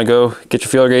just going to want to go get your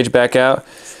feeler gauge back out.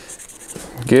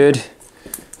 Good,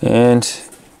 and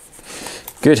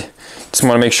good. Just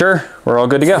want to make sure we're all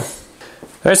good to go. All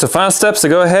right, so final steps to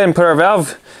go ahead and put our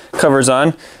valve covers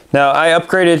on. Now I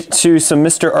upgraded to some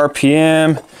Mr.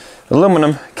 RPM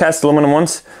aluminum, cast aluminum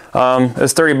ones. It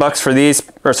was 30 bucks for these,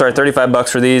 or sorry, 35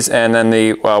 bucks for these, and then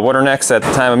the water necks at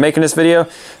the time of making this video.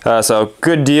 So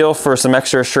good deal for some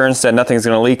extra assurance that nothing's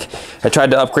gonna leak. I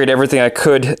tried to upgrade everything I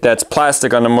could that's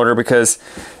plastic on the motor, because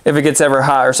if it gets ever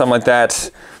hot or something like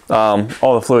that,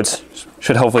 all the fluids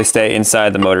should hopefully stay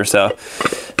inside the motor. So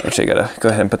actually I gotta go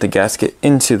ahead and put the gasket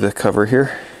into the cover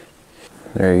here.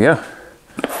 There you go.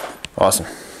 Awesome.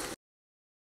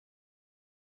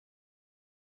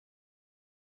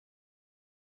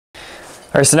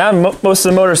 All right, so now most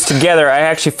of the motor's together. I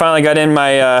actually finally got in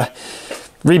my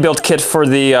rebuild kit for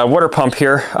the water pump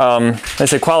here. I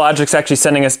say Qualogic's actually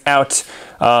sending us out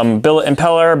billet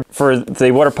impeller for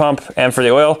the water pump and for the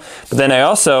oil. But then they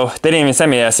didn't even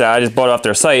send me this, I just bought it off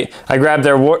their site. I grabbed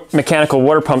their mechanical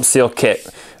water pump seal kit.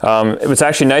 What's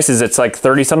actually nice is it's like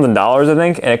 $30-something, I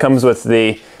think, and it comes with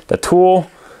the tool,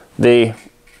 the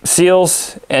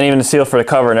seals, and even the seal for the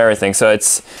cover and everything. So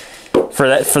it's for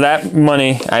that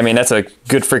money, I mean, that's a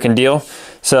good freaking deal.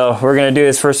 So what we're gonna do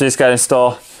is first we just gotta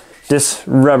install this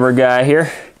rubber guy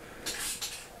here.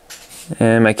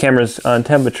 And my camera's on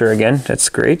temperature again, that's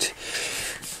great.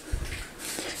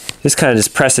 This kind of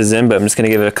just presses in, but I'm just gonna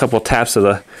give it a couple taps of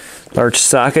the large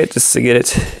socket just to get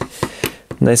it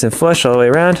nice and flush all the way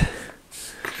around.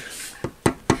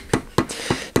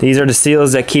 These are the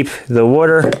seals that keep the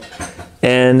water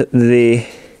and the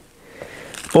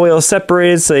oil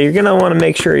separated, so you're gonna want to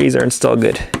make sure these are installed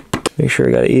good. Make sure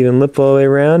you got an even lip all the way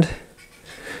around.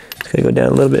 It's gonna go down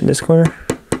a little bit in this corner.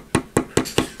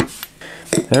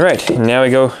 All right, now we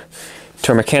go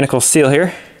to our mechanical seal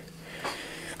here.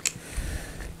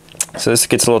 So this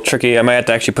gets a little tricky. I might have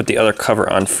to actually put the other cover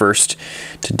on first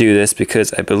to do this,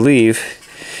 because I believe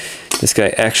this guy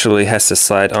actually has to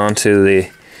slide onto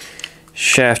the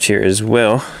shaft here as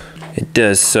well. It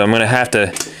does, so I'm gonna have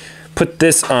to put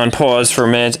this on pause for a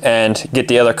minute and get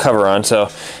the other cover on. So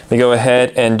let me go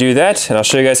ahead and do that, and I'll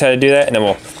show you guys how to do that, and then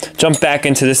we'll jump back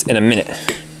into this in a minute.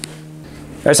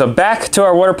 All right, so back to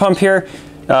our water pump here.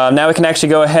 Now we can actually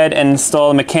go ahead and install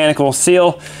the mechanical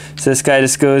seal. So this guy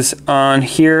just goes on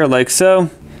here like so.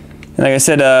 And like I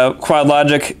said,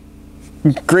 QuadLogic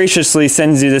graciously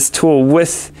sends you this tool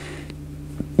with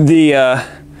the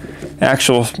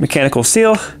actual mechanical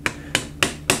seal.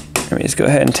 Let me just go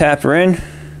ahead and tap her in.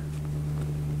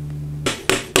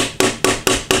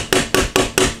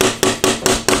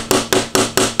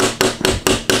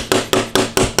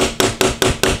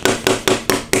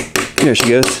 There she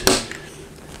goes.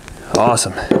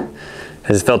 Awesome. I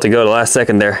just felt it go the last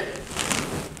second there.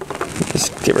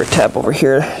 Just give her a tap over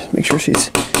here, make sure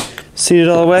she's seated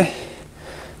all the way.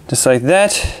 Just like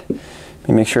that.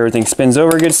 Make sure everything spins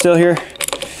over good still here.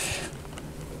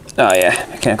 Oh yeah,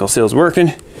 mechanical seal's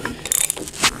working.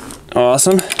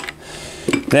 Awesome.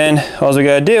 Then all we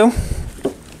gotta do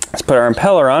is put our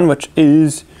impeller on, which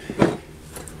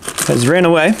has ran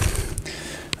away,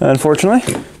 unfortunately.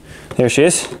 There she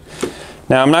is.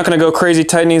 Now I'm not going to go crazy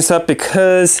tightening this up,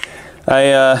 because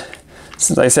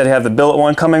since I said I have the billet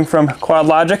one coming from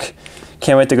QuadLogic.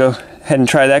 Can't wait to go ahead and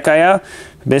try that guy out.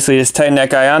 Basically just tighten that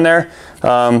guy on there.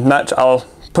 I'll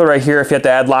put right here if you have to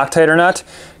add Loctite or not,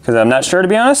 because I'm not sure, to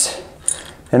be honest.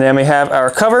 And then we have our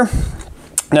cover.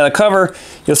 Now the cover,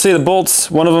 you'll see the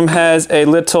bolts, one of them has a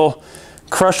little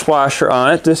crush washer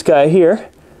on it, this guy here.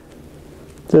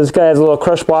 So this guy has a little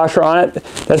crush washer on it.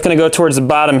 That's going to go towards the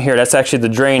bottom here. That's actually the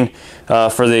drain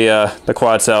for the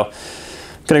quad. So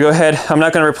I'm going to go ahead. I'm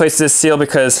not going to replace this seal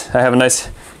because I have a nice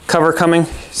cover coming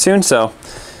soon. So I'm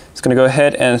just going to go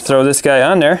ahead and throw this guy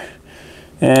on there,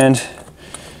 and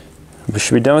we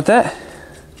should be done with that.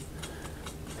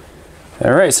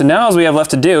 All right, so now all we have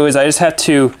left to do is I just have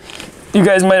to, you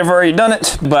guys might have already done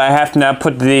it, but I have to now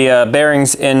put the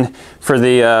bearings in for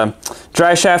the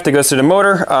dry shaft that goes to the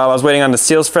motor. I was waiting on the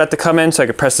seals for that to come in so I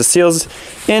could press the seals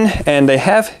in, and they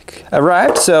have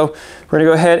arrived. So we're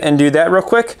gonna go ahead and do that real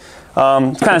quick. It's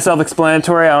kind of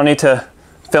self-explanatory. I don't need to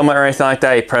film it or anything like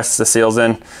that. You press the seals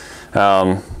in.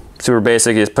 Super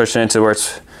basic, you just push it into where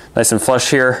it's nice and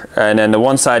flush here. And then the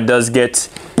one side does get,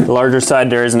 the larger side,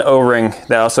 there is an O-ring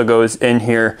that also goes in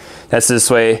here. That's this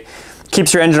way.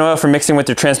 Keeps your engine oil from mixing with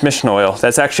your transmission oil.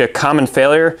 That's actually a common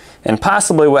failure, and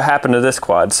possibly what happened to this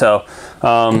quad, so,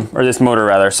 or this motor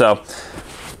rather. So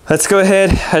let's go ahead.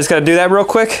 I just gotta do that real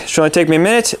quick. It should only take me a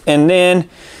minute, and then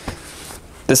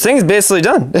this thing is basically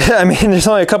done. I mean, there's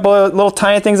only a couple of little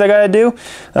tiny things I gotta do.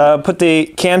 Put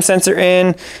the cam sensor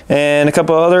in, and a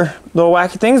couple other little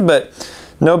wacky things, but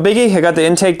no biggie. I got the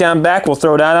intake down back. We'll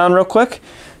throw that on real quick,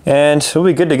 and we'll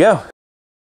be good to go.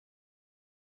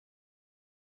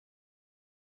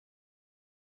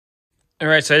 All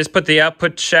right, so I just put the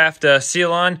output shaft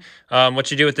seal on.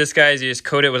 What you do with this guy is you just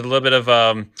coat it with a little bit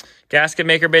of gasket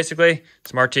maker, basically,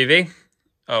 some RTV,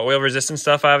 oil resistant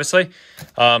stuff, obviously.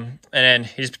 And then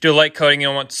you just do a light coating. You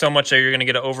don't want so much that you're gonna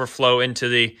get an overflow into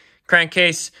the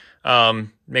crankcase.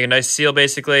 Make a nice seal,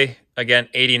 basically. Again,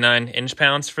 89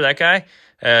 inch-pounds for that guy.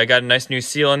 Got a nice new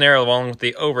seal in there along with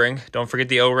the O-ring. Don't forget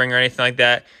the O-ring or anything like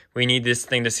that. We need this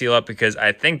thing to seal up, because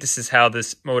I think this is how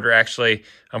this motor actually,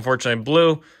 unfortunately,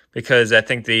 blew. Because I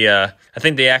think the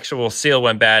actual seal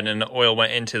went bad and the oil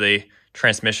went into the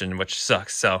transmission, which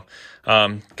sucks. So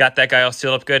got that guy all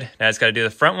sealed up good. Now I just got to do the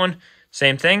front one,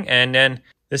 same thing, and then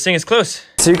this thing is close.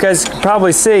 So you guys can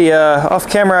probably see off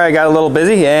camera I got a little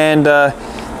busy and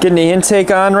getting the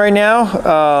intake on right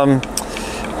now.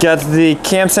 Got the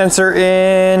cam sensor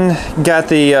in, got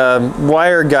the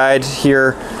wire guide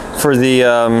here for the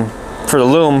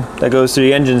loom that goes through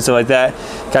the engine, so like that.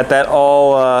 Got that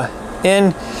all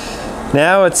in.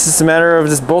 Now it's just a matter of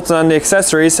just bolting on the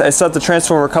accessories. I still have to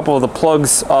transfer a couple of the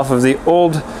plugs off of the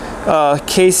old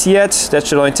case yet. That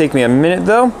should only take me a minute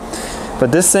though.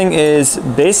 But this thing is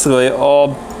basically all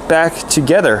back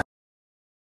together.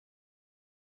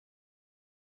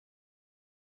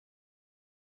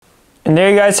 And there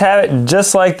you guys have it,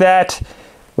 just like that.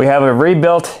 We have a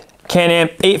rebuilt Can-Am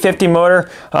 850 motor.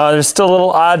 There's still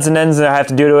little odds and ends that I have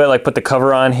to do to it, like put the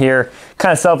cover on here.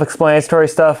 Kind of self-explanatory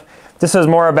stuff. This is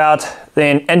more about the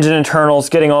engine internals,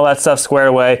 getting all that stuff squared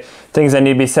away, things that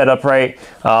need to be set up right.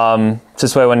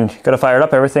 This way when you go to fire it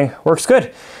up, everything works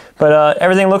good. But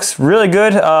everything looks really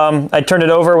good. I turned it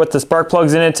over with the spark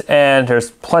plugs in it, and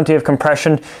there's plenty of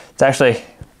compression. It's actually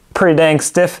pretty dang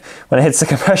stiff when it hits the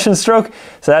compression stroke.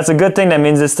 So that's a good thing. That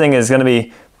means this thing is gonna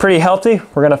be pretty healthy.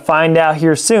 We're gonna find out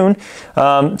here soon.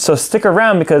 So stick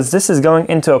around because this is going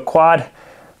into a quad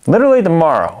literally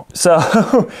tomorrow. So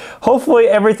hopefully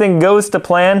everything goes to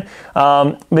plan.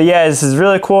 But yeah, this is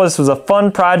really cool. This was a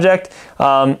fun project.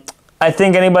 I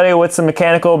think anybody with some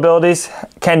mechanical abilities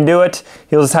can do it.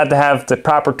 You'll just have to have the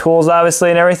proper tools, obviously,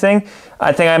 and everything.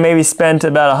 I think I maybe spent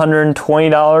about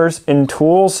 $120 in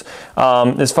tools,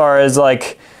 as far as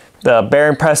like the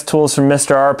bearing press tools from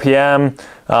Mr. RPM,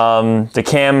 the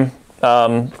cam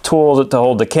tool to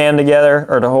hold the cam together,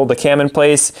 or to hold the cam in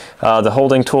place, the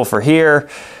holding tool for here.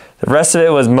 The rest of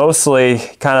it was mostly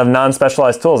kind of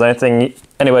non-specialized tools. Anything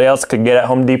anybody else could get at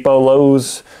Home Depot,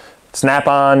 Lowe's,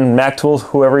 Snap-on, Mac Tools,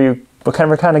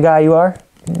 whatever kind of guy you are,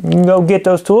 you can go get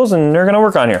those tools and they're gonna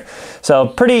work on here. So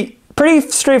pretty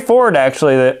straightforward,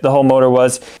 actually, the whole motor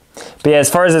was. But yeah, as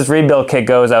far as this rebuild kit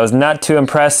goes, I was not too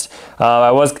impressed.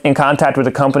 I was in contact with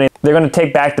the company. They're going to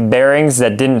take back the bearings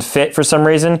that didn't fit for some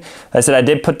reason. I said I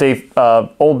did put the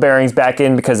old bearings back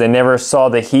in because they never saw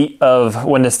the heat of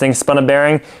when this thing spun a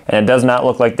bearing, and it does not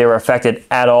look like they were affected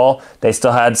at all. They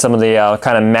still had some of the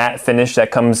kind of matte finish that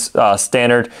comes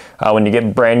standard when you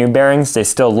get brand new bearings. They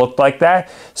still looked like that,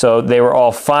 so they were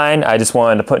all fine. I just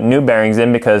wanted to put new bearings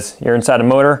in because you're inside a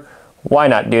motor. Why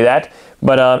not do that?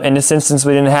 But in this instance,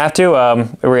 we didn't have to.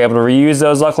 We were able to reuse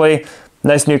those, luckily.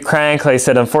 Nice new crank. Like I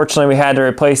said, unfortunately, we had to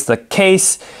replace the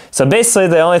case. So basically,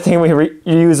 the only thing we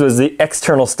reused was the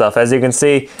external stuff. As you can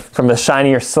see from the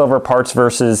shinier silver parts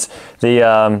versus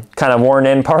the kind of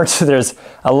worn-in parts, there's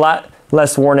a lot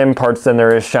less worn-in parts than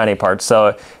there is shiny parts. So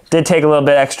it did take a little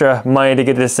bit extra money to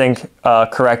get this thing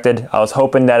corrected. I was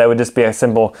hoping that it would just be a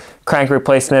simple crank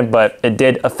replacement, but it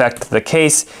did affect the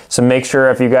case. So make sure,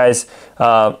 if you guys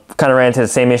kind of ran into the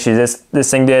same issues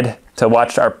this thing did, to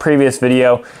watch our previous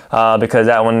video because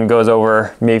that one goes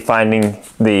over me finding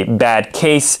the bad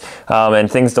case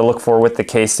and things to look for with the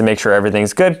case to make sure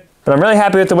everything's good. But I'm really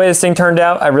happy with the way this thing turned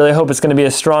out. I really hope it's going to be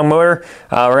a strong motor.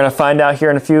 We're going to find out here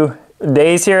in a few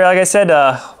days here. Like I said,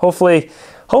 hopefully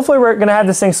we're going to have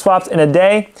this thing swapped in a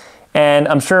day, and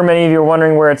I'm sure many of you are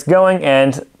wondering where it's going,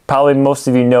 and probably most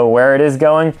of you know where it is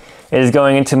going. It is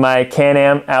going into my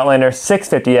Can-Am Outlander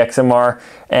 650 XMR,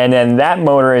 and then that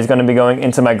motor is going to be going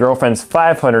into my girlfriend's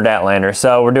 500 Outlander.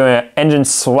 So we're doing an engine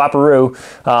swapperoo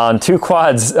on two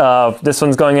quads. This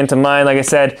one's going into mine, like I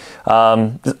said,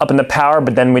 just up in the power,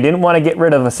 but then we didn't want to get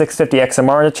rid of a 650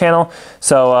 XMR in the channel,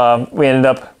 so we're going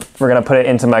to put it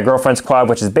into my girlfriend's quad,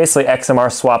 which is basically XMR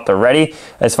swapped already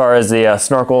as far as the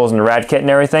snorkels and the rad kit and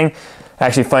everything.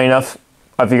 Actually, funny enough,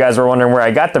 if you guys were wondering where I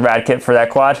got the rad kit for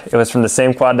that quad, it was from the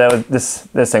same quad that this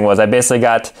thing was. I basically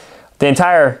got the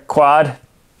entire quad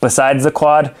besides the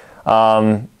quad.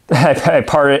 I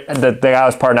parted, the guy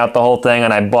was parting out the whole thing,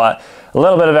 and I bought a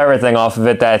little bit of everything off of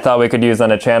it that I thought we could use on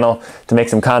the channel to make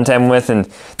some content with, and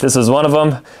this was one of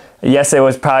them. Yes, it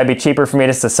would probably be cheaper for me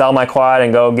just to sell my quad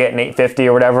and go get an 850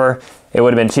 or whatever. It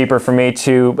would have been cheaper for me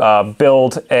to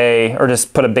or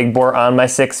just put a big bore on my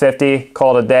 650,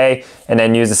 call it a day, and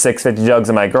then use the 650 jugs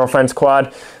in my girlfriend's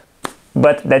quad.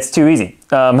 But that's too easy.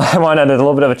 I wanted a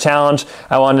little bit of a challenge.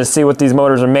 I wanted to see what these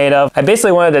motors are made of. I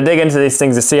basically wanted to dig into these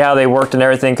things to see how they worked and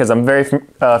everything, because I'm very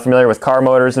familiar with car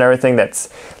motors and everything that's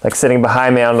like sitting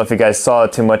behind me. I don't know if you guys saw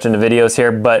it too much in the videos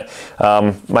here, but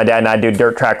my dad and I do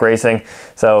dirt track racing,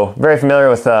 so very familiar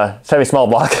with Chevy small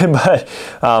block, but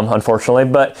unfortunately.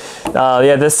 But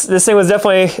yeah, this thing was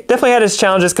definitely had its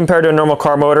challenges compared to a normal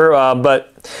car motor,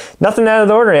 but nothing out of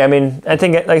the ordinary. I mean, I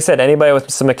think, like I said, anybody with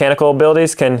some mechanical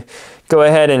abilities can go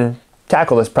ahead and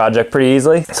tackle this project pretty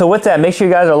easily. So with that, make sure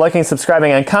you guys are liking,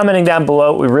 subscribing, and commenting down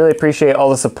below. We really appreciate all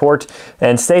the support,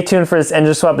 and stay tuned for this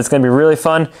engine swap. It's going to be really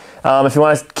fun. If you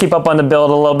want to keep up on the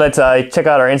build a little bit, check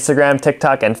out our Instagram,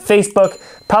 TikTok, and Facebook.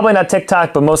 Probably not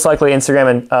TikTok, but most likely Instagram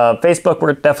and Facebook.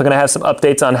 We're definitely going to have some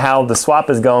updates on how the swap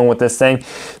is going with this thing.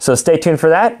 So stay tuned for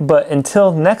that. But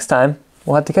until next time,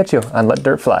 we'll have to catch you on Let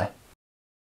Dirt Fly.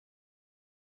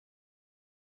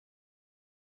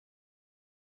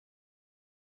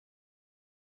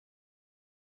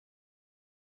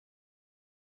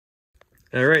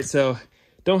 All right, so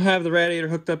don't have the radiator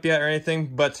hooked up yet or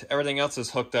anything, but everything else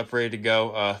is hooked up, ready to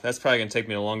go. That's probably gonna take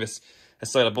me the longest. I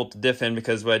still gotta bolt the diff in,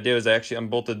 because what I did was I actually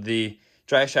unbolted the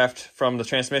drive shaft from the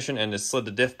transmission and just slid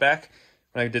the diff back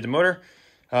when I did the motor.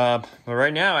 But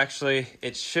right now, actually,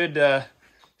 it should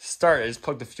start. I just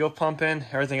plugged the fuel pump in.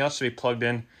 Everything else should be plugged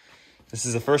in. This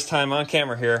is the first time on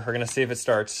camera here. We're gonna see if it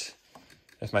starts.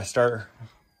 If my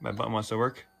button wants to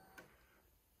work.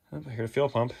 Oh, I hear the fuel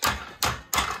pump.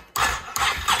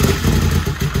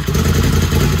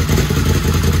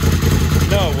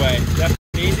 No way. That's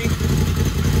easy.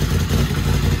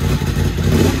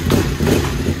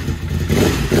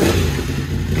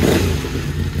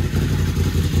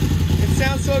 It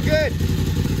sounds so good.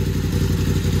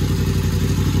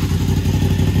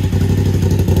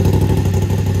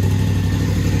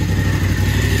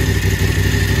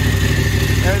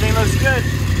 Everything looks good.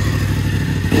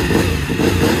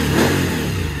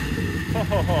 I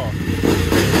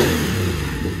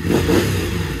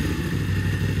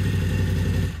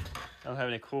don't have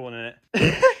any coolant in it.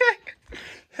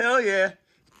 Hell yeah.